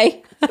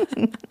okay. But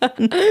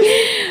it's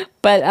okay.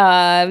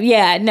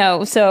 But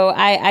no. So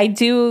I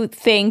do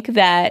think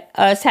that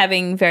us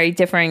having very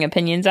differing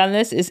opinions on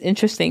this is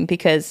interesting,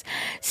 because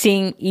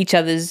seeing each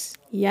other's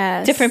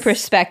different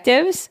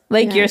perspectives,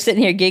 like you're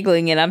sitting here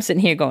giggling and I'm sitting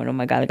here going, oh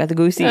my god, I got the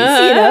goosies,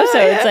 so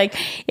it's like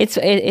it's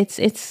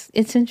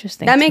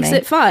interesting. That makes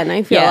it fun,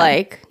 I feel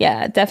like.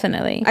 Yeah,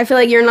 definitely. I feel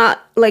like you're not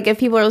like, if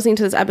people are listening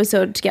to this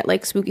episode to get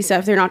like spooky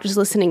stuff, they're not just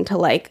listening to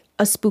like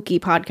a spooky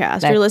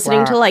podcast. You're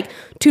listening to like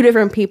two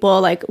different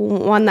people, like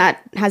one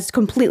that has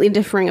completely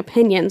differing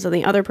opinions than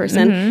the other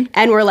person,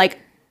 and we're like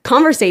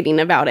conversating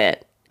about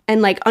it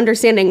and like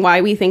understanding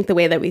why we think the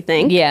way that we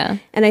think. Yeah.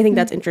 And I think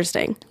that's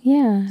interesting.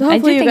 Yeah. So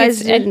hopefully you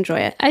guys did enjoy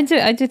it. I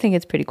do think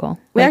it's pretty cool.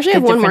 We actually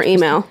have one more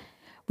email.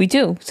 We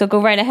do. So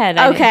go right ahead.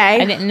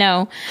 Okay. I didn't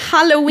know.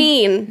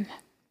 Halloween.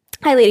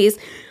 Hi, ladies.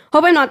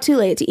 Hope I'm not too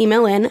late to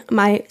email in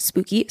my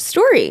spooky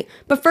story.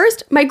 But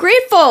first, my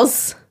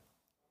gratefuls.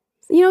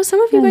 You know, some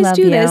of you guys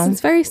do this.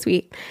 It's very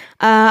sweet.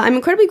 I'm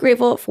incredibly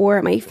grateful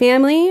for my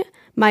family.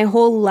 My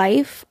whole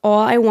life,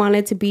 all I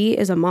wanted to be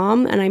is a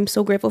mom, and I'm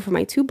so grateful for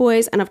my two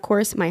boys, and of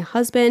course, my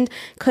husband.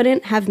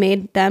 Couldn't have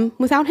made them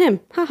without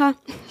him. Haha.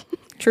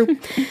 True.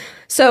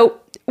 So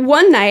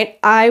one night,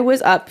 I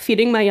was up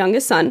feeding my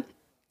youngest son,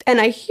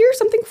 and I hear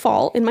something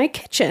fall in my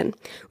kitchen.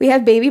 We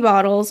have baby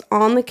bottles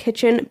on the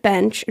kitchen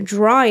bench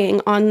drying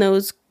on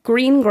those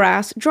green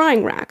grass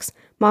drying racks.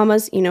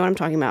 Mamas, you know what I'm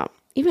talking about.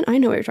 Even I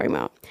know what you're talking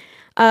about.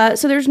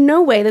 So there's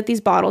no way that these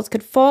bottles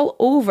could fall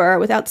over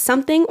without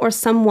something or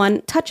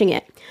someone touching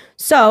it.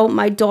 So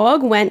my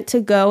dog went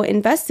to go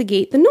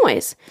investigate the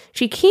noise.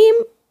 She came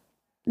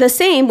the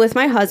same with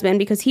my husband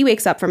because he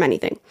wakes up from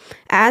anything.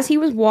 As he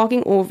was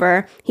walking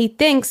over, he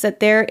thinks that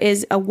there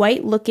is a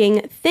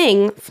white-looking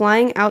thing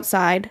flying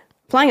outside.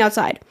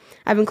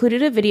 I've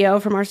included a video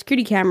from our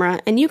security camera,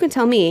 and you can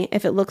tell me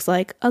if it looks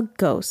like a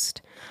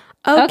ghost.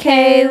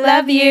 Okay,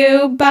 love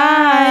you.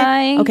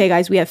 Bye. Okay,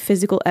 guys, we have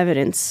physical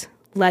evidence.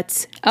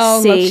 Let's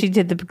see. Look, she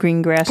did the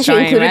green grass. She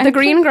included the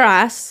green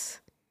grass.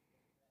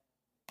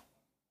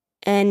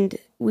 And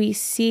we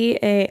see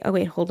a... Oh,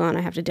 wait, hold on.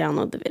 I have to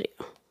download the video.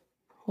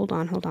 Hold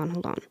on.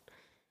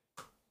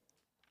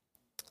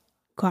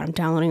 God, I'm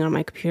downloading on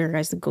my computer,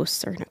 guys. The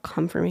ghosts are going to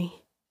come for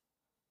me.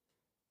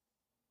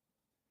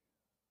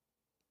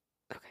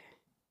 Okay.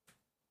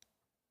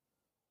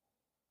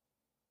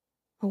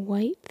 A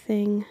white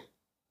thing.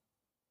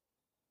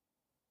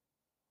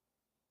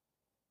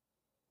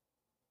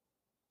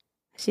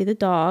 I see the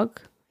dog.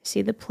 I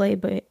see the play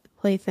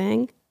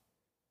thing.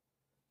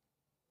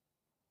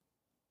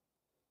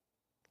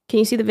 Can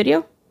you see the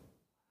video?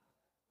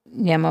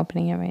 Yeah, I'm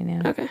opening it right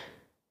now. Okay.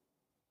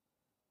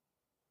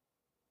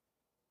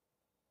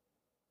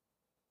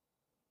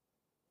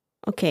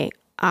 Okay,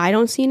 I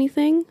don't see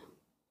anything,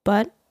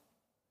 but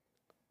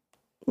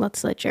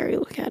let's let Jerry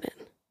look at it.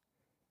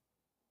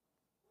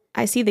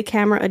 I see the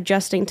camera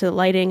adjusting to the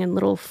lighting and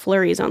little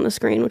flurries on the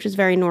screen, which is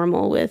very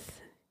normal with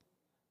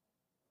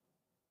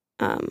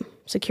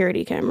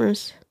security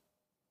cameras.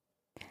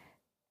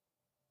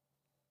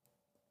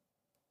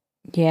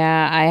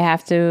 Yeah, I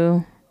have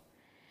to.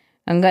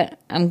 I'm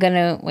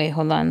gonna wait.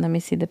 Hold on. Let me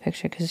see the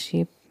picture because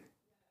she's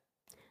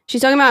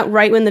talking about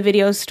right when the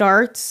video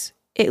starts.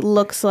 It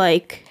looks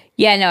like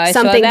I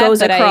something saw that,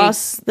 goes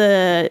across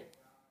the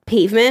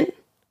pavement,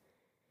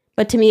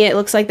 but to me, it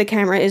looks like the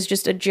camera is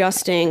just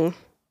adjusting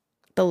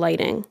the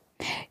lighting.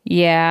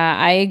 Yeah,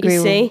 I agree.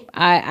 You see?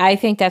 I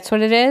think that's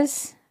what it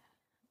is.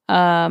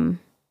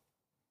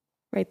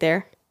 Right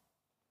there.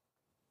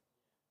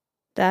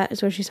 That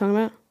is what she's talking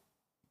about.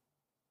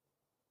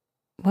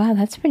 Wow,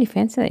 that's pretty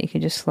fancy that you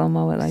could just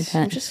slow-mo it like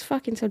that. I'm just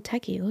fucking so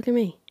techie. Look at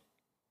me.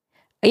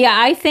 Yeah,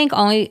 I think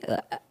only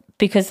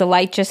because the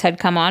light just had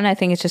come on. I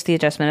think it's just the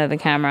adjustment of the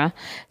camera.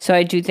 So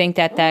I do think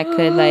that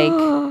could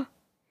like...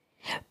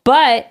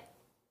 But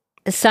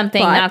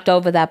something knocked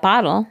over that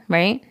bottle,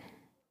 right?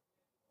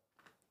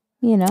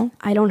 You know?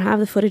 I don't have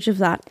the footage of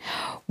that.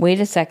 Wait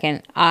a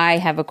second. I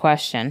have a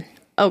question.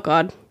 Oh,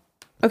 God.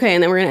 Okay,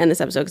 and then we're going to end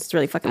this episode because it's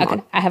really fucking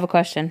long. I have a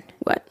question.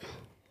 What?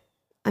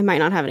 I might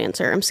not have an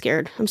answer. I'm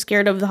scared. I'm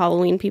scared of the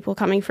Halloween people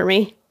coming for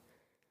me.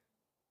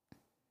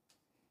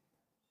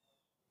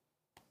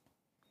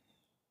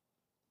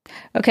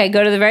 Okay,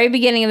 go to the very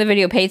beginning of the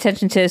video. Pay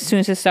attention to as soon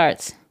as it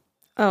starts.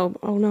 Oh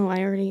no, I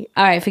already...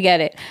 All right,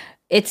 forget it.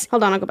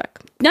 Hold on, I'll go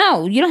back.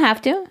 No, you don't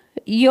have to.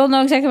 You'll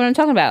know exactly what I'm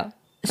talking about.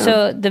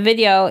 So the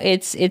video,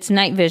 it's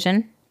night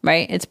vision,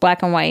 right? It's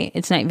black and white.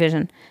 It's night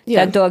vision.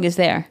 Yeah. That dog is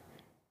there.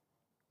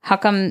 How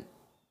come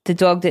the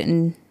dog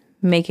didn't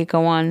make it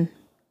go on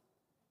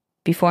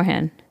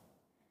beforehand?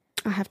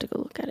 I have to go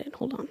look at it.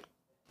 Hold on.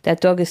 That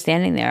dog is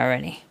standing there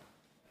already.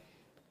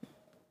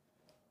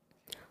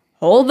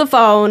 Hold the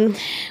phone.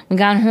 We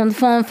gotta hold the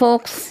phone,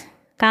 folks.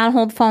 Gotta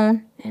hold the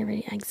phone.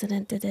 Every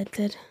accident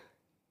did.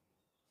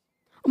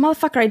 Oh,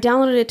 motherfucker, I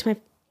downloaded it to my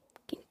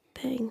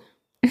thing.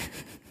 Could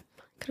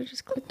have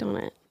just clicked on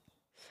it.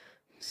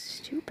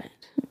 Stupid.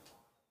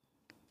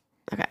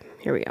 Okay,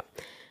 here we go.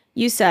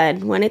 You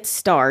said when it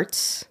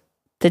starts...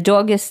 The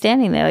dog is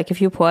standing there. Like,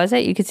 if you pause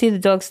it, you can see the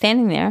dog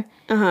standing there.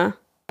 Uh-huh.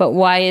 But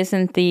why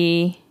isn't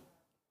the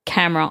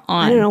camera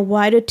on? I don't know.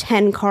 Why do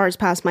 10 cars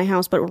pass my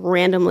house, but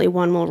randomly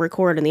one will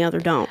record and the other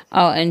don't?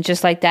 Oh, and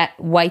just like that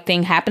white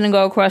thing happened to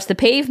go across the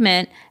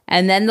pavement,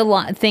 and then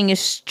the thing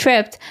is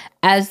tripped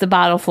as the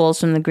bottle falls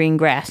from the green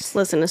grass.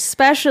 Listen,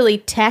 especially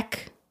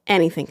tech,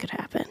 anything could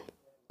happen.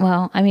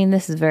 Well, I mean,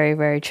 this is very,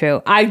 very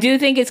true. I do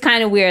think it's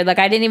kind of weird. Like,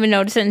 I didn't even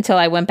notice it until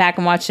I went back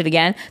and watched it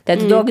again, that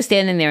the dog is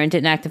standing there and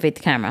didn't activate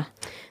the camera.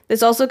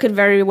 This also could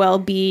very well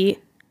be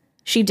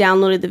she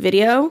downloaded the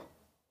video,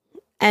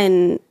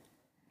 and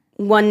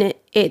when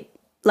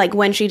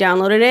she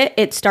downloaded it,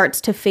 it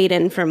starts to fade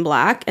in from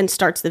black and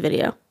starts the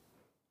video.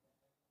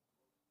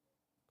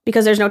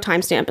 Because there's no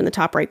timestamp in the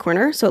top right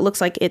corner, so it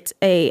looks like it's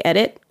a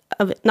edit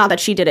of it. Not that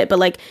she did it, but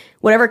like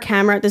whatever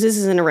camera, this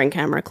isn't a Ring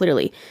camera,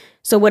 clearly.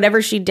 So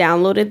whatever she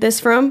downloaded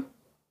this from,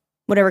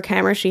 whatever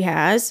camera she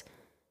has,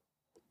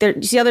 you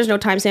see how there's no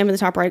timestamp in the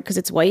top right because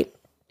it's white?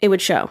 It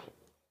would show.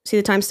 See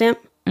the timestamp?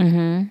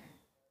 Mm-hmm.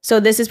 So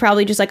this is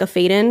probably just like a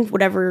fade in,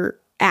 whatever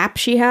app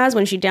she has.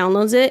 When she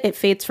downloads it, it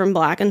fades from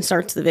black and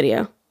starts the video.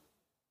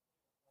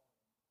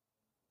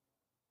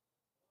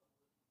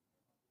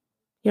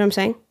 You know what I'm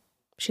saying?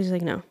 She's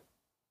like, no.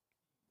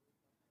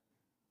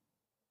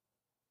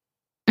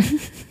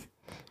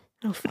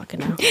 I don't fucking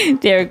know.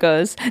 There it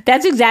goes.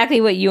 That's exactly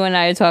what you and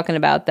I are talking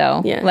about,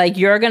 though. Yeah. Like,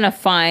 you're going to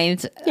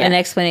find an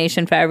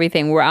explanation for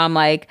everything where I'm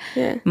like,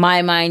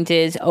 my mind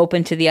is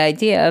open to the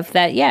idea of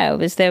that,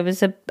 there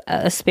was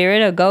a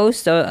spirit, a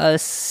ghost, or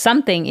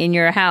something in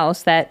your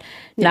house that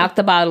knocked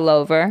the bottle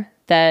over,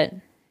 that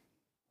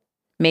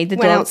made the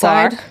dog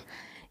bark,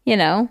 you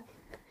know.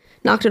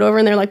 Knocked it over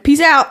and they're like, peace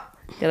out.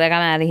 They're like,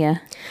 I'm out of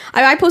here.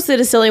 I posted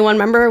a silly one,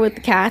 remember, with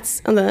the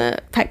cats on the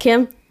pet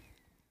cam?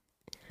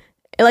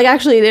 Like,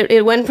 actually,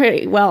 it went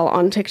pretty well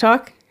on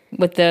TikTok.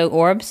 With the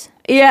orbs?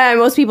 Yeah,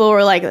 most people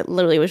were like,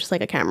 literally, it was just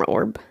like a camera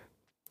orb.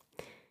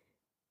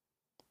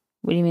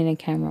 What do you mean a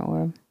camera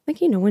orb? Like,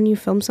 when you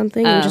film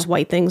something and just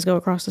white things go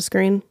across the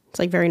screen. It's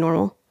like very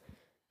normal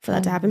for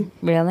that to happen.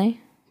 Really?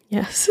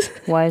 Yes.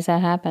 Why does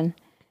that happen?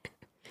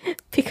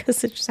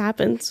 Because it just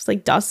happens. It's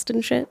like dust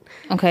and shit.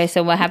 Okay,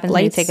 so what happens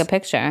when you take a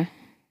picture?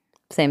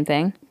 Same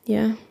thing?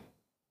 Yeah.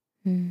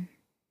 You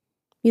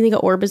think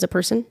an orb is a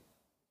person?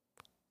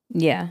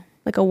 Yeah.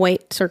 Like a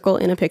white circle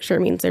in a picture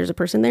means there's a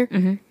person there?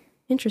 Mm-hmm.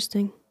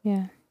 Interesting.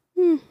 Yeah.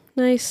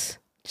 Nice.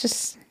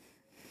 Just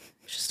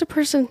a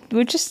person.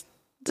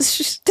 It's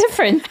just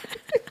different.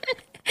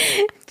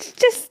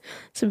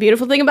 It's a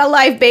beautiful thing about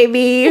life,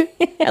 baby.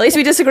 At least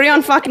we disagree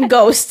on fucking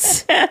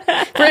ghosts.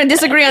 If we're gonna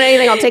disagree on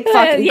anything, I'll take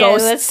fucking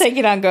ghosts. Let's take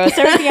it on ghosts.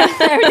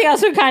 Everything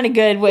else we're kind of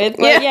good with.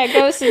 But yeah,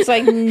 ghosts is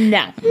like,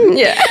 no.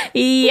 Yeah.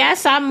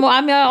 Yes, I'm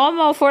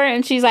all for it.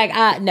 And she's like,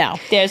 no,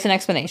 there's an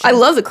explanation. I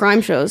love the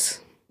crime shows.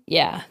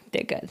 Yeah,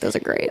 they're good. Those are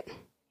great.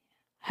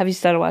 Have you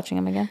started watching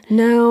them again?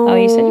 No. Oh,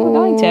 you said you were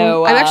going to.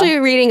 I'm actually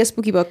reading a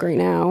spooky book right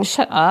now.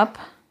 Shut up.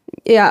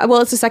 Yeah,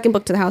 well, it's the second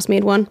book to the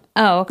housemaid one.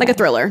 Oh, okay. Like a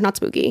thriller, not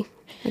spooky.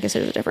 I guess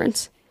there's a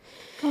difference.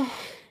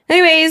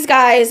 Anyways,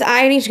 guys,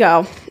 I need to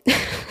go.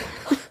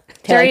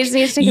 Jerry just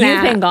needs to take a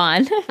nap. You've been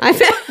gone. I've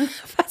been,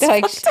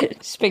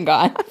 It's been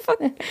gone.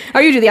 Oh,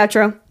 you do the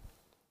outro.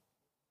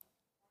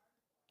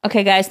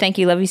 Okay, guys, thank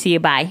you. Love you. See you.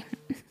 Bye.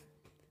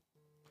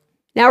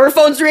 Now her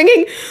phone's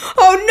ringing.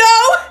 Oh,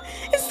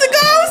 no! It's the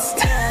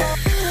ghost!